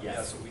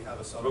 Yeah, so we have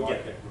a We'll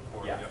get sub-market there.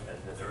 report. Yeah, Yep.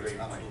 that's a There great is,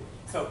 point.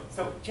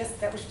 absolutely. So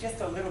that was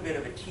just a little bit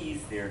of a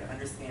tease there to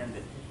understand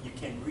that you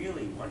can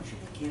really, once you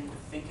begin to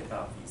think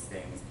about these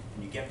things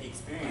and you get the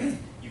experience,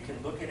 you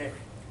can look at it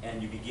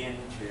and you begin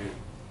to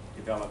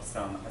develop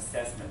some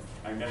assessments.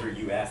 I remember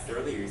you asked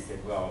earlier, you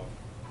said, well,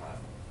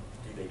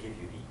 do they give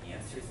you the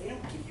answers? They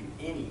don't give you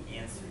any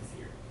answers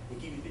here. They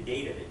give you the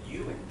data that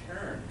you, in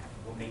turn,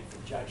 will make the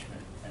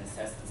judgment and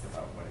assessments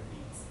about what it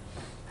means.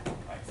 All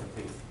right, so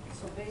please.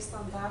 So based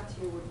on that,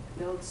 you would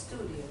build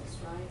studios,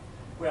 right?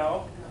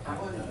 Well,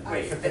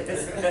 wait,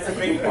 that's a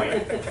great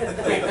point.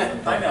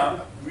 Wait, time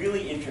out.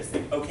 Really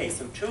interesting. Okay,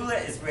 so Tula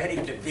is ready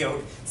to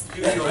build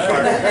studio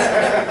apartments.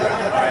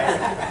 All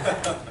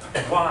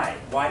right. Why?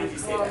 Why did you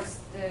say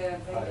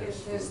that?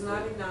 Because there's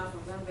not enough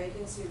of them.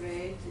 Vacancy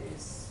rate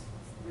is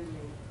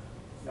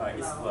really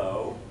It's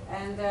low.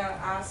 And they're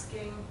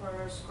asking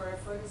per square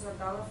foot is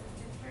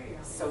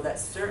 $1.53. So that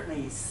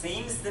certainly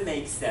seems to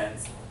make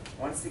sense.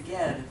 Once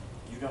again,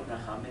 you don't know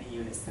how many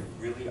units there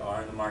really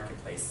are in the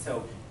marketplace.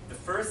 So the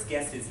first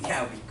guess is,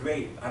 yeah, it would be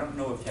great. I don't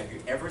know if have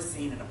you ever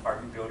seen an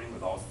apartment building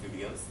with all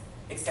studios,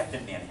 except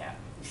in Manhattan.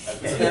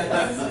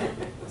 Okay.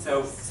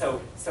 so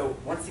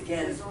once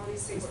again. There's only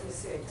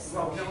 66.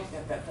 Well, no,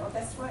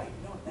 that's right.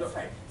 No, that's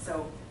right.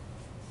 So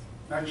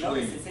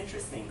Actually, it's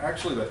interesting.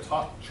 Actually, the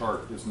top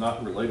chart is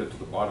not related to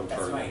the bottom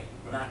That's chart. right,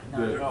 not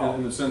at all.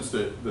 In the sense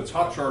that the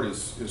top chart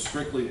is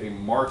strictly a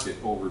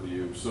market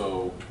overview,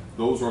 so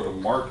those are the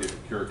market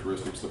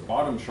characteristics. The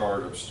bottom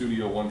chart of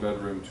studio, 1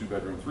 bedroom, 2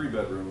 bedroom, 3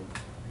 bedroom,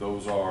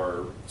 those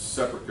are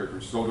separate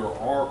characteristics. So there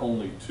are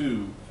only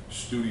 2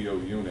 studio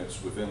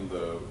units within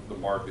the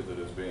market that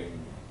is being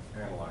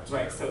analyzed.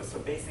 Right, so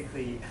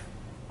basically,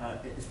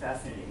 it's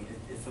fascinating.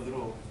 It's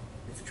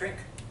a trick,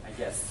 I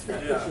guess,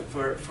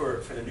 for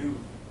the new.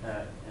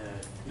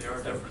 They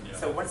are different, yeah.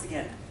 So once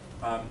again,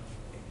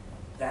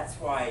 that's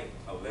why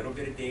a little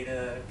bit of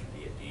data can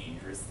be a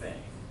dangerous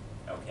thing,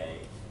 okay?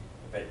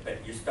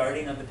 But you're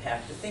starting on the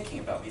path to thinking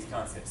about these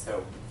concepts,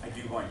 so I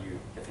do want you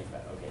to think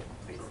about it. Okay,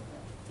 please.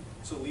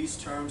 So lease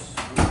terms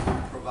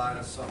would provide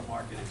a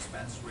sub-market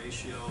expense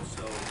ratio.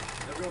 So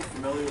everyone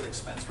familiar with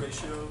expense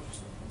ratios?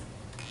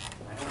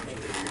 I don't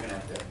think that you're going to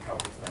have to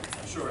help explain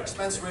something. Sure.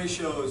 Expense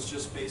ratio is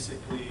just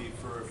basically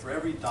for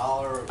every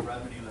dollar of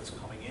revenue that's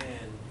coming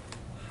in,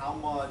 how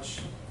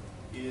much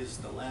is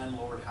the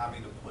landlord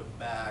having to put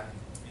back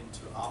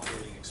into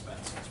operating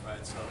expenses,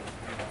 right? So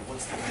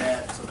what's the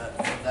net? So that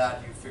from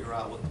that you figure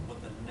out what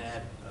the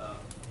net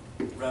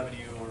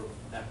revenue or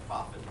net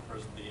profit the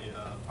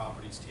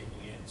property is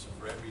taking in. So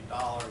for every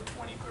dollar,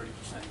 20,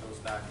 30% goes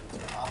back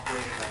into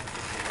operating that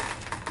particular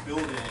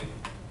building,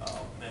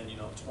 then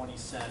 20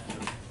 cents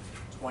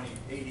or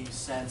 80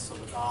 cents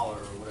of a dollar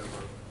or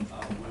whatever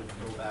would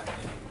go back in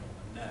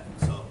net.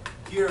 So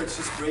here it's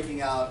just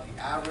breaking out the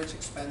average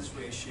expense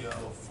ratio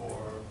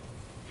for,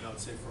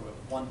 let's say for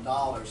 $1,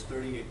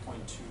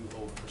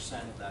 38.20%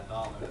 of that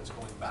dollar that's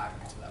going back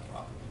into that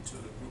property, into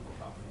the group of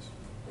properties.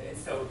 And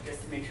so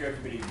just to make sure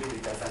everybody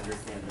really does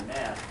understand the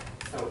math,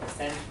 so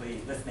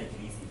essentially, let's make it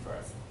easy for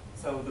us.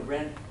 So the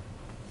rent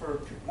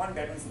for 1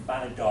 bedroom is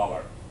about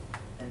 $1.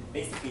 And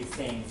basically it's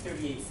saying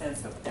 38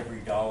 cents of every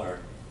dollar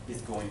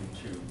is going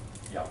to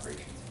the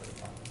operations for the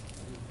property.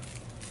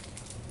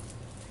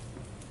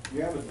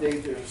 You have a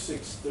date there of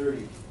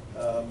 6/30.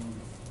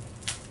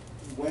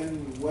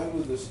 When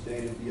would this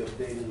data be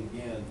updated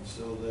again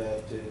so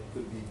that it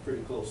could be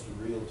pretty close to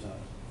real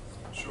time?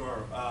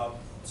 Sure.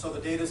 So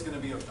the data is going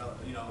to be, as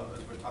we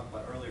talked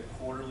about earlier,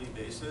 quarterly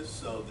basis.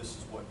 So this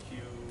is what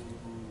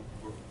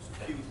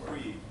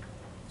Q3.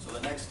 So the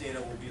next data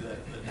will be the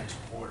next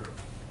quarter,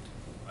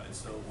 right?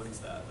 So when's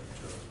that?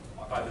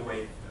 By the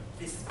way,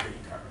 this is pretty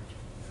current.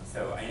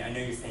 So I know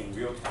you're saying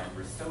real time.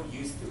 We're so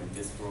used to in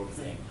this world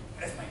saying,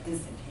 that's my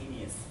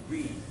instantaneous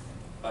read.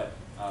 But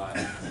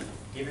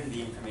given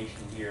the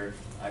information here,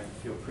 I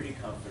feel pretty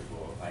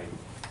comfortable if I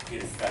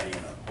did a study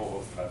on a whole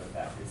host of other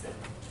factors that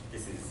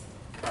this is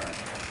current.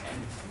 And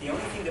the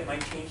only thing that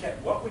might change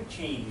that, what would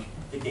change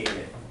the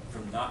data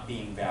from not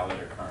being valid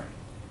or current?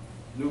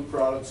 New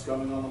products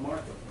coming on the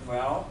market.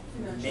 Well,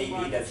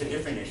 maybe that's a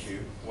different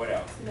issue. What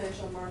else?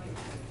 Financial market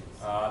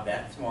changes.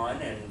 That's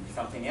one, and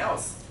something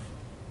else.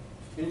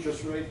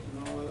 Interest rate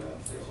and all of that.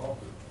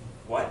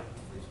 What?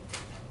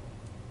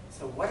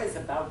 So what is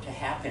about to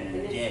happen in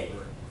a day?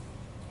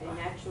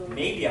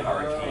 Maybe a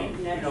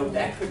hurricane,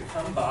 that could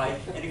come by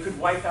and it could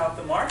wipe out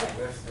the market,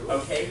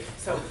 okay?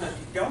 So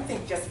don't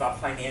think just about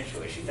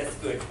financial issues. That's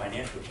good,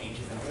 financial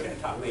changes, and we're going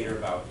to talk later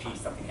about, gee,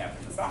 something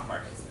happened in the stock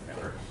markets,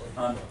 remember?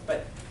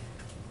 But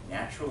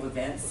natural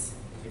events,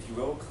 if you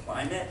will,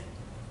 climate,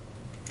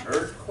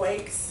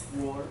 earthquakes,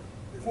 war,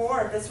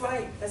 that's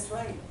right. This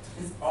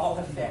all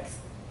affects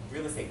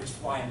real estate, which is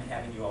why I'm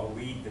having you all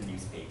read the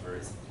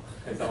newspapers,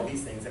 because all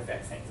these things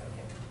affect things.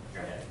 Okay, go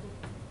ahead.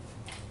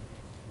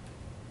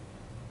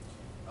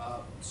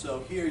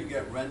 So here you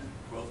get rent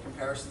growth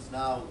comparisons.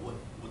 Now what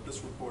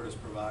this report is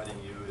providing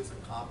you is a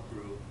comp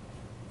group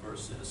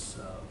versus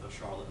the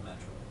Charlotte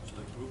Metro. So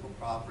the group of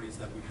properties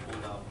that we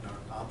pulled out in our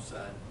comp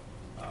set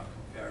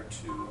compared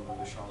to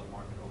the Charlotte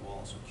market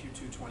overall. So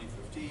Q2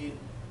 2015,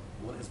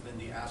 what has been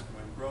the asking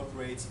rent growth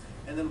rates,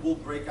 and then we'll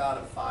break out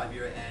a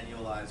 5-year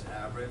annualized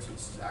average. So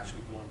it's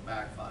actually going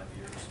back 5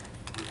 years.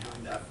 We're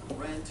doing that for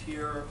rent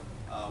here.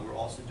 We're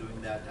also doing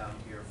that down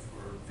here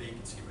for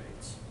vacancy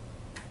rates.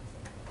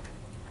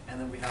 And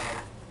then we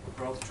have a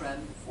growth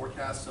trend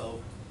forecast,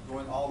 so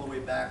going all the way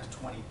back to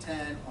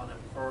 2010 on a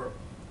per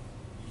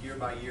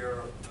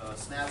year-by-year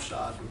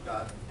snapshot, we've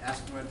got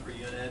asking rent per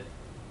unit,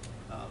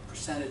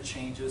 percentage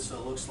changes, so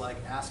it looks like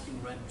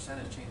asking rent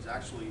percentage change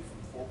actually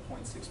from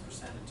 4.6%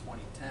 in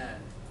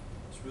 2010,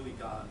 it's really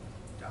gone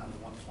down to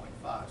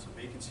 1.5. So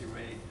vacancy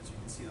rate, as you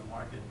can see the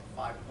market,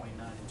 5.9 in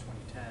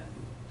 2010,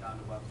 down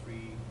to about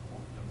 3.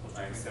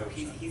 All right, so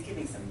he's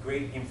giving some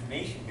great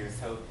information here.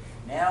 So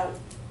now,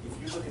 if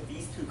you look at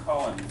these two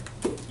columns,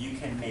 you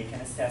can make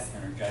an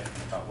assessment or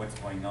judgment about what's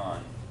going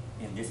on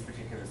in this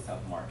particular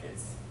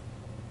sub-market's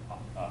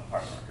part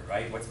market,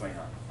 right? What's going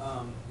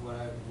on? What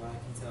I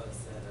can tell is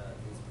that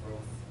there's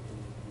growth in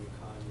the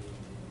economy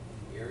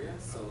in the area.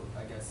 So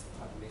I guess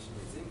population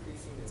is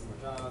increasing, there's more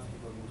jobs,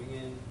 people are moving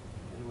in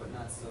and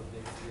whatnot, so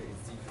vacancy rate is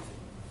decreasing.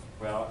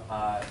 Well,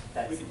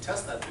 we can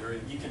test that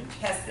theory. You can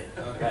test it.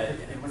 Okay.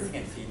 And once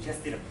again, so you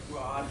just did a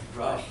broad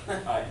brush.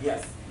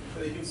 Yes.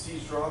 So you can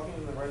see dropping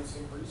and the rents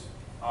increase?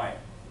 All right,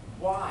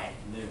 why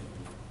noon?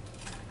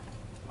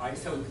 All right,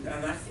 so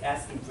I'm not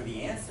asking for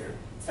the answer.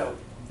 So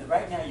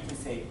right now you can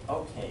say,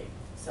 okay,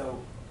 so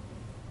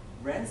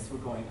rents were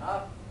going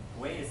up,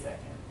 wait a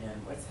second,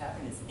 and what's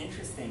happened is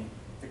interesting.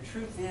 The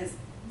truth is,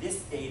 this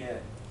data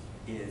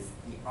is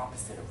the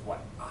opposite of what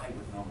I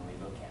would normally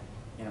look at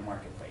in a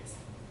marketplace.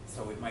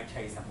 So it might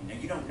tell you something. Now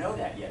you don't know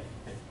that yet,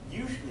 but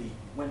usually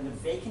when the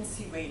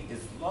vacancy rate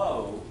is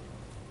low,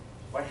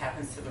 what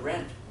happens to the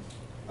rent?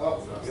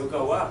 Oh, It'll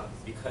go up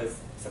because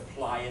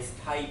supply is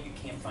tight, you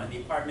can't find the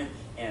apartment,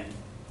 and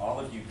all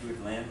of you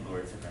good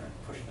landlords are going to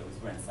push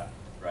those rents up,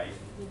 right?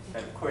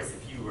 But of course,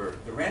 if you were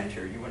the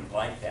renter, you wouldn't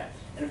like that.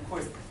 And of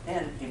course,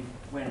 then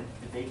when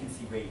the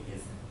vacancy rate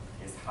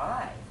is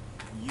high,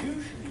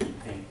 usually you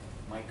think,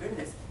 my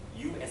goodness,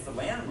 you as the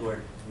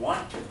landlord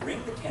want to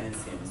bring the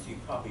tenants in, so you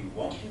probably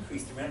won't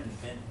increase the rent, and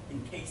then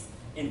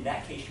in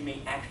that case, you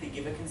may actually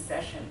give a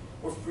concession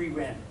or free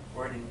rent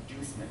or an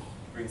inducement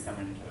to bring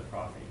someone into the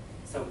property.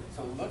 So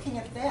looking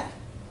at that,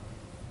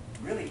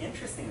 really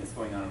interesting that's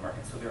going on in the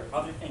market. So there are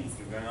other things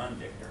that are going on,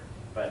 Victor.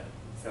 But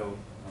so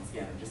once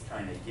again, I'm just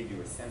trying to give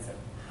you a sense of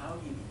how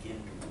you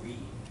begin to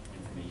read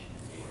information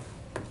and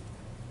data.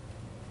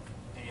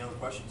 Any other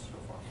questions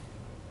so far?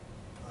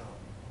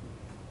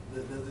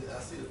 I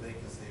see the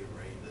vacancy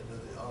rate. Does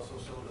it also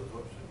show the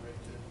absorption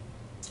rate too?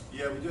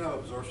 Yeah, we do have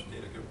absorption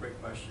data. Great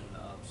question.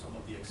 Some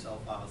of the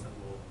Excel files that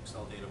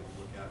Excel data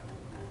we'll look at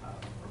will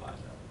provide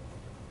that.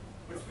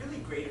 What's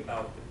really great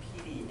about the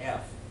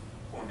PDF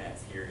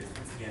formats here is,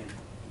 once again,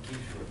 it gives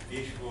you a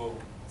visual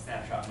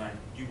snapshot. And I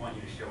do want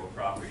you to show a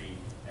property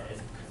as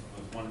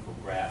those wonderful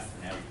graphs,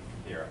 and now you can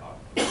compare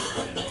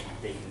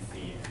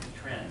vacancy and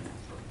trend.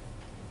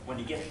 When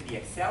you get to the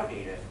Excel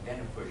data, then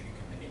of course you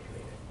can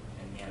manipulate it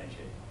and manage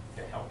it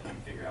to help you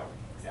figure out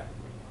exactly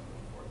what you want to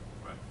look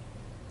for. Right.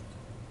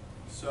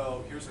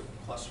 So here's a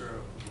cluster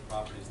of the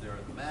properties there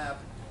in the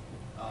map.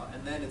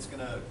 And then it's going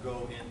to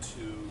go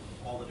into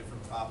all the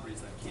different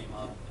properties that came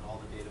up and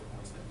all the data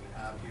points that we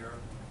have here.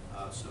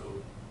 So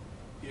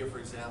here, for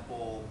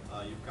example,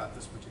 you've got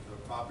this particular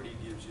property,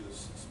 gives you the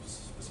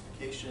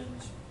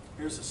specifications.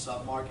 Here's the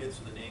sub-market,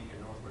 so the name here,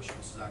 Northwest,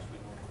 this is actually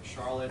Northwest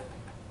Charlotte.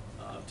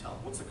 Tell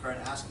what's the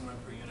current asking rent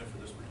per unit for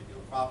this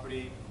particular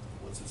property,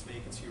 what's its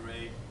vacancy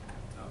rate,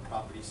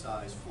 property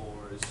size,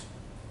 floors,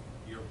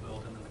 year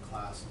built, and then the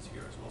class is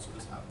here as well. So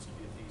this happens to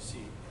be a DC.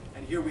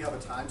 And here we have a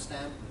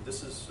timestamp.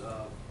 This is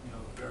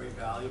very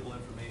valuable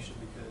information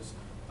because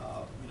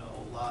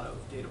a lot of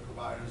data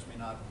providers may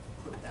not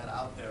put that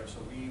out there. So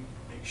we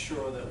make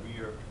sure that we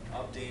are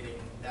updating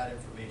that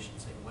information,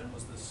 saying when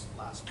was this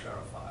last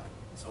verified.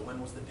 So when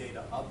was the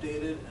data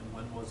updated and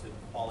when was it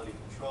quality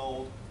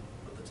controlled?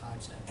 Put the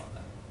timestamp on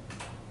that.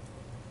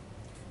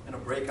 And a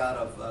breakout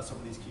of some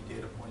of these key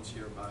data points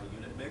here by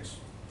unit mix.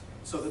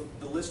 So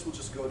the list will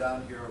just go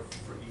down here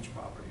for each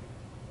property.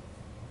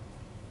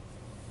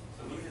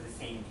 So these are the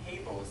same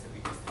tables that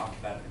we just talked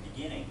about at the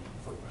beginning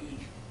for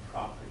each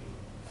property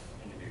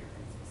in the bigger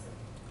things system.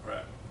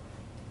 Correct.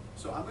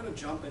 So I'm going to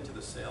jump into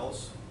the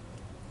sales.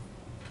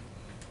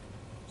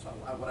 So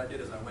what I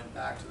did is I went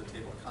back to the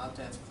table of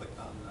contents, clicked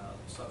on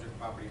subject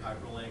property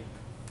hyperlink,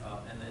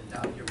 and then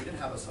down here we didn't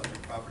have a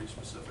subject property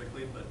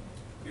specifically, but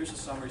here's a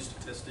summary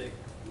statistic,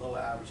 low,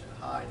 average,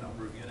 and high,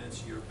 number of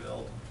units, year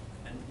built.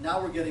 And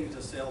now we're getting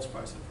into sales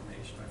price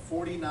information. Right?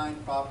 49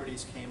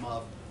 properties came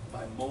up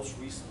by most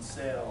recent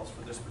sales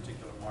for this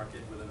particular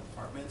market within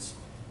apartments.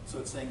 So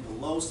it's saying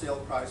the low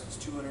sale price was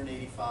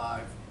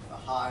 285, the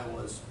high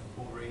was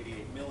over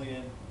 88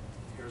 million.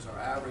 Here's our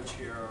average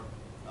here,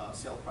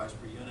 sale price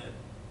per unit,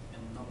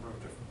 and number of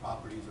different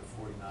properties of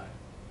 49.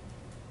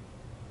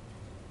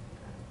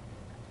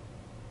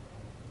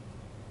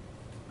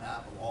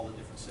 Map of all the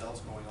different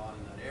sales going on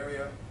in that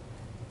area,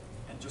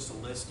 and just a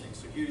listing.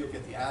 So here you'll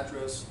get the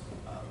address,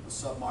 the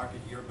sub-market,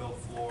 year built,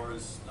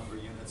 floors, number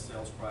of units,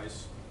 sales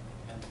price,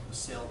 and the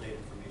sale date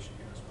information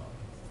here as well,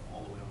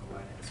 all the way on the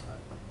right-hand side.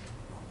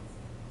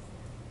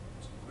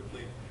 So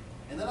quickly,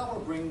 and then I want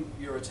to bring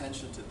your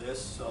attention to this.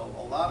 So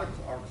a lot of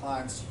our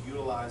clients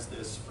utilize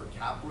this for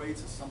cap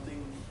rates. It's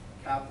something,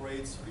 cap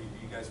rates, are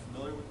you guys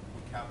familiar with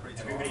cap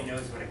rates? Everybody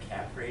knows what a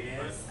cap rate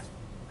is?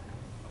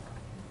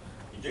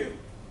 You do?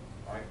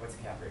 All right, what's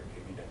cap rate?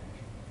 Give me a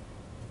definition.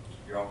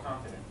 You're all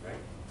confident,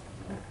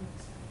 right?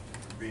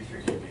 Raise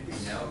your hand.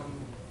 No?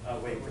 Oh,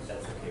 wait,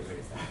 that's okay, wait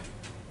a second.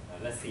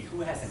 Let's see, who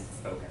hasn't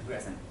spoken? Who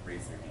hasn't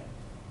raised their hand?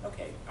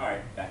 Okay, all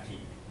right, back to you.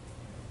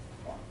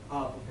 Go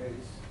on. Okay,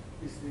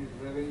 is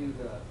the revenue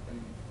that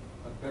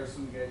a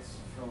person gets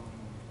from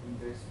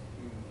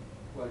investing,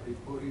 what they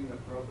put in the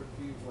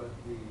property, what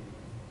the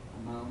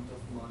amount of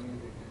money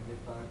they can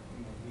get back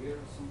in a year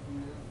or something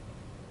like that?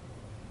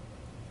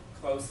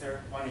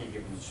 Closer, why don't you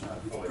give them a shot?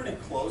 It's pretty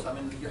close. I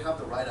mean, you have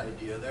the right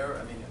idea there.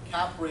 I mean, a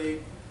cap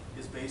rate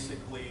is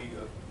basically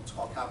it's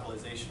called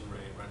capitalization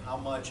rate, right? How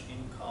much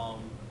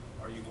income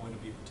are you going to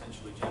be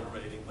potentially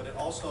generating? But it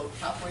also,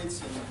 cap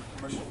rates in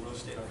commercial real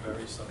estate are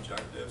very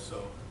subjective.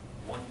 So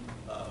one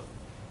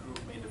group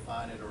may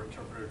define it or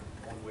interpret it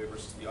one way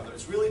versus the other.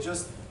 It's really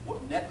just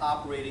what net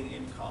operating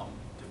income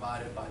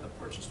divided by the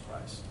purchase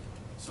price.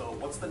 So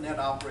what's the net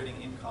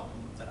operating income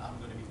that I'm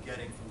going to be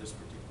getting from this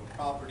particular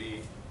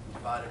property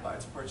divided by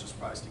its purchase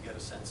price to get a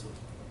sense of.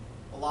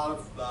 A lot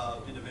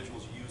of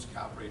individuals use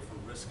cap rate for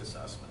risk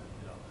assessment.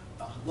 You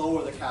know, the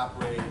lower the cap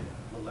rate,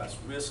 the less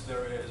risk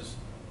there is.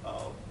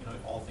 You know,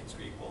 all things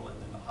are equal, and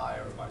then the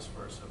higher, or vice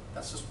versa.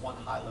 That's just one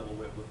high-level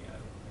way of looking at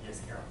it.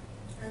 Yes, Carol.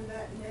 And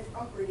that net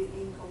operating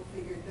income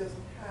figure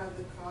doesn't have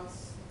the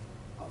cost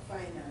of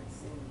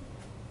financing,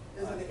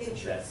 doesn't the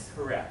interest? That's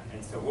correct.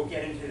 And so we'll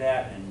get into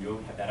that, and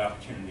you'll have that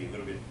opportunity a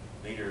little bit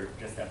later,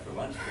 just after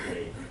lunch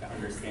today, to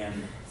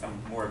understand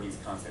some more of these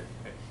concepts.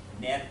 But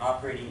net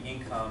operating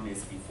income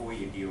is before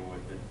you deal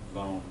with the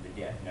loan, the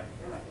debt, and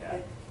everything like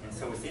that. And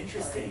so what's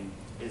interesting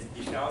is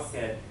Michelle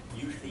said,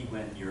 usually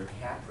when your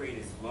cap rate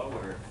is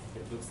lower,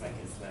 it looks like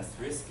it's less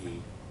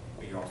risky,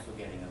 but you're also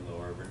getting a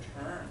lower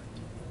return.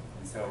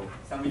 And so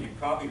some of you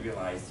probably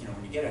realize, you know,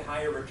 when you get a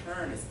higher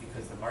return, it's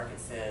because the market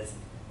says,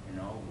 you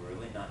know, we're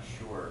really not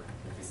sure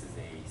that this is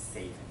a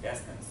safe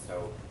investment,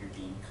 so you're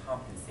being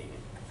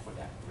compensated for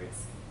that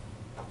risk.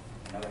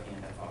 Another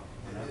hand up.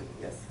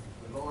 Yes?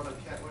 The lower the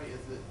cap rate,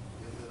 is it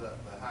the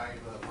higher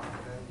the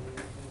market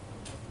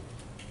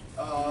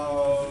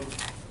value?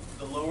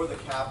 The lower the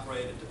cap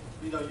rate,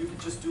 you know, you could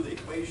just do the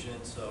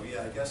equation. So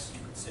yeah, I guess you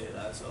could say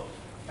that. So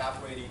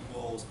cap rate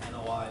equals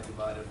NOI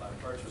divided by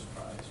purchase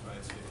price,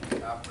 right? So if the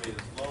cap rate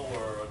is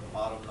lower, the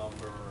bottom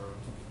number,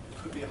 it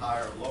could be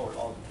higher or lower. It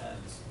all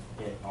depends.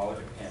 It all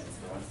depends.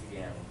 So once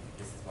again,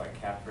 this is why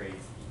cap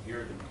rates, you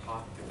hear them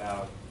talked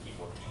about,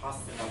 people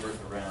toss the numbers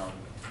around.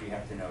 You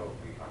have to know,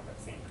 are you talking about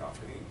the same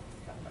property?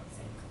 You're talking about the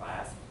same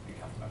class? You're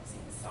talking about the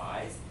same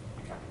size?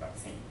 You're talking about the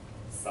same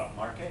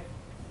sub-market?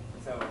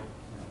 So,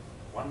 you know,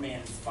 one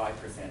man's 5%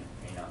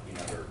 may not be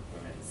another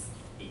woman's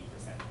 8%. You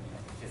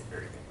know, it's just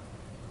very different.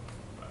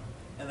 Right.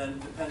 And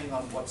then depending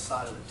on what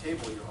side of the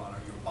table you're on,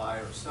 are you a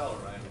buyer or seller,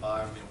 right? A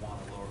buyer may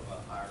want a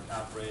higher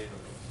cap rate, or,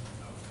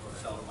 you know, or a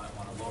seller might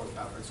want a lower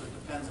cap rate. So it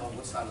depends on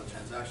what side of the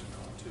transaction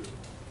you're on too.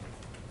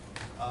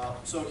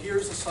 So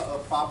here's a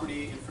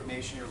property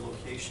information, your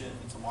location.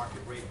 It's a market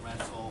rate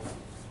rental.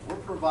 We're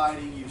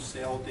providing you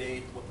sale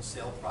date, what the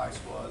sale price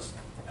was,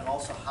 and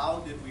also how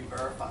did we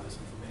verify this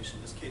information.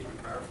 In this case,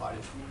 we verified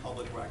it through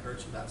public record,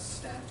 so that's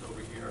stamped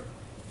over here.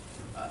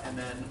 And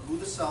then who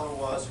the seller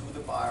was, who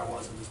the buyer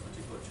was in this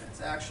particular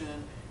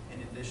transaction,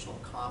 any additional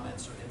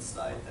comments or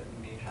insight that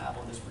we may have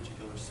on this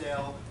particular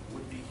sale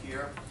would be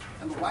here.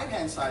 And the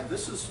right-hand side,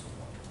 this is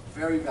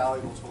very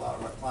valuable to a lot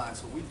of our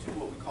clients. So we do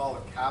what we call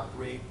a cap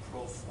rate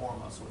pro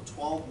forma, so a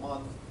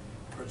 12-month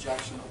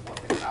projection of what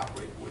the cap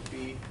rate would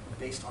be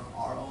based on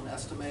our own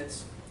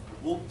estimates.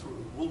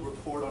 We'll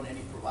report on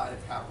any provided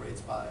cap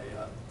rates by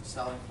the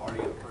selling party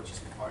or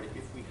purchasing party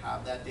if we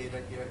have that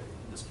data here.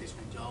 In this case,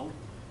 we don't.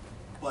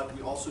 But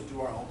we also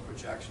do our own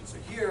projections. So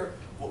here,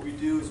 what we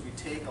do is we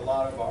take a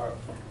lot of our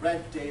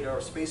rent data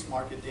or space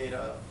market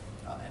data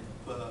and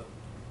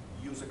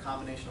use a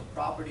combination of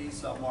property,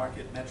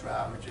 sub-market, metro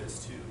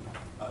averages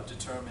to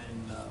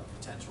determine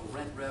potential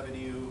rent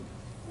revenue,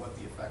 what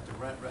the effective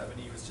rent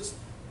revenue is. Just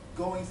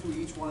going through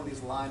each one of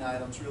these line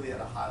items really at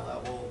a high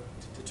level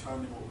to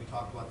determine what we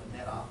talked about, the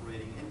net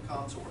operating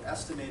income. So we're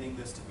estimating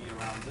this to be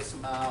around this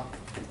amount.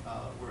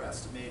 We're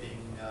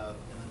estimating and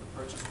then the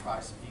purchase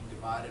price being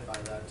divided by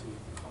that to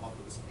come up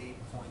with this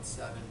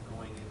 8.7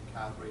 going in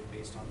cap rate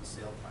based on the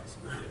sale price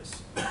of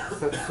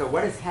this. So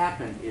what has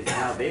happened is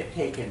now they've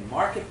taken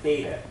market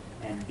data,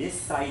 and this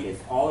site is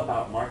all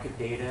about market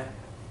data,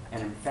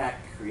 and in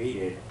fact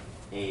created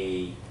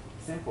a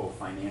simple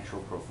financial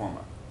pro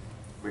forma,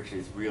 which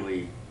is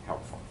really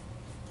helpful.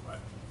 Right.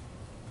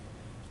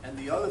 And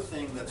the other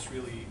thing that's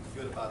really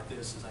good about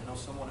this is I know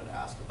someone had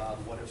asked about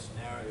what if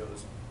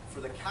scenarios. For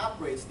the cap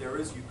rates,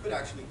 you could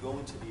actually go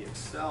into the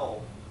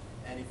Excel,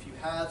 and if you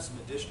have some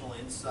additional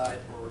insight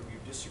or you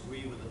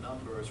disagree with the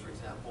numbers, for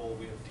example,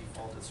 we have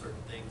defaulted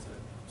certain things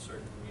at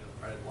certain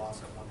credit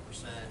loss at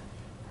 1%,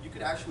 you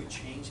could actually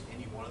change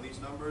any one of these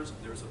numbers.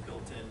 There's a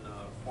built-in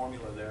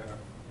formula there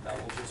that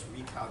will just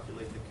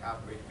recalculate the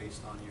cap rate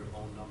based on your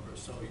own numbers.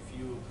 So if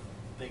you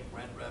think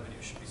rent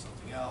revenue should be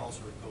something else,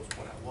 or it goes,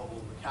 what will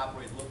the cap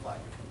rate look like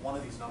if one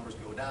of these numbers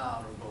go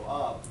down or go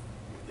up,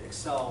 the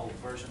Excel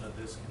version of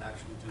this can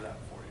actually do that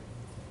for you.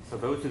 So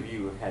those of you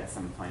who have had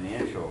some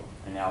financial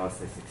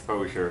analysis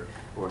exposure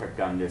or have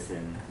done this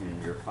in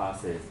your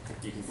classes,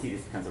 you can see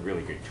this becomes a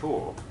really good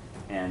tool.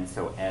 And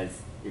so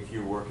if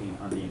you're working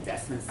on the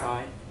investment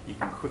side, you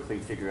can quickly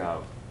figure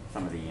out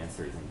some of the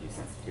answers and do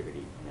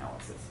sensitivity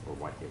analysis or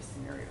what-if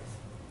scenarios.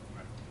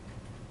 Right.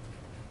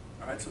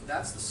 All right, so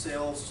that's the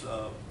sales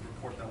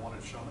report that I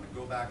wanted to show. I'm going to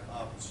go back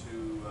up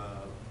to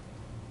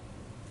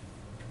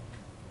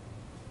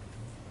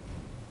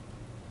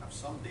have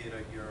some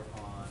data here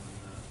on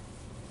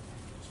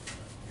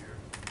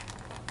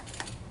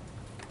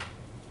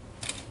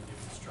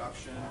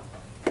construction.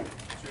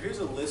 So here's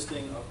a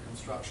listing of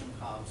construction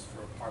comps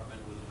for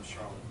apartment within the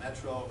Charlotte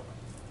Metro,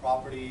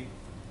 property,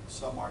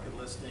 sub-market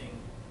listing,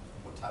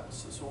 what type of,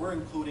 so we're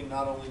including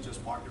not only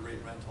just market rate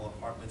rental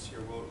apartments here,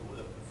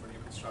 for new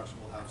construction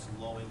we'll have some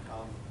low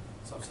income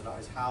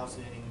subsidized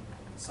housing,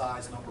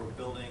 size, number of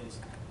buildings,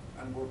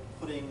 and we're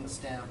putting a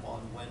stamp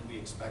on when we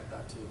expect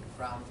that to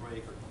ground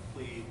break or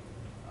complete,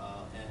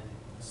 and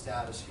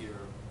status here.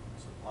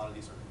 So a lot of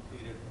these are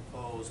completed,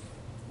 proposed.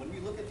 When we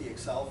look at the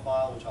Excel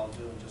file, which I'll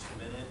do in just a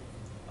minute,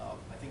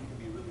 I think it can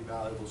be really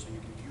valuable, so you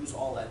can use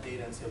all that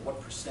data and say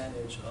what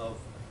percentage of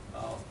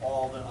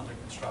all the under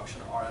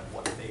construction are at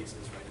what phases,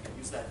 right? You can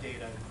use that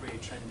data and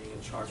create trending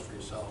and charts for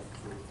yourself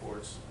for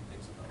reports and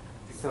things of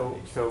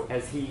that. So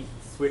as he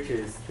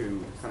switches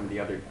to some of the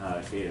other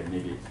data,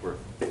 maybe it's worth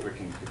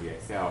switching to the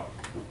Excel.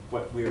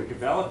 What we're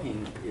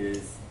developing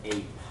is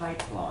a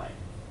pipeline.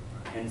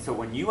 And so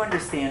when you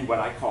understand what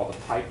I call the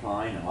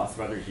pipeline, and lots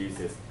of others use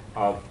this,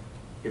 of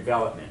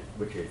development,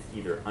 which is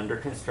either under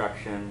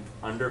construction,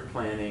 under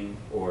planning,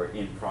 or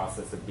in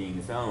process of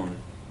being zoned,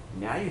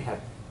 now you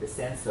have the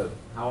sense of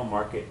how a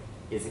market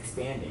is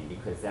expanding,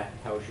 because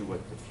that tells you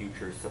what the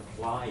future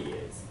supply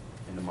is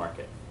in the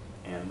market.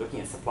 And looking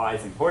at supply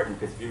is important,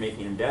 because if you're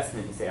making an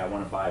investment, you say, I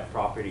want to buy a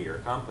property or a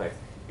complex,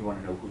 you want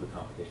to know who the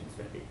competition is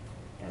going to be.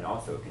 And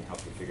also it can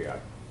help you figure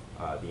out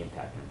the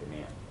impact on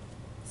demand.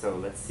 So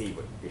let's see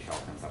what Vishal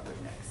comes up with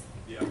next.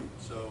 Yeah,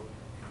 so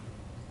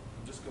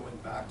I'm just going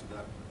back to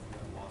that.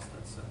 I lost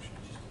that section.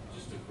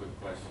 Just a quick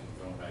question,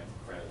 going back to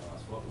credit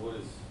loss. What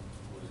is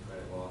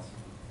credit loss?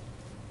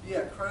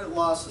 Yeah, credit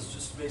loss is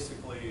just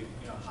basically,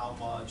 how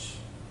much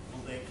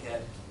will they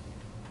get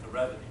the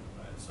revenue,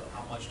 right? So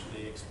how much do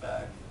they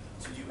expect?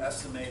 So you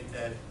estimate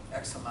that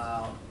X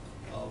amount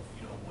of,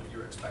 what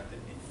your expected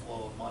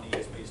inflow of money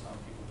is based on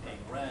people paying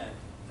rent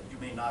that you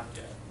may not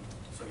get.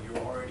 So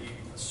you're already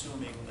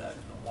assuming that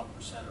 1% or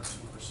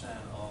 2%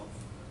 of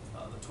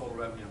the total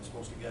revenue I'm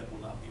supposed to get will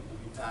be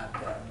bad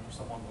debt, or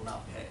someone will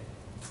not pay.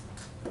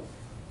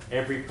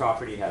 Every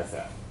property has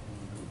that,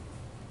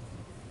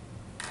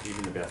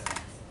 even the best ones.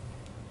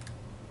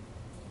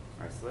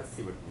 All right, so let's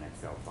see what an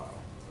Excel file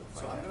looks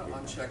like. So I'm going to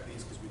uncheck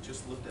these because we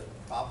just looked at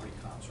the property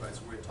comps, right?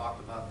 So we talked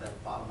about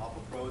that bottom-up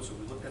approach. So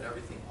we looked at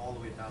everything all the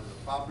way down to the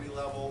property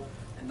level,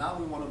 and now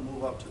we want to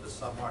move up to the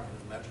submarket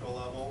and metro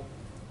level.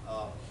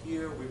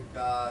 Here we've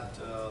got,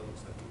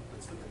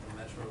 let's look at the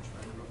metro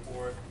trend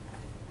report.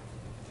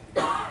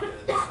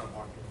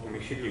 And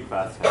we should do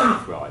class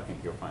as well. I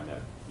think you'll find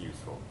that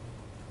useful.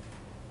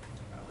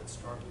 Let's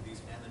start with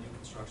these and the new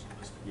construction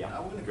listing. Yeah,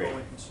 now we're going to great. go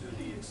into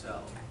the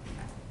Excel.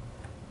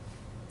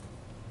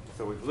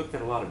 So we've looked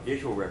at a lot of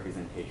visual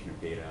representation of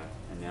data,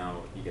 and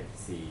now you get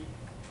to see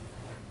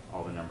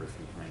all the numbers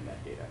behind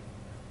that data.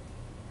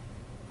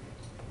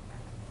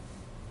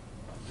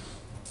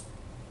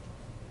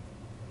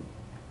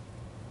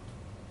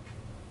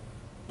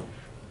 So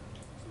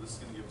this is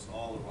going to give us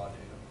all the raw data.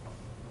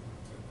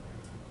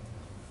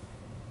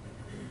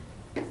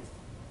 It's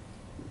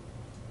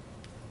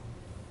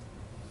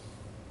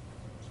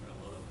going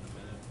to load up in a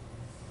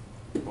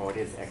minute. Well, it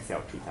is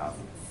Excel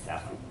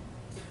 2007,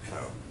 so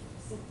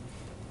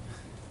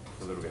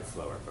it's a little bit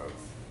slower, folks.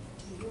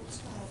 Do you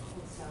also have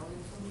hotel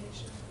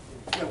information?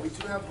 Yeah, we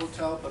do have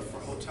hotel, but for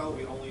hotel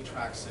we only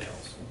track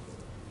sales.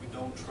 We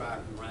don't track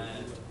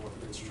rent or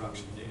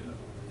construction data.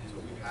 So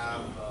we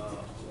have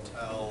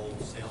hotel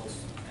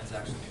sales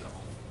transaction data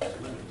only,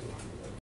 limited